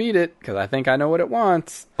just feed it because I think I know what it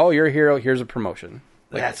wants. Oh, you're a hero. Here's a promotion.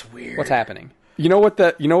 Like, that's weird. What's happening? You know what?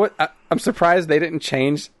 I'm surprised they didn't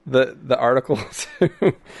change the article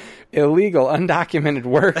to illegal undocumented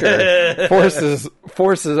worker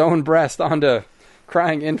forces own breast onto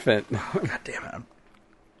crying infant. God damn it.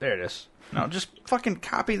 There it is. No, just fucking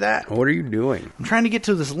copy that. What are you doing? I'm trying to get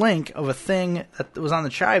to this link of a thing that was on the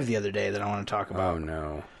Chive the other day that I want to talk about. Oh,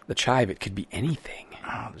 no. The Chive, it could be anything.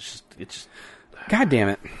 Oh, it's just... God damn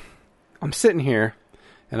it. I'm sitting here,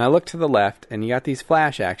 and I look to the left, and you got these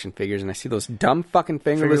Flash action figures, and I see those dumb fucking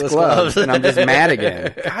fingerless gloves, and I'm just mad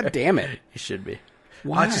again. God damn it. You should be.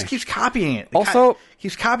 Why? It just keeps copying it. Also,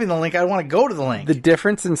 keeps copying the link. I want to go to the link. The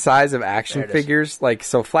difference in size of action There it is. figures, like,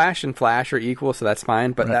 so Flash and Flash are equal, so that's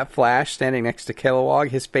fine, but that Flash standing next to Kilowog,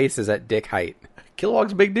 his face is at dick height.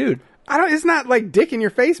 Kilowog's a big dude. It's not like dick in your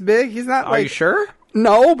face big. He's not Are like... you sure?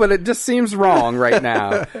 No, but it just seems wrong right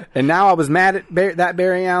now. And now I was mad at that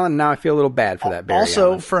Barry Allen, and now I feel a little bad for that Barry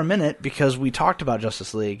Also, Allen. for a minute, because we talked about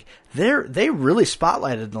Justice League, they really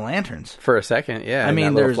spotlighted the Lanterns. For a second, yeah. I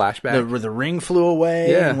mean, that there's little flashback. where the ring flew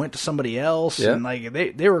away Yeah. and went to somebody else, Yeah. and like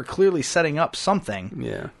they were clearly setting up something,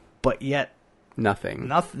 Yeah. but yet Nothing.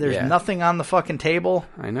 there's Yeah. nothing on the fucking table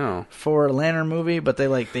I know. for a Lantern movie. But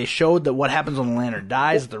they showed that what happens when the Lantern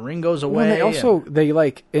dies, the ring goes away. Well, they also, and- they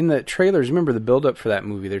like, in the trailers, remember the build-up for that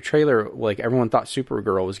movie? Their trailer, like, everyone thought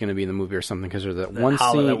Supergirl was going to be in the movie or something because there's that one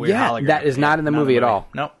scene. that weird Yeah, hologram. that is not in the movie at all.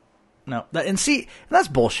 No. And see, that's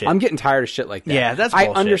bullshit. I'm getting tired of shit like that. Yeah, that's I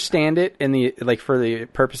bullshit. understand it in the for the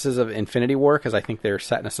purposes of Infinity War because I think they're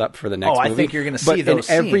setting us up for the next I movie. think you're gonna see but those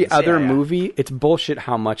in every scenes. other Yeah. movie, it's bullshit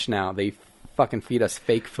how much now they fucking feed us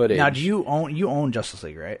fake footage. Now, do you own Justice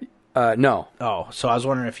League, right? No. Oh, so I was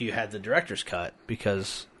wondering if you had the director's cut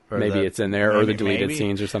because Maybe it's in there or the deleted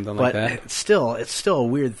scenes or something like that. But it's still a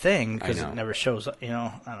weird thing because I know. it never shows up. I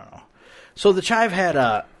don't know. So the Chive had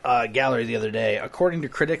a gallery the other day. According to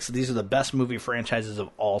critics, these are the best movie franchises of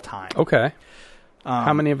all time. Okay.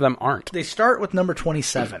 How many of them aren't? They start with number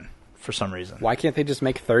 27 for some reason. Why can't they just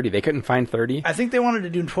make 30? They couldn't find 30? I think they wanted to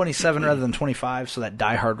do 27 rather than 25 so that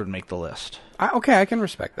Die Hard would make the list. Okay, I can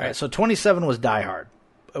respect that. All right, so 27 was Die Hard,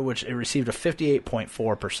 which it received a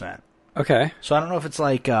 58.4%. Okay. So I don't know if it's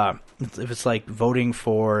like voting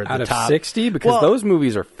for the Out of top 60? Because those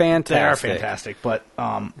movies are fantastic. They are fantastic, but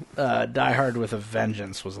Die Hard with a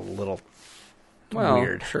Vengeance was a little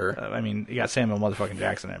weird. Sure. I mean, you got Samuel motherfucking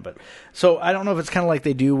Jackson in it, but so I don't know if it's kind of like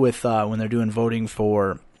they do with when they're doing voting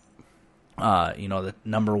for, the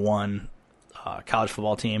number one college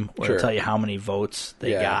football team, where Sure. they tell you how many votes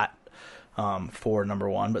they got for number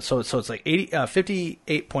one. But so it's like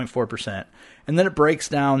 58.4%, and then it breaks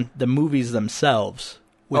down the movies themselves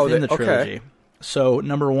within the trilogy. Okay. So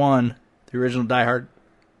number one, the original Die Hard,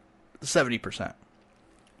 70%.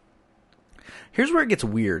 Here's where it gets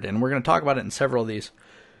weird, and we're going to talk about it in several of these.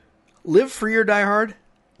 Live Free or Die Hard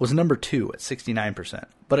was number 2 at 69%.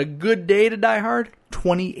 But A Good Day to Die Hard,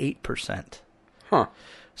 28%. Huh.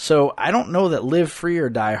 So I don't know that Live Free or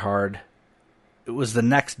Die Hard it was the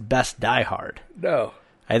next best Die Hard. No.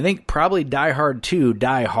 I think probably Die Hard 2,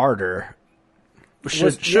 Die Harder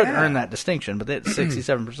should earn that distinction, but that's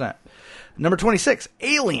 67%. Number 26,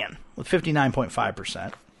 Alien, with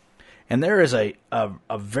 59.5%. And there is a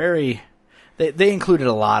very... They included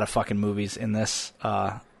a lot of fucking movies in this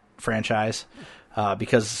franchise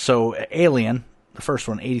because Alien, the first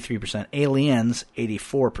one, 83%. Aliens,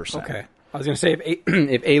 84%. Okay. I was going to say,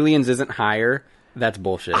 if Aliens isn't higher, that's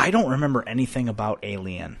bullshit. I don't remember anything about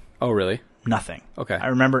Alien. Oh, really? Nothing. Okay. I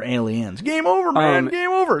remember Aliens. Game over, man. Game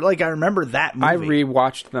over. Like, I remember that movie. I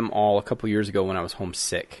rewatched them all a couple years ago when I was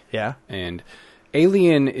homesick. Yeah? And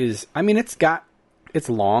Alien is, I mean, it's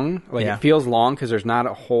long. Like, Yeah. it feels long because there's not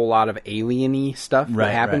a whole lot of alien-y stuff Right,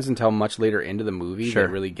 that happens right. until much later into the movie Sure. that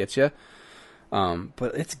really gets you.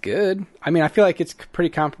 But it's good. I mean, I feel like it's pretty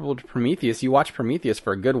comparable to Prometheus. You watch Prometheus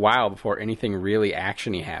for a good while before anything really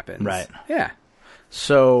action-y happens. Right. Yeah.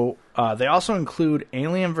 So they also include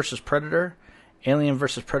Alien vs. Predator, Alien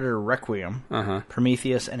vs. Predator Requiem,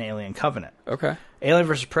 Prometheus, and Alien Covenant. Okay. Alien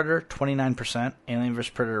vs. Predator, 29%. Alien vs.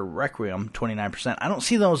 Predator Requiem, 29%. I don't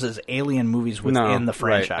see those as alien movies within the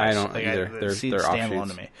franchise. right. I don't either. They're standalone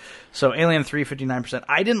offshoots. to me. So Alien 3, 59%.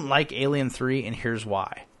 I didn't like Alien 3, and here's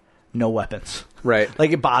why. No weapons. Right.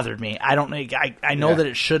 Like, it bothered me. I don't know. I know Yeah. that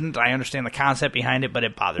it shouldn't. I understand the concept behind it, but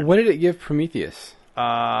it bothered What did it give Prometheus? me.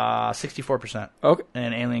 64%. Okay.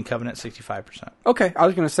 And Alien Covenant, 65%. Okay. I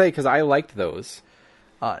was going to say, because I liked those.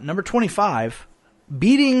 Number 25,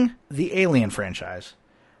 beating the Alien franchise,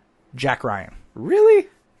 Jack Ryan. Really?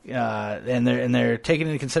 And they're taking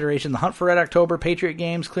into consideration The Hunt for Red October, Patriot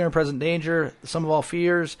Games, Clear and Present Danger, Sum of All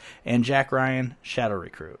Fears, and Jack Ryan, Shadow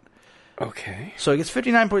Recruit. Okay. So it gets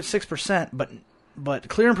 59.6%, but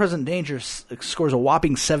Clear and Present Danger scores a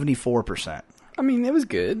whopping 74%. I mean, it was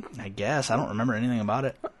good. I guess. I don't remember anything about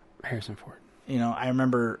it. Harrison Ford. You know, I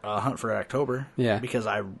remember Hunt for Red October. Yeah. Because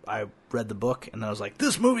I read the book, and then I was like,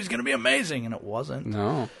 this movie's going to be amazing, and it wasn't.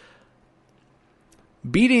 No.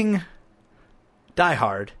 Beating Die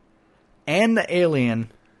Hard and the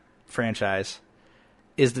Alien franchise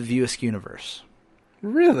is the View Askew universe.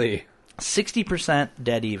 Really? 60%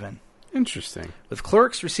 dead even. Interesting. With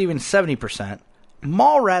Clerks receiving 70%,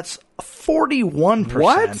 Mallrats 41%.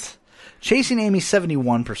 What? Chasing Amy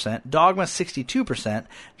 71%, Dogma 62%,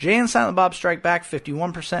 Jay and Silent Bob Strike Back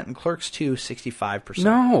 51%, and Clerks 2 65%.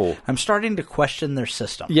 No. I'm starting to question their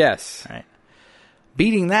system. Yes. Right.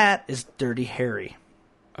 Beating that is Dirty Harry.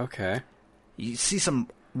 Okay. You see a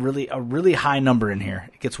really high number in here.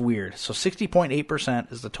 It gets weird. So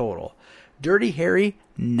 60.8% is the total. Dirty Harry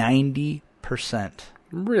 90%.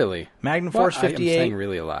 Really? Magnum Force Well, 58. I'm saying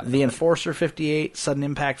really a lot. The Enforcer 58, Sudden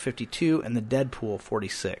Impact 52, and the Deadpool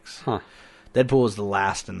 46. Huh. Deadpool is the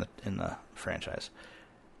last in the franchise.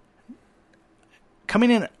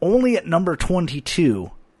 Coming in only at number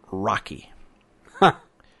 22, Rocky.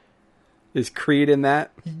 Is Creed in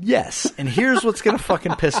that? Yes, and here's what's going to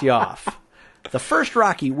fucking piss you off. The first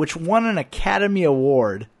Rocky, which won an Academy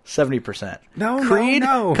Award, 70%. No, Creed,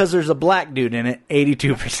 no. because there's a black dude in it,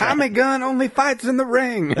 82%. Tommy Gunn only fights in the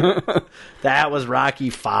ring. That was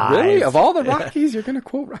Rocky 5. Really? Of all the Rockies, you're going to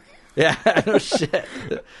quote Rocky? Yeah, no shit.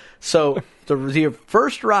 So the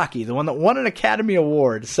first Rocky, the one that won an Academy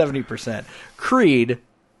Award, 70%. Creed,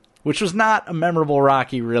 which was not a memorable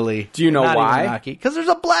Rocky, really. Do you know why? Because there's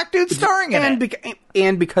a black dude starring in it.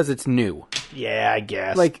 And because it's new. Yeah, I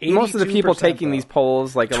guess. Like, most of the people 82% taking though. these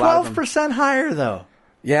polls, like a lot of them. 12% higher, though.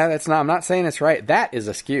 Yeah, I'm not saying it's right. That is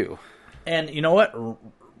askew. And you know what?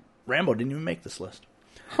 Rambo didn't even make this list.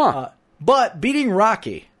 Huh. But beating the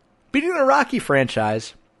Rocky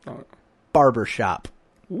franchise, Barbershop.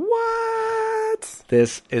 What?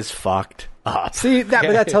 This is fucked up. See, but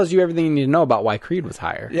that tells you everything you need to know about why Creed was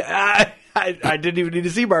higher. Yeah, I didn't even need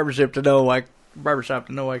to see Barbershop to know why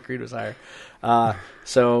Creed was higher.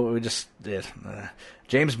 So we just did.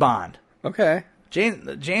 James Bond. Okay.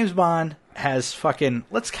 James Bond has fucking.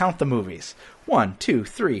 Let's count the movies. 1, 2,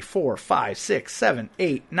 3, 4, 5, 6, 7,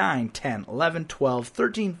 8, 9, 10, 11, 12,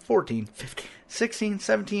 13, 14, 15, 16,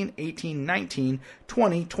 17, 18, 19,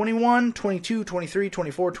 20, 21, 22, 23,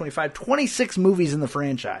 24, 25, 26 movies in the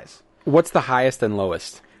franchise. What's the highest and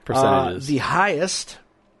lowest percentages? The highest.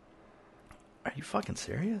 Are you fucking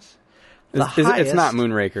serious? It's not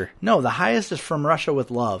Moonraker. No, the highest is From Russia with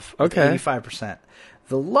Love. With Okay. 85%.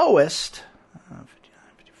 The lowest, 59,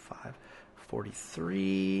 55,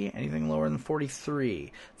 43, anything lower than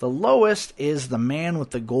 43. The lowest is The Man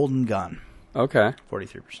with the Golden Gun, Okay.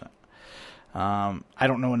 43%. I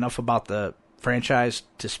don't know enough about the franchise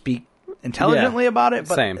to speak intelligently about it,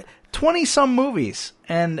 but same. 20-some movies,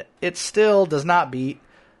 and it still does not beat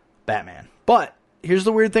Batman. But here's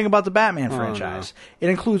the weird thing about the Batman franchise. It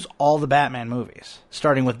includes all the Batman movies,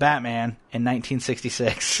 starting with Batman in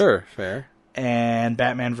 1966. Sure, fair. And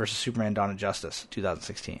Batman vs. Superman Dawn of Justice,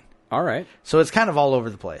 2016. All right. So it's kind of all over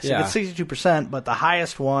the place. Yeah. It gets 62%, but the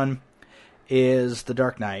highest one is The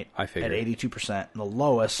Dark Knight I figured. at 82%. And the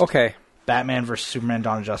lowest, Okay. Batman vs. Superman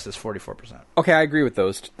Dawn of Justice, 44%. Okay, I agree with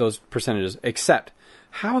those percentages, except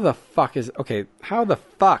how the fuck is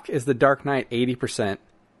The Dark Knight 80%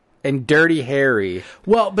 and Dirty Harry?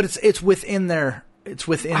 Well, but it's within their... It's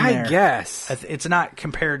within I there. guess. It's not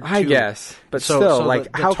compared to... I guess. But so still, so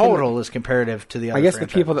like, the how can total is comparative to the other I guess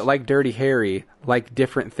franchises. the people that like Dirty Harry like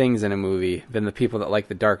different things in a movie than the people that like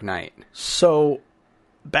The Dark Knight. So,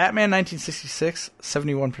 Batman 1966,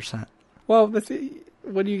 71%. Well, what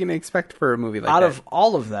are you going to expect for a movie like Out that? of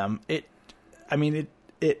all of them, it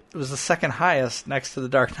was the second highest next to The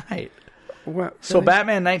Dark Knight. What, So really?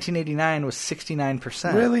 Batman 1989 was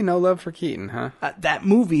 69%. Really? No love for Keaton, huh? That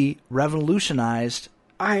movie revolutionized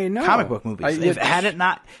I know. comic book movies.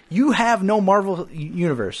 You have no Marvel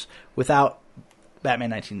universe without Batman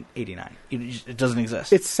 1989. It doesn't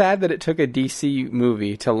exist. It's sad that it took a DC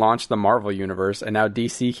movie to launch the Marvel universe, and now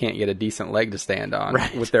DC can't get a decent leg to stand on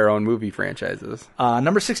with their own movie franchises.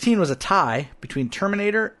 Number 16 was a tie between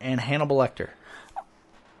Terminator and Hannibal Lecter.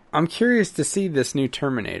 I'm curious to see this new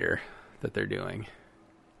Terminator that they're doing.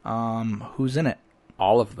 Who's in it?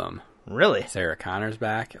 All of them. Really? Sarah Connor's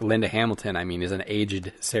back. Linda Hamilton, is an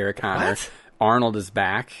aged Sarah Connor. What? Arnold is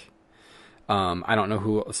back. I don't know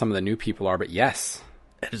who some of the new people are, but yes.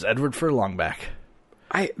 It is Edward Furlong back.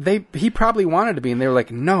 He probably wanted to be, and they were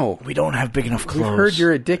like, no. We don't have big enough clothes. We've heard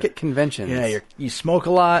you're a dick at conventions. Yeah, you smoke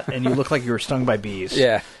a lot, and you look like you were stung by bees.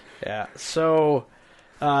 Yeah. Yeah. So,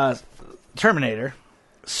 Terminator,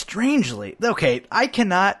 strangely, okay, I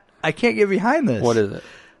can't get behind this. What is it?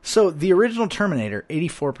 So, the original Terminator,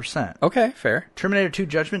 84%. Okay, fair. Terminator 2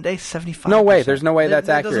 Judgment Day, 75%. No way. There's no way that's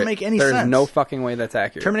that accurate. Doesn't make any There's sense. no fucking way that's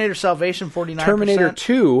accurate. Terminator Salvation, 49%. Terminator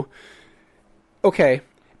 2, okay,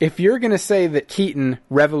 if you're going to say that Keaton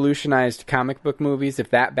revolutionized comic book movies, if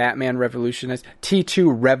that Batman revolutionized,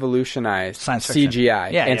 T2 revolutionized Science fiction.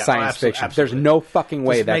 CGI and science fiction. Absolutely. There's no fucking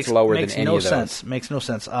way This that's lower than any of those. Makes no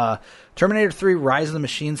sense. Terminator 3 Rise of the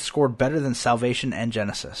Machines scored better than Salvation and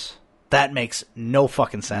Genesis. That makes no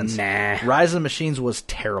fucking sense. Nah. Rise of the Machines was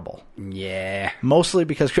terrible. Yeah. Mostly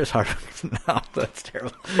because Chris Hardwick. No, that's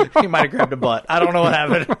terrible. He might have grabbed a butt. I don't know what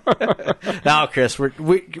happened. No, Chris,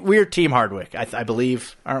 we're Team Hardwick. I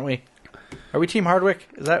believe, aren't we? Are we Team Hardwick?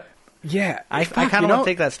 Is that? Yeah. I kind of want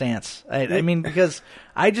to take that stance. I mean, because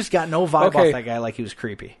I just got no vibe off that guy like he was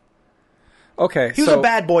creepy. Okay. He was a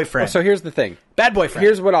bad boyfriend. So here's the thing. Bad boyfriend.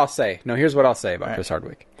 Here's what I'll say. No, here's what I'll say about Chris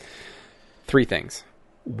Hardwick. 3 things.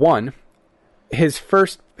 1, his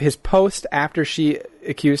post after she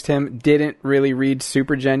accused him didn't really read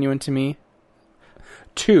super genuine to me.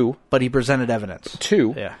 2, but he presented evidence.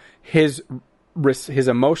 2, yeah. His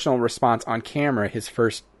emotional response on camera, his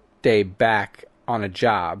first day back on a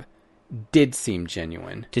job, did seem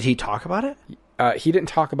genuine. Did he talk about it? He didn't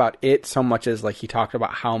talk about it so much as like he talked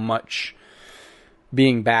about how much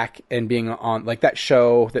being back and being on like that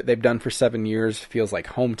show that they've done for 7 years feels like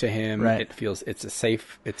home to him. Right. It feels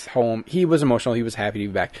it's home. He was emotional. He was happy to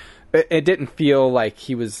be back. It didn't feel like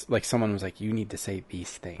he was like someone was like, you need to say these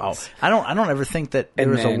things. Oh, I don't ever think that there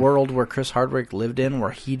was a world where Chris Hardwick lived in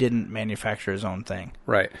where he didn't manufacture his own thing.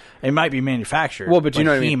 Right. It might be manufactured. Well, but you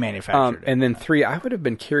know what I mean? He manufactured it. And then 3, I would have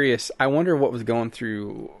been curious. I wonder what was going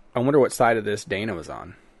through. I wonder what side of this Dana was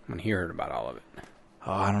on when he heard about all of it.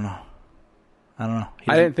 Oh, I don't know.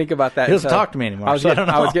 I didn't think about that. He doesn't talk to me anymore. I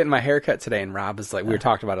was getting my hair cut today, and Rob was like, we were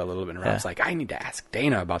talking about it a little bit, and Rob was like, I need to ask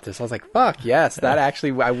Dana about this. I was like, fuck, yes, that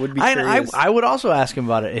actually, I would be curious. I would also ask him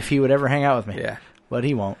about it if he would ever hang out with me. Yeah. But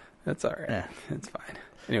he won't. That's all right. Yeah. That's fine.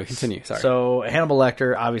 Anyway, continue. Sorry. So, Hannibal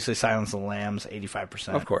Lecter, obviously Silence of the Lambs,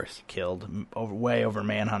 85%. Of course. Killed. Way over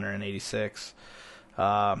Manhunter in 86.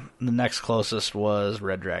 The next closest was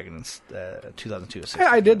Red Dragon in 2002.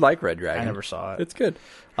 I did like Red Dragon. I never saw it. It's good.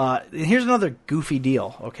 Here's another goofy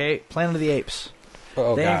deal, okay? Planet of the Apes.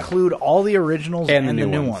 Oh, they God. include all the originals and the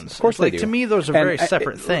new ones. Of course they do. To me, those are very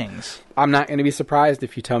separate things. I'm not going to be surprised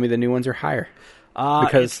if you tell me the new ones are higher.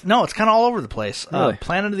 Because it's kind of all over the place. Really?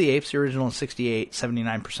 Planet of the Apes, the original in 68,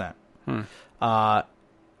 79%.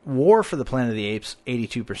 War for the Planet of the Apes,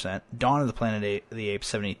 82%. Dawn of the Planet of the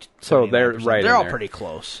Apes, 70%. So they're right. They're all there. pretty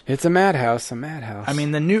close. It's a madhouse. A madhouse. I mean,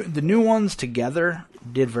 the new ones together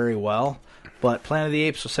did very well, but Planet of the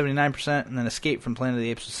Apes was 79%, and then Escape from Planet of the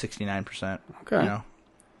Apes was 69%. Okay. You know,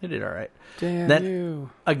 they did all right. Damn then, you.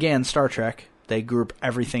 Again, Star Trek, they group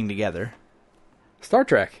everything together. Star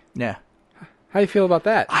Trek. Yeah. How do you feel about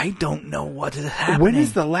that? I don't know what is happening. When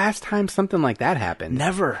is the last time something like that happened?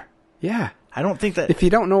 Never. Yeah. I don't think that... If you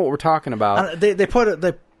don't know what we're talking about... They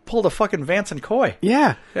pulled a fucking Vance and Coy.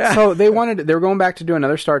 Yeah. So they were going back to do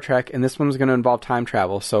another Star Trek, and this one was going to involve time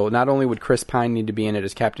travel. So not only would Chris Pine need to be in it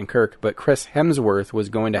as Captain Kirk, but Chris Hemsworth was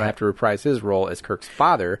going to have to reprise his role as Kirk's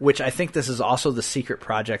father. Which I think this is also the secret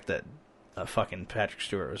project that fucking Patrick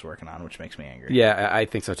Stewart was working on, which makes me angry. Yeah, I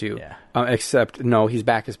think so too. Yeah. Except, no, he's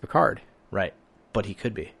back as Picard. Right. But he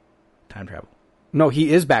could be. Time travel. No,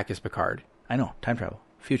 he is back as Picard. I know. Time travel.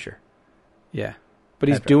 Future. Yeah. But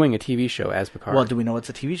he's doing a TV show as Picard. Well, do we know it's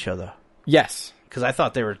a TV show, though? Yes. Because I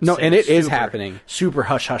thought they were... No, and it is happening. Super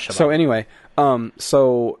hush-hush about So it. anyway, and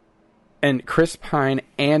Chris Pine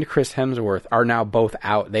and Chris Hemsworth are now both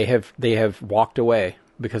out. They have walked away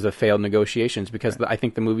because of failed negotiations, because I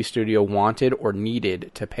think the movie studio wanted or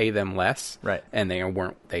needed to pay them less. Right. And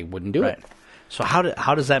they wouldn't do it. So how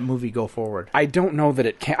does that movie go forward? I don't know that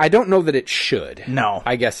it can. I don't know that it should. No.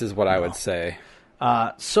 I guess is what I would say.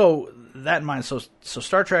 So that in mind, so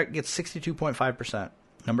Star Trek gets 62.5%,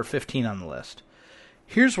 number 15 on the list.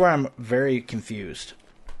 Here's where I'm very confused.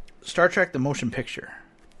 Star Trek: The Motion Picture,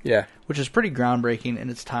 Yeah. which is pretty groundbreaking in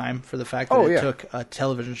its time for the fact that it took a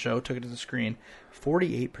television show, took it to the screen,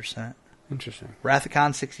 48%. Interesting. Wrath of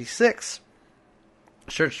Khan 66,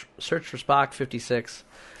 Search for Spock 56,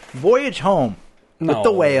 Voyage Home with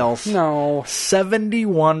the whales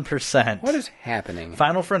 71%. What is happening?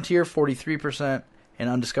 Final Frontier 43%, and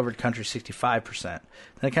Undiscovered Country 65%. Then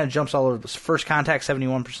it kind of jumps all over. First Contact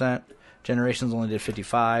 71%. Generations only did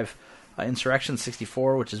 55. Insurrection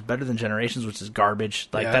 64, which is better than Generations, which is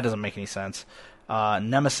garbage. That doesn't make any sense.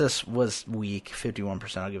 Nemesis was weak,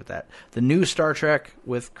 51%. I'll give it that. The new Star Trek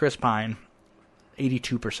with Chris Pine,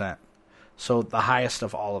 82%. So the highest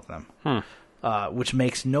of all of them. Which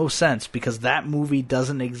makes no sense because that movie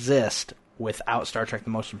doesn't exist without Star Trek: The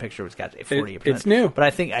Motion Picture, which got 48%. It's new, but I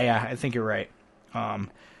think you're right.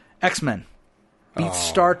 X-Men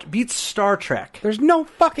beats Star Trek. There's no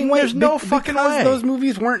fucking way. There's no fucking way. Those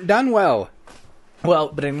movies weren't done well. Well,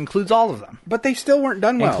 but it includes all of them, But they still weren't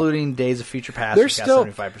done well. including Days of Future Past. There's which still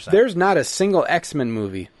got 75%. there's not a single X-Men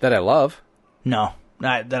movie that I love. No,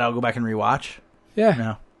 that I'll go back and rewatch.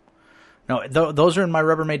 Yeah. No, those are in my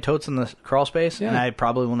Rubbermaid Totes in the crawl space, and I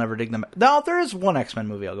probably will never dig them. No, there is one X-Men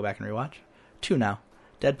movie I'll go back and rewatch. 2 now.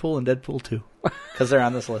 Deadpool and Deadpool 2. Because they're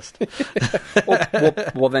on this list.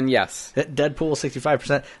 well, then yes. Deadpool,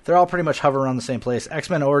 65%. They're all pretty much hover around the same place.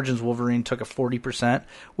 X-Men Origins Wolverine took a 40%,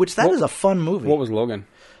 which is a fun movie. What was Logan?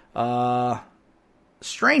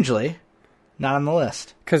 Strangely, not on the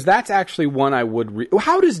list. Because that's actually one I would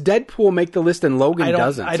How does Deadpool make the list and Logan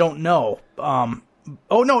doesn't? I don't know.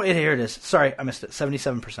 Oh, no, here it is. Sorry, I missed it.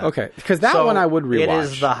 77%. Okay, because that one I would rewatch. It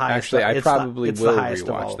is the highest. Actually, I probably will rewatch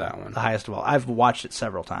rewatch that one. The highest of all. I've watched it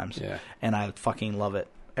several times. Yeah. And I fucking love it.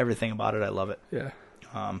 Everything about it, I love it. Yeah.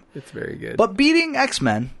 It's very good. But beating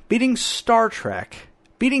X-Men, beating Star Trek,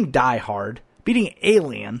 beating Die Hard, beating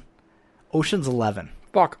Alien, Ocean's 11.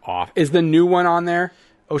 Fuck off. Is the new one on there?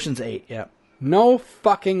 Ocean's 8, yeah. No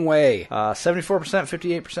fucking way. 74%,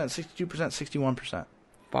 58%, 62%, 61%.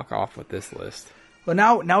 Fuck off with this list. Well,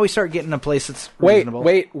 now we start getting a place that's reasonable.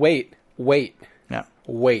 Wait. Yeah.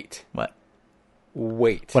 Wait. What?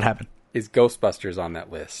 Wait. What happened? Is Ghostbusters on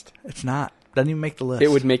that list? It's not. Doesn't even make the list. It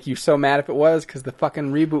would make you so mad if it was, because the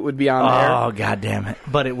fucking reboot would be on there. Oh, god damn it.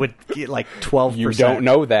 But it would get like 12%. You don't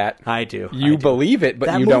know that. I do. You believe it, but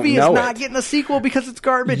that you don't know it. That movie is not getting a sequel because it's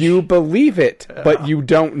garbage. You believe it, but you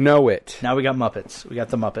don't know it. Now we got Muppets. We got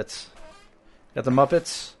the Muppets.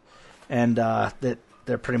 And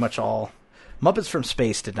they're pretty much all... Muppets from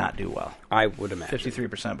Space did not do well. I would imagine.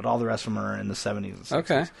 53%, but all the rest of them are in the 70s and 60s.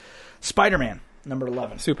 Okay. Spider-Man, number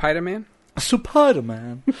 11. Spider-Man?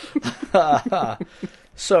 Spider-Man.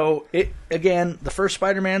 So, the first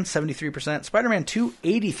Spider-Man, 73%. Spider-Man 2,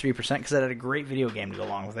 83%, because it had a great video game to go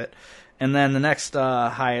along with it. And then the next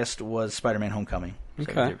highest was Spider-Man Homecoming,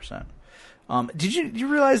 73%. Did you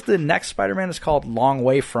realize the next Spider-Man is called Long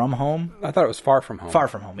Way From Home? I thought it was Far From Home. Far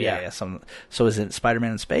From Home, yeah. So is it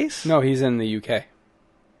Spider-Man in space? No, he's in the UK.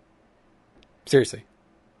 Seriously.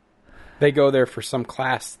 They go there for some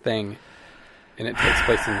class thing, and it takes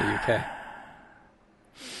place in the UK.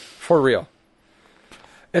 For real.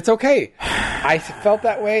 It's okay. I felt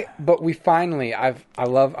that way, but we finally, I've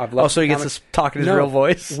loved. Oh, so he gets to talk in his real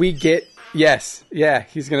voice? We get, yes. Yeah,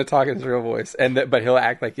 he's going to talk in his real voice, but he'll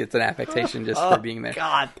act like it's an affectation just for being there.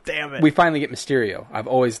 God damn it. We finally get Mysterio. I've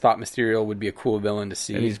always thought Mysterio would be a cool villain to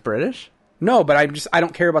see. And he's British? No, but I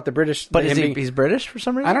don't care about the British. But he's British for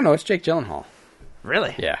some reason? I don't know. It's Jake Gyllenhaal.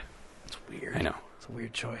 Really? Yeah. It's weird. I know. It's a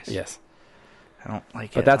weird choice. Yes. I don't like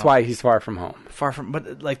it. But that's why he's Far From Home.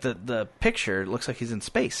 But like the picture looks like he's in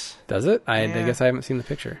space. Does it? I guess I haven't seen the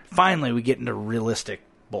picture. Finally, we get into realistic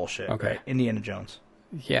bullshit. Okay. Right? Indiana Jones.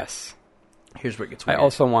 Yes. Here's where it gets weird. I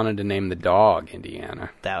also wanted to name the dog Indiana.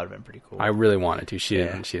 That would have been pretty cool. I really wanted to. She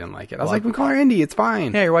didn't like it. I was like, we call her Indy. It's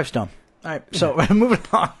fine. Yeah, your wife's dumb. All right, so moving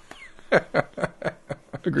on.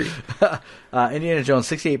 Agreed. Indiana Jones,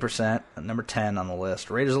 68%, number 10 on the list.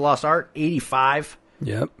 Raiders of the Lost Ark, 85.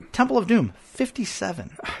 Yep. Temple of Doom,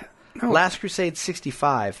 57. No. Last Crusade,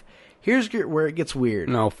 65. Here's where it gets weird.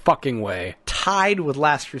 No fucking way. Tied with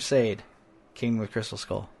Last Crusade, Kingdom of the Crystal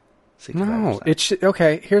Skull, 65%. No, it should.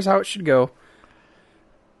 Okay, here's how it should go.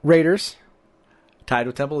 Raiders. Tied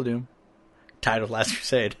with Temple of Doom. Tied with Last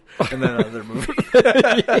Crusade. And then another movie.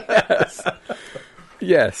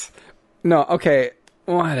 Yes. No, okay.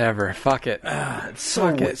 Whatever. Fuck it.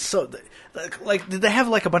 Like, did they have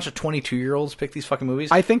like a bunch of 22-year-olds pick these fucking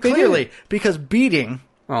movies? I think they clearly did. Because beating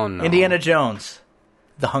Indiana Jones,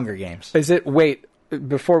 The Hunger Games. Is it? Wait,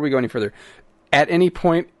 before we go any further, at any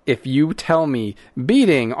point, if you tell me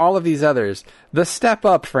beating all of these others, the Step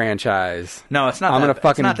Up franchise, no, it's not. I'm gonna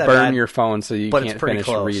fucking burn bad, your phone so you can't finish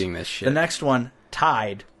close. reading this shit. The next one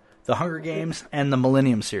tied The Hunger Games and the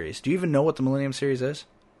Millennium Series. Do you even know what the Millennium Series is?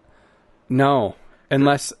 No.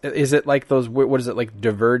 Unless, is it like those, what is it, like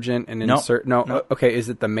Divergent and Insert? No. Nope. Okay, is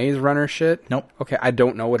it the Maze Runner shit? Nope. Okay, I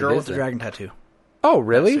don't know what Girl it is. with the Dragon Tattoo. Oh,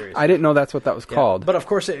 really? series. I didn't know that's what that was called. But of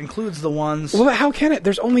course, it includes the ones. Well, how can it?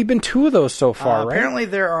 There's only been 2 of those so far, right? Apparently,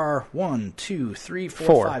 there are 1, 2, 3, 4,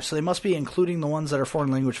 4. 5. So they must be including the ones that are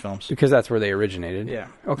foreign language films. Because that's where they originated. Yeah.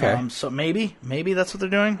 Okay. So maybe that's what they're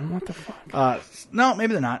doing. What the fuck? No,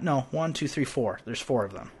 maybe they're not. No, 1, 2, 3, 4. There's 4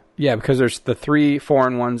 of them. Yeah, because there's the 3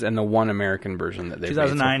 foreign ones and the 1 American version that they've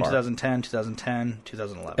 2009, made so far. 2010, 2010,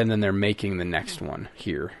 2011. And then they're making the next one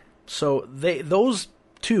here. So those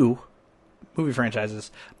 2 movie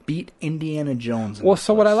franchises beat Indiana Jones. Well,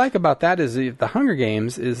 so what I like about that is the Hunger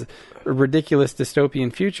Games is a ridiculous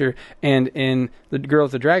dystopian future, and in The Girl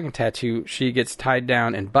with the Dragon Tattoo, she gets tied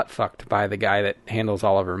down and butt-fucked by the guy that handles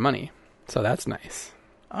all of her money. So that's nice.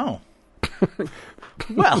 Oh.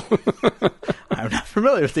 Well, I'm not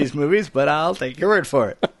familiar with these movies, but I'll take your word for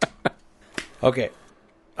it. Okay.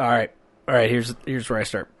 All right. Here's where I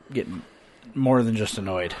start getting more than just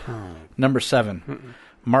annoyed. Number 7,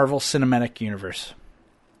 Marvel Cinematic Universe.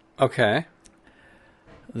 Okay.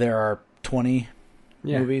 There are 20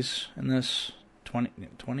 movies in this. 20?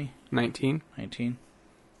 19? 19?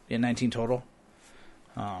 Yeah, 19 total.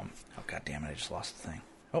 Oh, God damn it, I just lost the thing.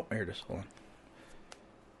 Oh, here it is. Hold on.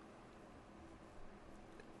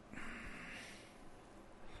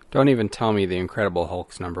 Don't even tell me The Incredible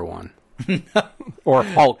Hulk's number 1. Or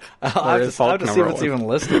Hulk. I'll have to see if it's even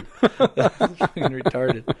listed. That's fucking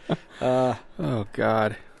retarded. Oh,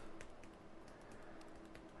 God.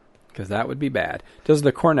 Because that would be bad. Does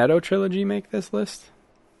the Cornetto trilogy make this list?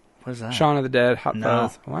 What is that? Shaun of the Dead, Hot No.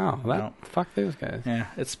 Fuzz. Wow, No. fuck those guys. Yeah,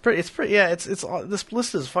 it's pretty. Yeah, it's all, this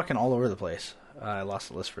list is fucking all over the place. I lost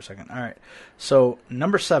the list for a second. All right, so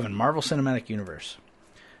number 7, Marvel Cinematic Universe.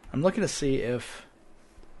 I'm looking to see if.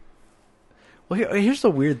 Well, here's the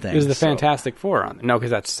weird thing. Is the Fantastic Four on? No, because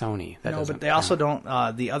that's Sony. That no, doesn't but they also don't.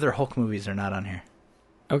 The other Hulk movies are not on here.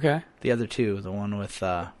 Okay. The other 2, the one with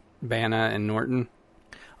Banner and Norton.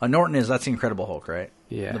 Norton that's the Incredible Hulk, right?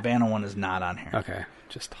 Yeah. The Banner one is not on here. Okay,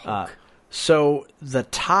 just Hulk. So the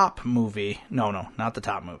top movie, no, not the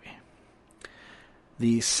top movie.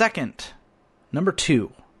 The second, number 2,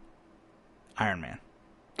 Iron Man.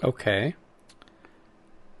 Okay.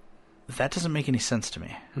 That doesn't make any sense to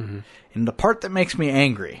me. Mm-hmm. And the part that makes me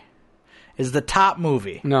angry is the top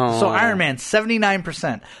movie. No. So Iron Man,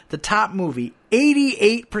 79%. The top movie,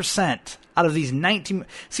 88% out of these 19...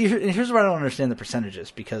 See, here's where I don't understand the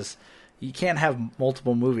percentages, because you can't have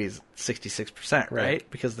multiple movies 66%, right?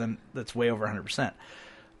 Because then that's way over 100%.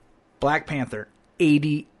 Black Panther,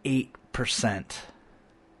 88%.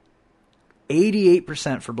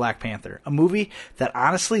 88% for Black Panther. A movie that,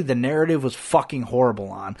 honestly, the narrative was fucking horrible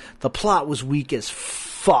on. The plot was weak as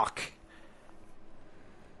fuck.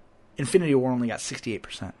 Infinity War only got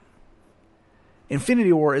 68%.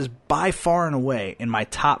 Infinity War is by far and away in my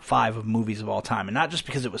top 5 of movies of all time. And not just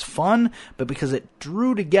because it was fun, but because it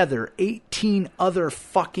drew together 18 other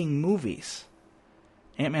fucking movies.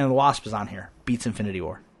 Ant-Man and the Wasp is on here. Beats Infinity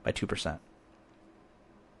War by 2%. Does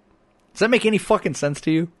that make any fucking sense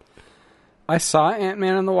to you? I saw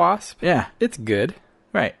Ant-Man and the Wasp. Yeah. It's good.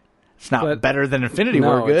 Right. It's not better than Infinity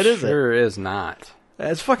War good, is it? Sure is not.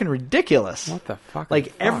 It's fucking ridiculous. What the fuck?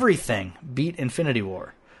 Everything beat Infinity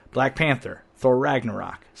War. Black Panther, Thor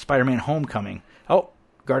Ragnarok, Spider-Man Homecoming. Oh,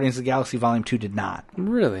 Guardians of the Galaxy Volume 2 did not.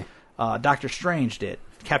 Really? Doctor Strange did.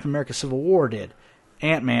 Captain America Civil War did.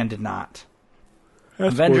 Ant-Man did not.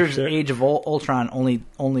 That's Avengers bullshit. Age of Ultron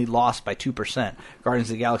only lost by 2%. Guardians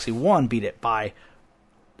of the Galaxy 1 beat it by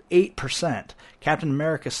 8%. Captain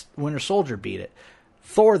America Winter Soldier beat it.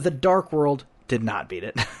 Thor The Dark World did not beat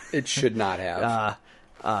it. It should not have.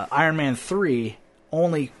 Iron Man 3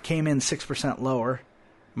 only came in 6% lower.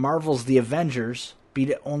 Marvel's The Avengers beat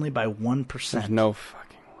it only by 1%. There's no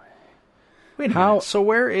fucking way. Wait a minute. So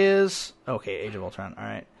where is... Okay, Age of Ultron. All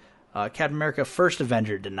right. Captain America First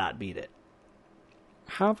Avenger did not beat it.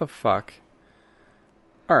 How the fuck?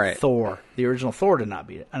 All right. Thor. The original Thor did not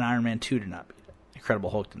beat it. And Iron Man 2 did not beat it. Incredible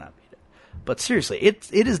Hulk did not beat it. But seriously,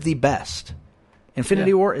 it is the best.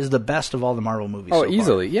 Infinity War is the best of all the Marvel movies so far.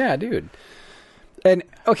 Easily. Yeah, dude. And,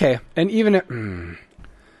 okay. And even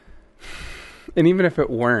if it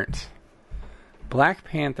weren't, Black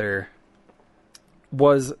Panther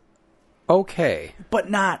was okay. But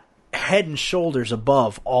not head and shoulders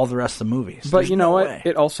above all the rest of the movies. But There's you know no what? way.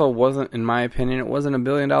 It also wasn't, in my opinion, it wasn't $1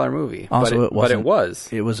 billion movie. Also, but it was.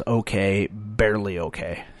 It was okay, barely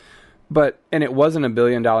okay. And it wasn't $1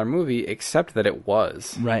 billion movie, except that it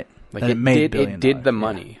was. Right. Like That it did the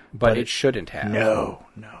money, but it shouldn't have. No.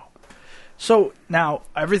 So now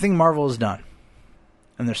everything Marvel has done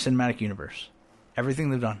in their cinematic universe, everything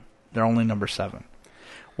they've done, they're only number 7.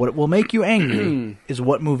 What will make you angry is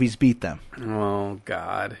what movies beat them. Oh,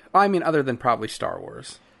 God. I mean, other than probably Star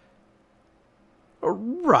Wars.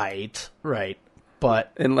 Right.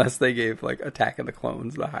 But Unless they gave, like, Attack of the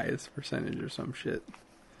Clones the highest percentage or some shit.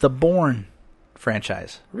 the Bourne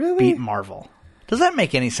franchise Really? beat Marvel. Does that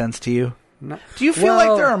make any sense to you? No. Do you feel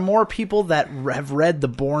like there are more people that have read the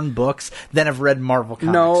Bourne books than have read Marvel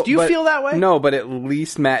comics? No. Do you feel that way? No, but at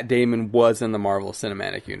least Matt Damon was in the Marvel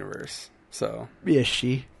Cinematic Universe. So. Is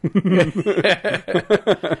she?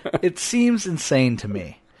 It seems insane to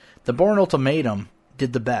me. The Bourne Ultimatum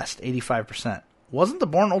did the best, 85%. Wasn't the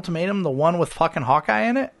Bourne Ultimatum the one with fucking Hawkeye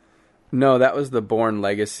in it? No, that was the Bourne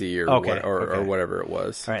Legacy or Okay, or whatever it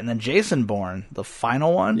was. All right, and then Jason Bourne, the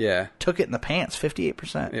final one, Yeah. took it in the pants,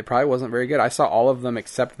 58%. It probably wasn't very good. I saw all of them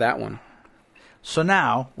except that one. So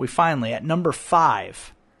now, we finally, at number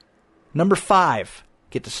 5,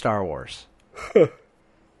 get to Star Wars.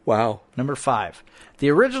 Wow. Number 5. The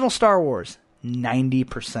original Star Wars,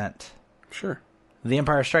 90%. Sure. The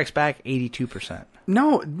Empire Strikes Back, 82%.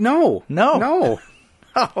 No.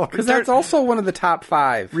 Oh, Because that's also one of the top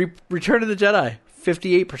 5. Return of the Jedi,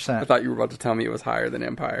 58%. I thought you were about to tell me it was higher than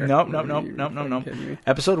Empire. Nope. Are you fucking kidding me?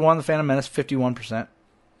 Episode 1, The Phantom Menace, 51%.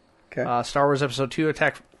 Okay. Star Wars Episode 2,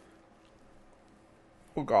 Attack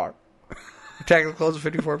of the Clones,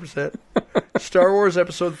 54%. Star Wars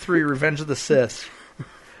Episode 3, Revenge of the Sith,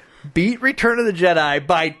 beat Return of the Jedi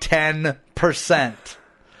by 10%.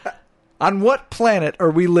 On what planet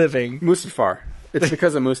are we living? Mustafar. It's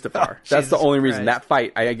because of Mustafar. That's the Jesus only reason. Christ. That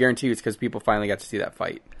fight, I guarantee you it's because people finally got to see that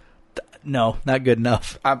fight. No, not good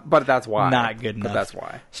enough. But that's why. Not good But enough. that's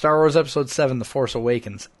why. Star Wars Episode 7, The Force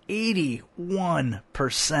Awakens,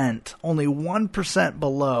 81%. Only 1%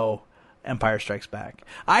 below Empire Strikes Back.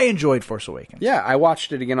 I enjoyed Force Awakens. Yeah, I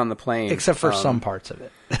watched it again on the plane. Except for some parts of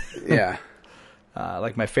it. Yeah.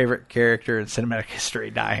 Like my favorite character in cinematic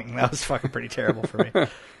history dying. That was fucking pretty terrible for me.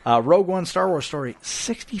 Rogue One Star Wars Story,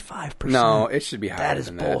 65%. No, it should be higher That is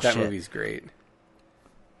than bullshit. that. That movie's great.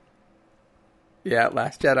 Yeah,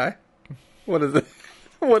 Last Jedi. What is it?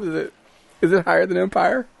 What is it? Is it higher than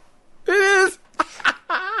Empire? It is!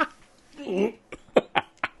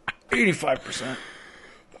 85%.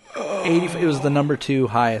 It was the number 2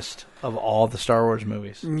 highest of all the Star Wars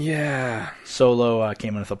movies. Yeah. Solo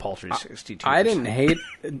came in with a paltry 62%. I didn't hate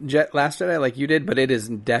Last Jedi like you did, but it is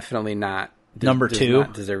definitely not Number does 2?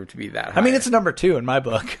 not deserve to be that high. I mean, it's a number 2 in my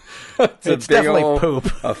book. It's a big definitely ol'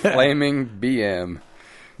 poop. A flaming BM.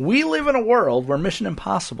 We live in a world where Mission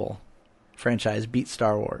Impossible franchise beats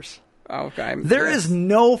Star Wars. Okay. There is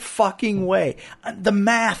no fucking way. The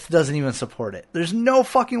math doesn't even support it. There's no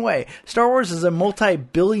fucking way. Star Wars is a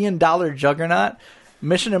multi-billion-dollar juggernaut.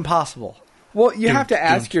 Mission Impossible. Well, you have to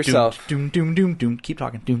ask yourself, Keep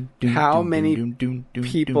talking. how many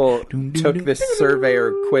people took this survey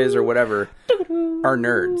or quiz or whatever are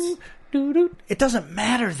nerds? It doesn't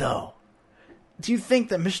matter, though. Do you think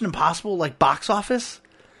that Mission Impossible, like, box office?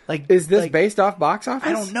 Like, Is this based off box office?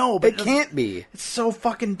 I don't know, but it can't be. It's so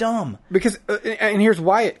fucking dumb. Because, and here's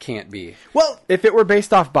why it can't be. Well, If it were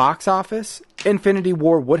based off box office, Infinity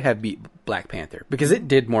War would have beat Black Panther because it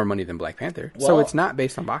did more money than Black Panther. So Well, it's not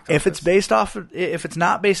based on box office. if it's based off, if it's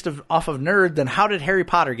not based off of nerd, then how did Harry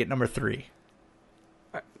Potter get number 3?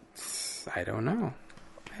 I don't know.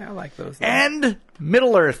 I like those. And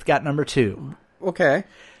Middle Earth got number 2. Okay.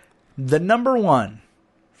 The number 1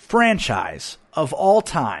 franchise of all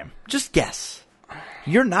time. Just guess.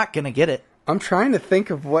 You're not going to get it I'm trying to think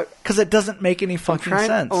of what. because it doesn't make any fucking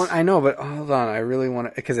sense. Oh, I know, but hold on. I really want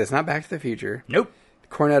to. Because it's not Back to the Future. Nope.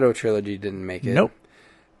 Cornetto trilogy didn't make it. Nope.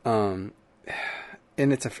 And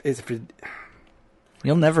it's a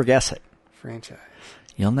You'll never guess it. franchise.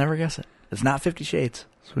 You'll never guess it. It's not 50 Shades.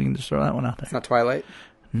 So we can just throw that one out there. It's not Twilight.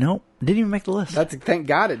 Nope. Didn't even make the list. Thank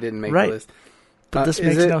God it didn't make Right. the list. But this is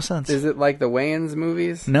makes it- no sense. Is it like the Wayans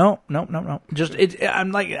movies? No. Just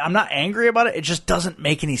I'm not angry about it. It just doesn't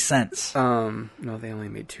make any sense. No, they only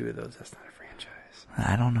made 2 of those. That's not a franchise.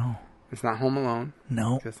 I don't know. It's not Home Alone.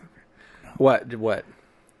 No. What?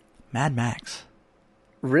 Mad Max.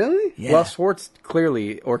 Really? Yeah. Well, Schwartz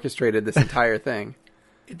clearly orchestrated this entire thing.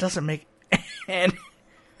 It doesn't make any.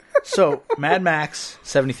 So Mad Max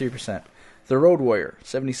 73%. The Road Warrior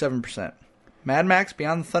 77%. Mad Max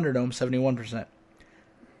Beyond the Thunderdome 71%.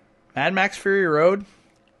 Mad Max Fury Road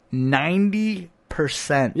 90%.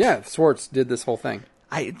 Yeah, Schwartz did this whole thing.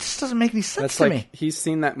 It just doesn't make any sense That's to like me. he's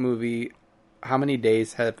seen that movie. How many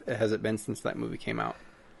days has it been since that movie came out?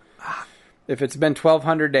 If it's been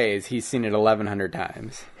 1,200 days, he's seen it 1,100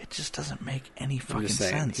 times. It just doesn't make any fucking just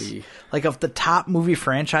saying, sense. Like, of the top movie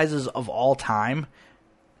franchises of all time,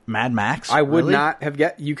 Mad Max? I would Really? not have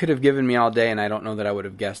You could have given me all day, and I don't know that I would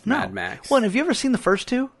have guessed No. Mad Max. Well, and have you ever seen the first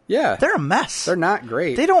two? Yeah. They're a mess. They're not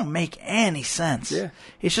great. They don't make any sense. Yeah.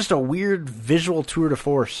 It's just a weird visual tour de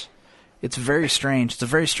force. It's very strange. It's a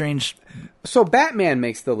very strange... So Batman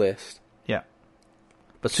makes the list. Yeah.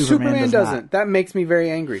 But Superman does doesn't. not. That makes me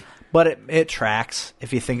very angry. But it tracks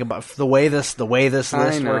if you think about the way this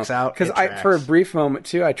list works out. Because it tracks. for a brief moment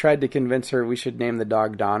too, I tried to convince her we should name the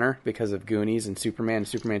dog Donner because of Goonies and Superman and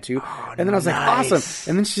Superman 2. And then I was like, nice.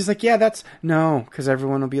 awesome. And then she's like, yeah, because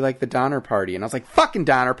everyone will be like the Donner Party. And I was like, fucking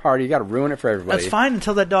Donner Party, you got to ruin it for everybody. That's fine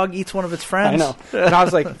until that dog eats one of its friends. I know. And I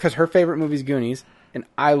was like, because her favorite movie is Goonies, and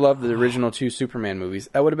I love the original 2 Superman movies.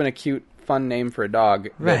 That would have been a cute, fun name for a dog.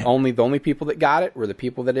 Right. The only people that got it were the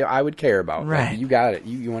people that I would care about. Right. Like, you got it.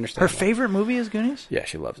 You understand. Her that. favorite movie is Goonies? Yeah,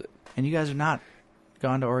 she loves it. And you guys have not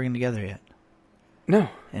gone to Oregon together yet. No.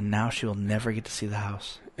 And now she will never get to see the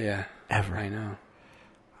house. Yeah. Ever. I know.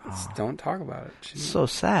 Don't talk about it. So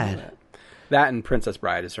sad. That and Princess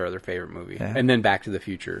Bride is her other favorite movie. Yeah. And then Back to the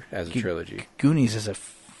Future as a trilogy. Goonies is a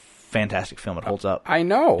fantastic film. It holds up. I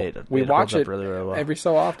know. We it watch holds it up really, really well. every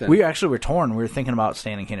so often. We actually were torn. We were thinking about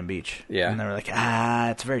staying in Cannon Beach. Yeah. And they were like,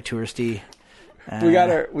 it's very touristy. We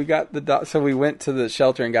got the dog. So we went to the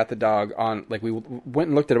shelter and got the dog on. Like we went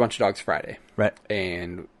and looked at a bunch of dogs Friday. Right.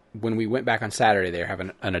 And when we went back on Saturday, they were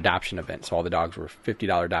having an adoption event. So all the dogs were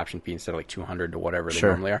 $50 adoption fee instead of like $200 to whatever they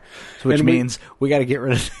normally are. So which And means we got to get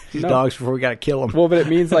rid of these dogs before we got to kill them. Well, but it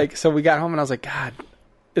means like, so we got home and I was like, God,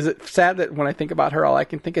 is it sad that when I think about her, all I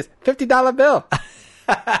can think is $50 bill.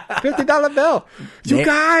 $50 bill. You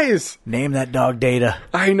guys. Name that dog Data.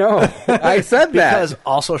 I know. I said that. Because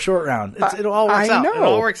also short round. It all works out. know. It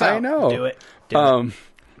all works out. I know. Do it. Do it.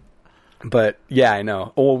 But yeah, I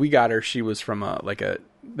know. Well, we got her. She was from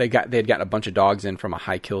they had gotten a bunch of dogs in from a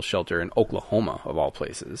high kill shelter in Oklahoma, of all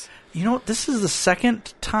places. You know, this is the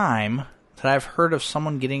second time that I've heard of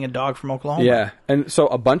someone getting a dog from Oklahoma. Yeah, and so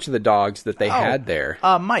a bunch of the dogs that they had there.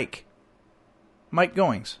 Mike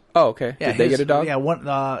Goings. Oh, okay. Yeah, Did they get a dog?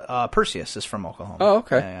 Yeah, Perseus is from Oklahoma. Oh,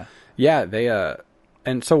 okay. Yeah. Yeah, they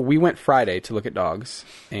and so we went Friday to look at dogs,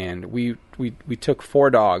 and we took 4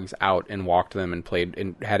 dogs out and walked them and played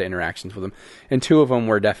and had interactions with them, and 2 of them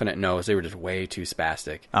were definite no's. They were just way too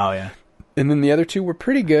spastic. Oh yeah. And then the other 2 were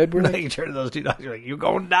pretty good. We're You turn to those 2 dogs, you're like, you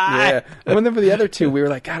gonna die. yeah. And then for the other 2, we were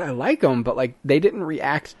like, God, I like them, but like they didn't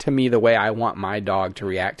react to me the way I want my dog to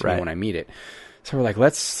react to me when I meet it. So we're like,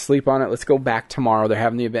 let's sleep on it. Let's go back tomorrow. They're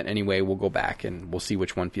having the event anyway. We'll go back and we'll see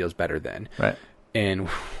which one feels better then. Right. And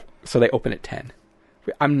so they open at 10.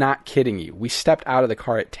 I'm not kidding you. We stepped out of the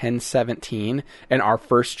car at 10:17, and our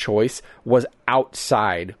first choice was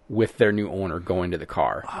outside with their new owner going to the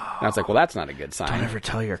car. And I was like, well, that's not a good sign. Don't ever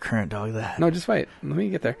tell your current dog that. No, just wait. Let me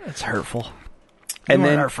get there. It's hurtful. And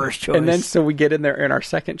then then our first choice. And then so we get in there, and our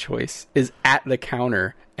second choice is at the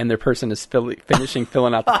counter, and their person is finishing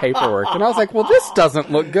filling out the paperwork. And I was like, well, this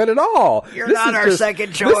doesn't look good at all. You're This not is our just- second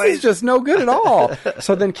This choice. is just no good at all.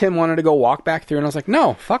 So then Kim wanted to go walk back through, and I was like,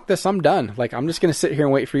 no, fuck this. I'm done. Like, I'm just going to sit here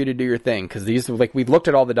and wait for you to do your thing. Because we looked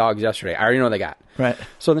at all the dogs yesterday. I already know what they got. Right.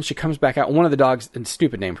 So then she comes back out. One of the dogs, and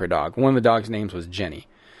stupid name for a dog, one of the dogs' names was Jenny.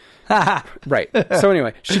 Right. So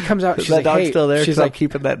anyway, she comes out. She's that like, dog's hey, still there? She's 'Cause I'm like,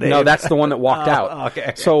 keeping that name. No, that's the one that walked out.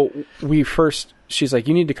 Okay. So she's like,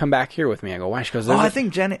 you need to come back here with me. I go, why? She goes, I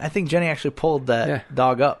think Jenny actually pulled that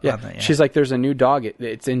dog up. Yeah. On that, She's like, there's a new dog.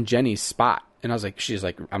 It's in Jenny's spot. And I was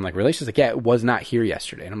like, I'm like, really? She's like, yeah, it was not here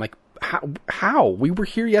yesterday. And I'm like, how? We were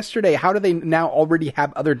here yesterday. How do they now already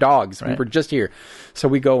have other dogs? Right. We were just here. So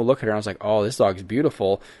we go look at her, and I was like, oh, this dog's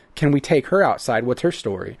beautiful. Can we take her outside? What's her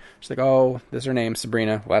story? She's like, oh, this is her name,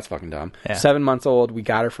 Sabrina. Well, that's fucking dumb. Yeah. 7 months old. We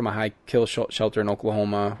got her from a high kill shelter in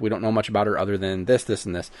Oklahoma. We don't know much about her other than this,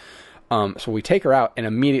 and this. So we take her out, and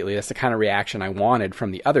immediately that's the kind of reaction I wanted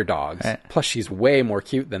from the other dogs. Right. Plus, she's way more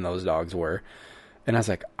cute than those dogs were. And I was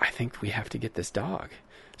like, I think we have to get this dog.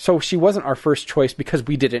 So she wasn't our first choice because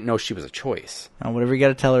we didn't know she was a choice. Whatever you got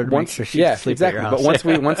to tell her to make sure she can sleep exactly. at your house.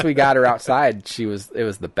 But once we got her outside, it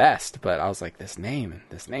was the best. But I was like, this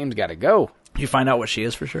name's got to go. You find out what she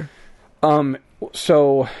is for sure?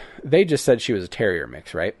 So they just said she was a terrier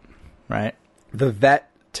mix, right? Right. The vet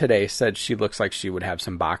today said she looks like she would have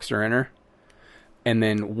some boxer in her. And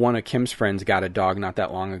then one of Kim's friends got a dog not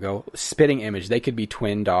that long ago. Spitting image. They could be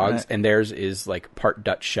twin dogs, Right. and theirs is like part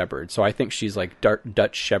Dutch Shepherd. So I think she's like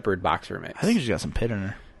Dutch Shepherd boxer mix. I think she's got some pit in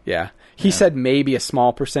her. Yeah. He said maybe a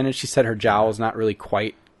small percentage. She said her jowl's not really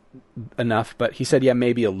quite enough, but he said, yeah,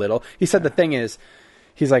 maybe a little. He said the thing is,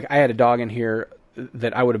 he's like, I had a dog in here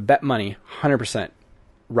that I would have bet money, 100%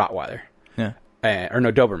 Rottweiler. Yeah.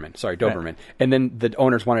 Doberman. Sorry, Doberman. Right. And then the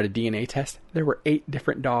owners wanted a DNA test. There were 8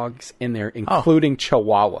 different dogs in there, including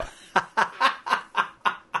Chihuahua.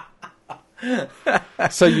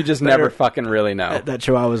 So you just never fucking really know. That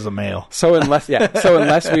Chihuahua's the male. So unless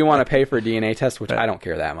we want to pay for a DNA test, which I don't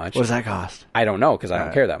care that much. What does that cost? I don't know because I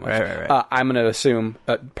don't care that much. Right. I'm going to assume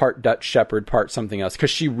part Dutch Shepherd, part something else because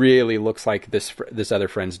she really looks like this other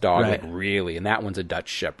friend's dog, Right. like really, and that one's a Dutch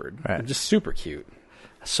Shepherd, Right. just super cute.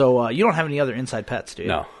 So you don't have any other inside pets, do you?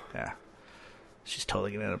 No. Yeah. She's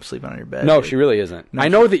totally gonna end up sleeping on your bed. No, dude. she really isn't. No, I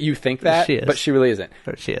know that you think that, she is. but she really isn't.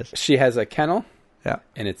 But she is. She has a kennel, Yeah.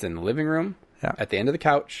 and it's in the living room, Yeah. at the end of the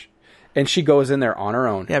couch, and she goes in there on her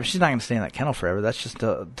own. Yeah, but she's not gonna stay in that kennel forever. That's just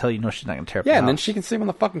to tell you know she's not gonna tear up. Yeah, the and then house. she can sleep on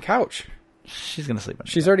the fucking couch. she's gonna sleep on.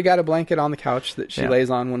 She's already got a blanket on the couch that she Yeah. lays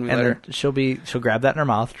on when we and let then her. she'll grab that in her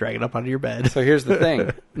mouth, drag it up onto your bed. So here's the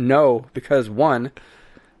thing. No, because 1,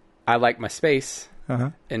 I like my space,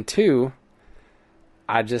 and 2,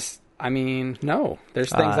 no. There's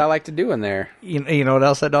things I like to do in there. You know what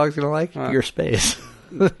else that dog's gonna like? What? Your space.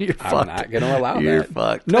 You're I'm fucked. not going to allow You're that.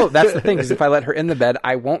 fucked. No, that's the thing, because if I let her in the bed,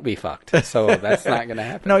 I won't be fucked. So that's not going to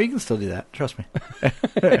happen. No, you can still do that. Trust me.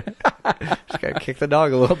 Just gotta kick the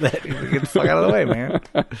dog a little bit. Get the fuck out of the way, man.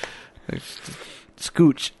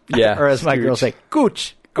 Scooch. Yeah, Or as my scooch. girls say,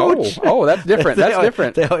 gooch. Gooch. Oh, that's different. That's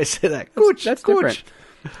different. They always say that. Gooch. That's gooch.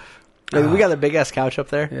 different. We got the big ass couch up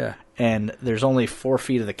there. Yeah. And there's only 4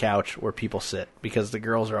 feet of the couch where people sit because the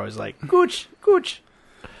girls are always like, gooch, gooch.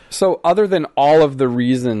 So other than all of the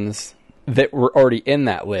reasons that were already in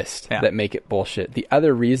that list Yeah. that make it bullshit, the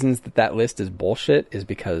other reasons that list is bullshit is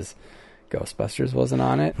because Ghostbusters wasn't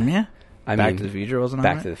on it. Yeah. I Back mean, to the Future wasn't on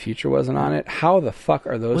Back it? to the Future wasn't on it. How the fuck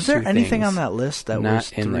are those Was there two anything things on that list that not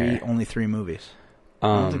was in there? only 3 movies? I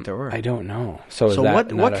don't think there were. I don't know. So is So that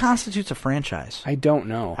what not constitutes a franchise? I don't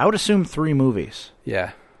know. I would assume 3 movies.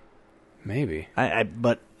 Yeah. Maybe.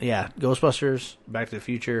 But yeah, Ghostbusters, Back to the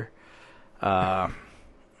Future,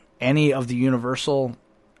 any of the Universal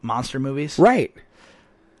monster movies. Right.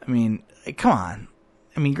 I mean, come on.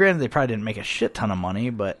 I mean, granted, they probably didn't make a shit ton of money,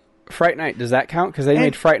 but Fright Night, does that count? Because they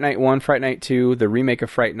made Fright Night 1, Fright Night 2, the remake of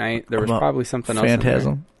Fright Night. There was Well, probably something else.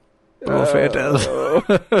 Phantasm. Phantasm.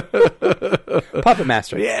 Puppet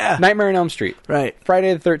Master. Yeah. Nightmare on Elm Street. Right.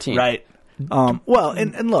 Friday the 13th. Right. Well,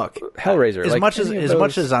 and look, Hellraiser. As like much as any of as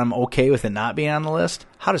much those- as I'm okay with it not being on the list,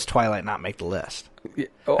 how does Twilight not make the list?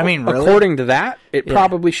 I mean, really? according to that, it Yeah.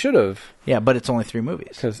 probably should have. Yeah, but it's only 3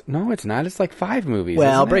 movies. Because no, it's not. It's like 5 movies.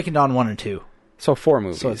 Well, isn't it? Breaking Dawn 1 and 2, So 4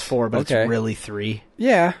 movies. so it's 4, but Okay. it's really 3.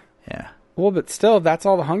 Yeah. Yeah. Well, but still, that's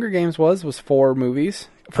all the Hunger Games was 4 movies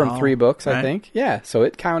from Oh, 3 books, I right. think. Yeah, so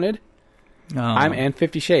it counted. And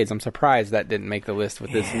 50 Shades. I'm surprised that didn't make the list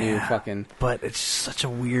with this new fucking. But it's such a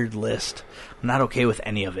weird list. I'm not okay with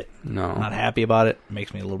any of it. No. I'm not happy about it. It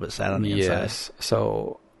makes me a little bit sad on the inside. Yes.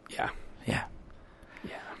 So yeah. Yeah.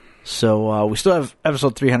 Yeah. So we still have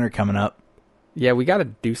episode 300 coming up. Yeah, we got to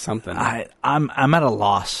do something. I'm at a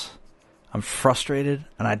loss. I'm frustrated,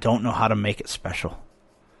 and I don't know how to make it special.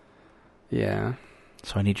 Yeah.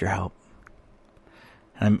 So I need your help.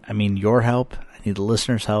 And I mean your help. I need the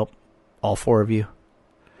listeners' help. All 4 of you.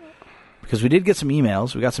 Because we did get some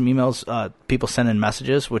emails. We got some emails, people sending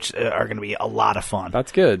messages, which are going to be a lot of fun.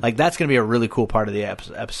 That's good. Like, that's going to be a really cool part of the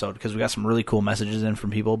episode because we got some really cool messages in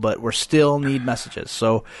from people, but we still need messages.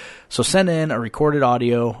 So send in a recorded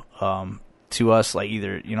audio to us, like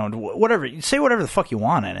either, whatever. Say whatever the fuck you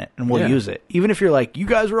want in it, and we'll use it. Even if you're like, you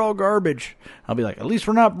guys are all garbage, I'll be like, at least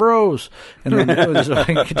we're not bros. And then we'll just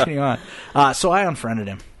continue on. So I unfriended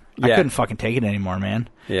him. I Yeah. couldn't fucking take it anymore, man.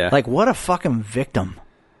 Yeah. Like, what a fucking victim.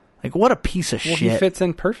 Like, what a piece of well, shit. he fits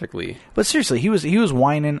in perfectly. But seriously, he was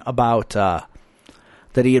whining about that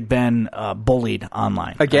he had been bullied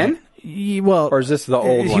online Again? Well, Or is this the old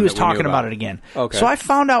He one was that we knew talking about about? it again. Okay. So I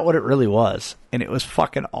found out what it really was, and it was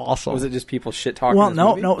fucking awesome. Was it just people shit talking? Well, this no,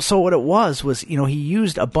 movie? no. So what it was he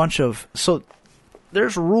used a bunch of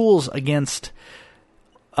there's rules against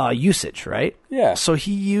usage, right? Yeah. So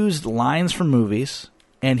he used lines from movies,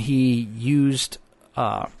 and he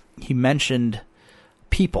mentioned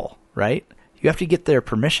people, right? You have to get their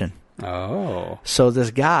permission. Oh, So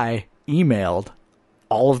this guy emailed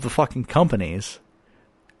all of the fucking companies,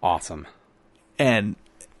 awesome. and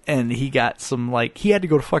he got some he had to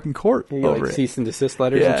go to fucking court You over like it. cease and desist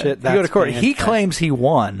letters Yeah, and shit. he go to That's court. He fantastic. claims he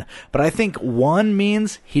won, but I think won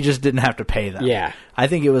means he just didn't have to pay them. Yeah. I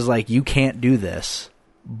think it was like, you can't do this,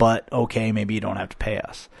 but okay, maybe you don't have to pay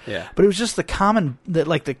us. Yeah. But it was just the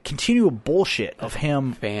continual bullshit of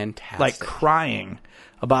him Fantastic. crying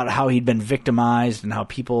about how he'd been victimized and how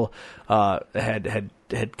people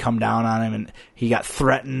had come down on him, and he got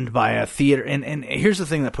threatened by a theater. And here's the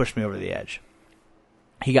thing that pushed me over the edge.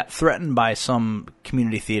 he got threatened by some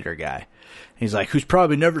community theater guy. He's like, who's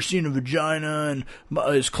probably never seen a vagina and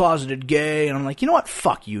is closeted gay. And I'm like, you know what?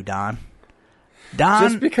 Fuck you, Don. Don,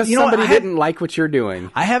 Just because you know somebody what? didn't like what you're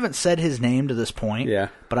doing. I haven't said his name to this point, Yeah.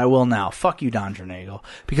 but I will now. Fuck you, Don Jernagle.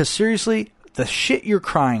 Because seriously, the shit you're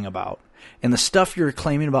crying about and the stuff you're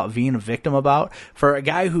claiming about being a victim about, for a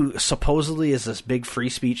guy who supposedly is this big free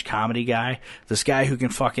speech comedy guy, this guy who can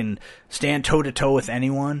fucking stand toe-to-toe with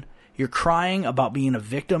anyone, you're crying about being a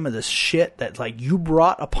victim of this shit that, like, you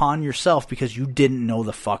brought upon yourself because you didn't know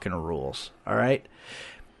the fucking rules, all right?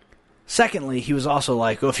 Secondly, he was also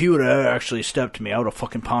like, if he would have actually stepped to me, I would have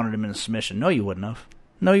fucking pounded him into submission. No, you wouldn't have.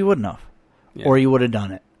 No, you wouldn't have. Yeah. Or you would have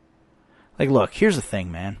done it. Like, look, here's the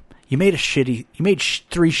thing, man. You made three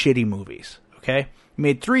shitty movies, okay? You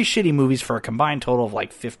made 3 shitty movies for a combined total of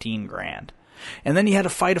like $15,000. And then you had to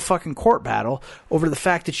fight a fucking court battle over the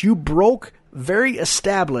fact that you broke very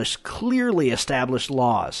established, clearly established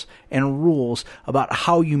laws and rules about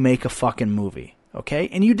how you make a fucking movie. Okay?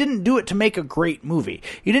 And you didn't do it to make a great movie.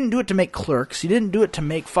 You didn't do it to make Clerks. You didn't do it to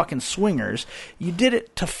make fucking Swingers. You did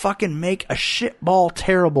it to fucking make a shitball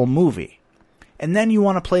terrible movie. And then you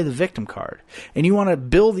want to play the victim card. And you want to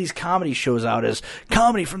build these comedy shows out as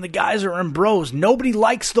comedy from the guys that are in Bros. Nobody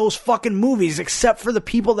likes those fucking movies except for the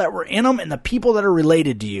people that were in them and the people that are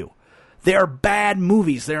related to you. They are bad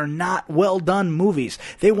movies. They are not well done movies.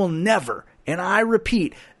 They will never, and I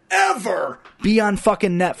repeat, ever be on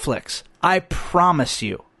fucking Netflix. I promise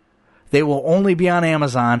you. They will only be on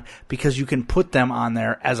Amazon because you can put them on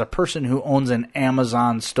there as a person who owns an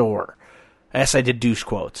Amazon store. Yes, I did douche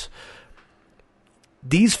quotes.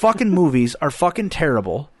 These fucking movies are fucking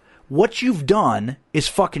terrible. What you've done is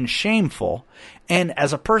fucking shameful. And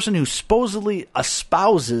as a person who supposedly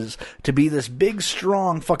espouses to be this big,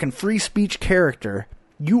 strong, fucking free speech character,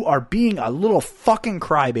 you are being a little fucking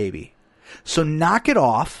crybaby. So knock it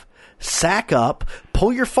off, sack up,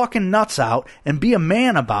 pull your fucking nuts out, and be a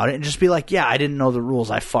man about it and just be like, yeah, I didn't know the rules,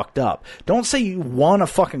 I fucked up. Don't say you won a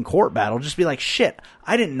fucking court battle, just be like, shit,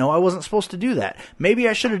 I didn't know I wasn't supposed to do that. Maybe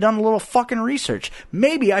I should have done a little fucking research.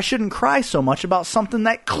 Maybe I shouldn't cry so much about something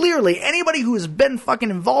that clearly anybody who has been fucking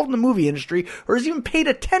involved in the movie industry or has even paid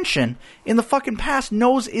attention in the fucking past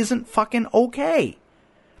knows isn't fucking okay.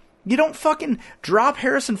 You don't fucking drop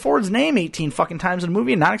Harrison Ford's name 18 fucking times in a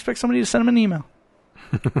movie and not expect somebody to send him an email.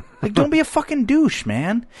 Like, don't be a fucking douche,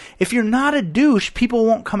 man. If you're not a douche, people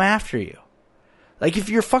won't come after you. Like, if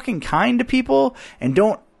you're fucking kind to people and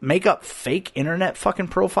don't make up fake internet fucking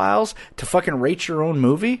profiles to fucking rate your own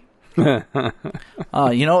movie, you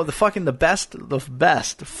know, the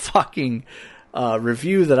best fucking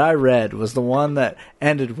review that I read was the one that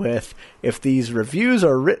ended with, if these reviews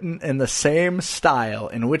are written in the same style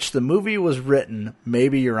in which the movie was written,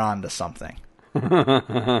 maybe you're onto something.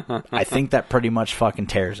 I think that pretty much fucking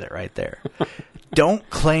tears it right there. Don't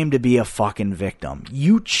claim to be a fucking victim.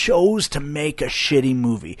 You chose to make a shitty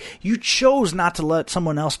movie. You chose not to let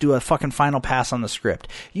someone else do a fucking final pass on the script.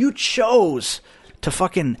 You chose to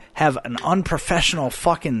fucking have an unprofessional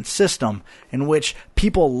fucking system in which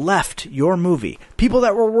people left your movie. People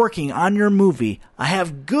that were working on your movie, I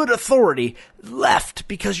have good authority, left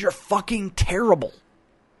because you're fucking terrible.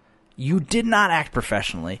 You did not act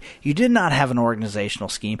professionally. You did not have an organizational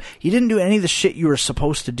scheme. You didn't do any of the shit you were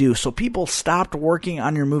supposed to do. So people stopped working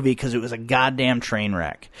on your movie because it was a goddamn train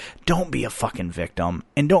wreck. Don't be a fucking victim.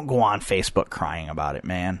 And don't go on Facebook crying about it,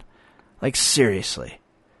 man. Like, seriously.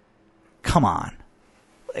 Come on.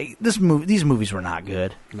 Like, these movies were not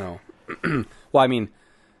good. No. Well, I mean,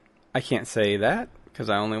 I can't say that because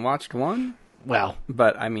I only watched one. Well,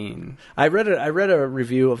 but I mean, I read a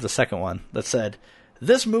review of the second one that said,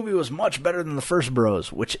 this movie was much better than the first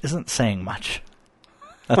Bros, which isn't saying much.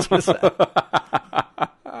 That's what it said.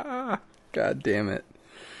 God damn it.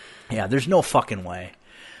 Yeah, there's no fucking way.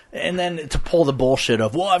 And then to pull the bullshit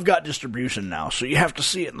of, well, I've got distribution now, so you have to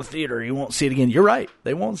see it in the theater. You won't see it again. You're right.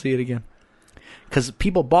 They won't see it again. Because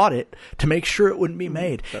people bought it to make sure it wouldn't be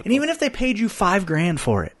made. And even if they paid you $5,000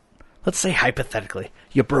 for it, let's say hypothetically,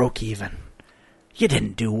 you broke even. You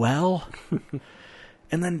didn't do well.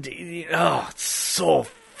 And then, it's so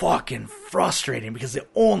fucking frustrating because the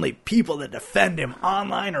only people that defend him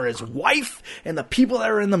online are his wife and the people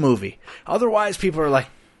that are in the movie. Otherwise, people are like,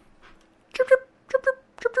 chirp, chirp, chirp, chirp,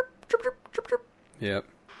 chirp, chirp, chirp, chirp, chirp. Yep.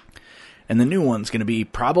 And the new one's going to be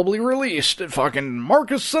probably released at fucking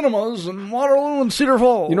Marcus Cinemas in Waterloo and Cedar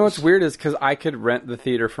Falls. You know what's weird is because I could rent the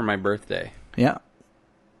theater for my birthday. Yeah.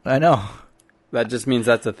 I know. That just means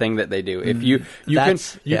that's a thing that they do. If you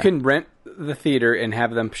can rent the theater and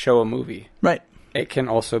have them show a movie. Right. It can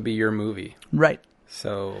also be your movie. Right.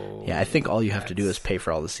 So Yeah, I think all you have to do is pay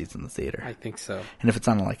for all the seats in the theater. I think so. And if it's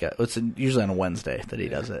on it's usually on a Wednesday that he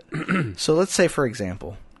does it. So let's say, for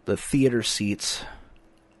example, the theater seats,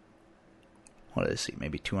 what do they seat?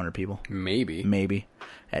 Maybe 200 people? Maybe.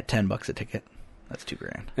 At $10 a ticket. That's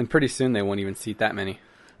 $2,000. And pretty soon they won't even seat that many.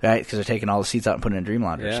 Right, because they're taking all the seats out and putting in Dream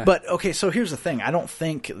Loungers. Yeah. But, okay, so here's the thing. I don't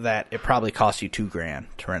think that it probably costs you $2,000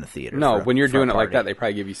 to rent a theater. No, when you're for doing a it like party. that, they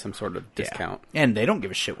probably give you some sort of discount. Yeah. And they don't give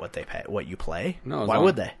a shit what you play. No, Why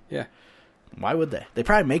would they? Yeah. Why would they? They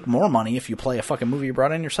probably make more money if you play a fucking movie you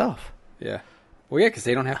brought in yourself. Yeah. Well, yeah, because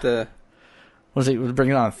they don't have to... Was it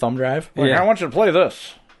bringing it on a thumb drive? Like, Yeah. I want you to play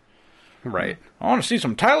this. Right. I want to see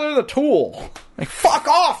some Tyler the Tool. Like, fuck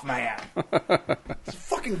off, man. It's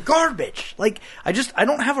fucking garbage. Like, I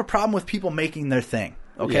don't have a problem with people making their thing,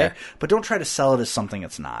 okay? Yeah. But don't try to sell it as something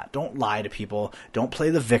it's not. Don't lie to people. Don't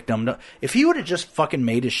play the victim. If he would have just fucking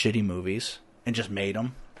made his shitty movies and just made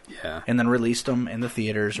them, Yeah. and then released them in the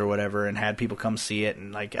theaters or whatever and had people come see it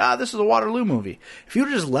and like, this is a Waterloo movie. If you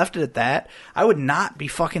would have just left it at that, I would not be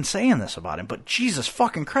fucking saying this about him. But Jesus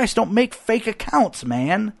fucking Christ, don't make fake accounts,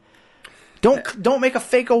 man. Don't make a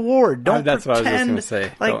fake award. Don't That's what I was just pretend, gonna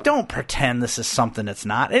say. Like, don't pretend this is something it's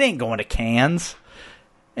not. It ain't going to Cannes.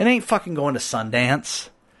 It ain't fucking going to Sundance.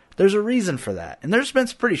 There's a reason for that. And there's been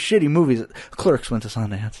some pretty shitty movies. Clerks went to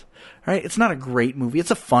Sundance. Right? It's not a great movie. It's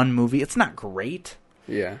a fun movie. It's not great.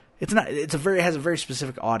 Yeah. It's not. It has a very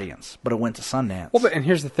specific audience, but it went to Sundance. Well, and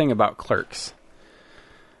here's the thing about Clerks.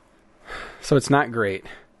 So it's not great.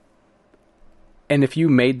 And if you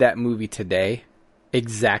made that movie today,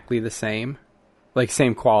 exactly the same, like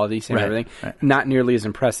same quality, same Right, everything, right. not nearly as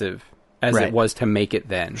impressive as Right. it was to make it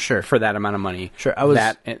then. Sure. For that amount of money. Sure, I was-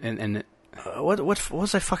 that and what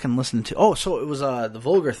was I fucking listening to? Oh, so it was the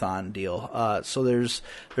Vulgarthon deal. So there's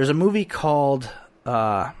a movie called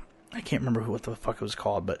I can't remember what the fuck it was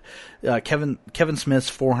called, but Kevin Smith's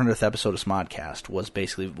 400th episode of Smodcast was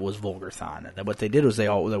Vulgarthon. And what they did was they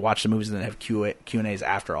watched the movies and then have Q&As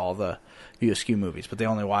after all the USQ movies, but they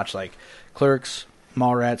only watched like Clerks,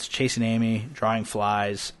 Mallrats, Chasing Amy, Drawing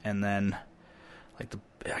Flies, and then like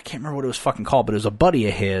I can't remember what it was fucking called, but it was a buddy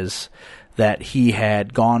of his that he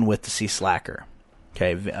had gone with to see Slacker.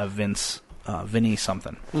 Okay, Vinny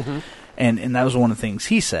something. Mm-hmm. And that was one of the things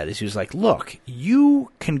he said, is he was like, look,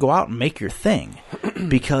 you can go out and make your thing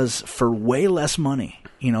because for way less money,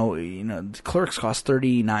 you know, Clerks cost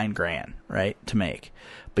 $39,000, right, to make.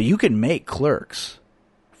 But you can make Clerks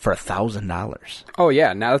for $1,000. oh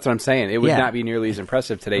yeah, now that's what I'm saying. It would Yeah. not be nearly as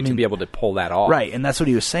impressive today to be able to pull that off. Right, and that's what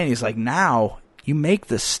he was saying. He's like, now you make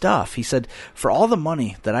this stuff. He said, for all the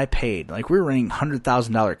money that I paid, like we were renting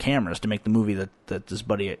 $100,000 cameras to make the movie that this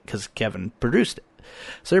buddy, because Kevin produced it.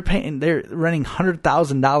 So they're renting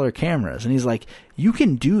 $100,000 cameras, and he's like, you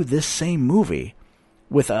can do this same movie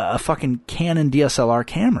with a fucking Canon DSLR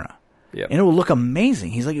camera. Yep. And it will look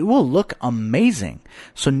amazing. He's like, it will look amazing.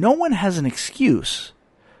 So no one has an excuse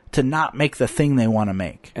to not make the thing they want to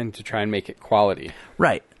make. And to try and make it quality.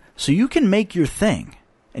 Right. So you can make your thing,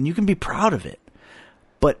 and you can be proud of it.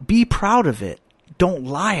 But be proud of it. Don't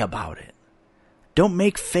lie about it. Don't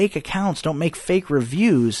make fake accounts. Don't make fake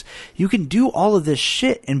reviews. You can do all of this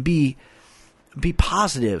shit and be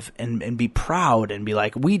positive and be proud and be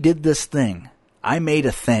like, we did this thing. I made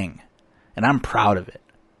a thing, and I'm proud of it.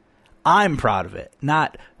 I'm proud of it.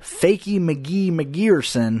 Not fakey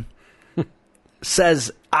McGeerson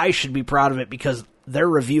says I should be proud of it because their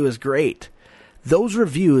review is great. Those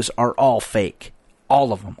reviews are all fake.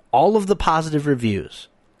 All of them. All of the positive reviews.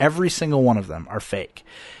 Every single one of them are fake.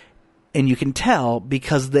 And you can tell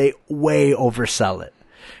because they way oversell it.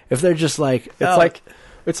 If they're just like...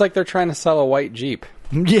 It's like they're trying to sell a white Jeep.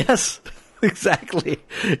 Yes, exactly.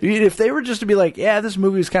 I mean, if they were just to be like, yeah, this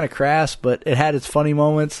movie was kind of crass, but it had its funny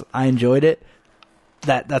moments, I enjoyed it,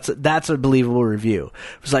 that's a believable review.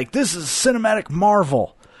 It was like, this is cinematic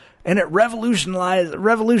marvel, and it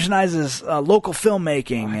revolutionizes local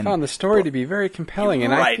filmmaking. I and found the story to be very compelling,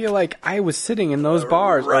 and Right. I feel like I was sitting in those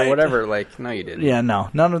bars Right. or whatever. Like, no, you didn't. Yeah,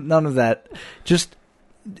 no, none of that. Just,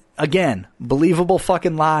 again, believable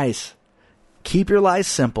fucking lies. Keep your lies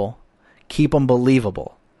simple. Keep them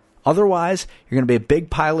believable. Otherwise, you're going to be a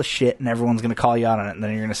big pile of shit, and everyone's going to call you out on it, and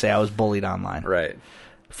then you're going to say, I was bullied online. Right.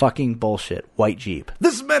 Fucking bullshit. White Jeep.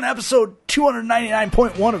 This has been episode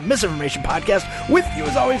 299.1 of Misinformation Podcast. With you,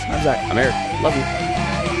 as always, I'm Zach. I'm Eric. Love you.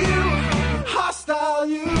 Hostile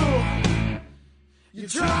you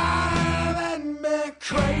driving me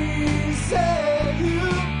crazy. You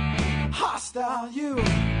hostile you.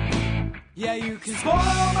 Yeah, you can spoil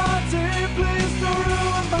my day, please don't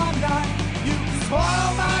ruin my night. You can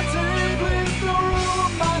spoil my day, please don't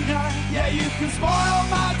ruin my night. Yeah, you can spoil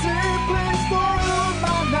my day, please don't ruin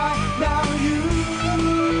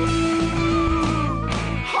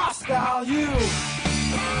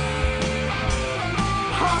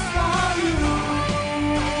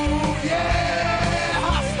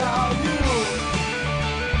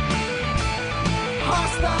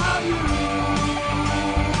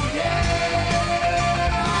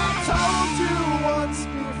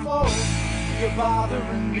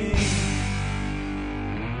bothering me.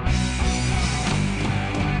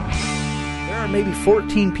 There are maybe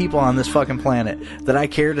 14 people on this fucking planet that I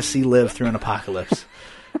care to see live through an apocalypse.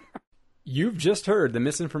 You've just heard the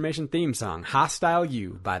Misinformation theme song, Hostile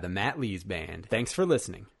You, by the Matt Lees Band. Thanks for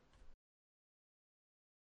listening.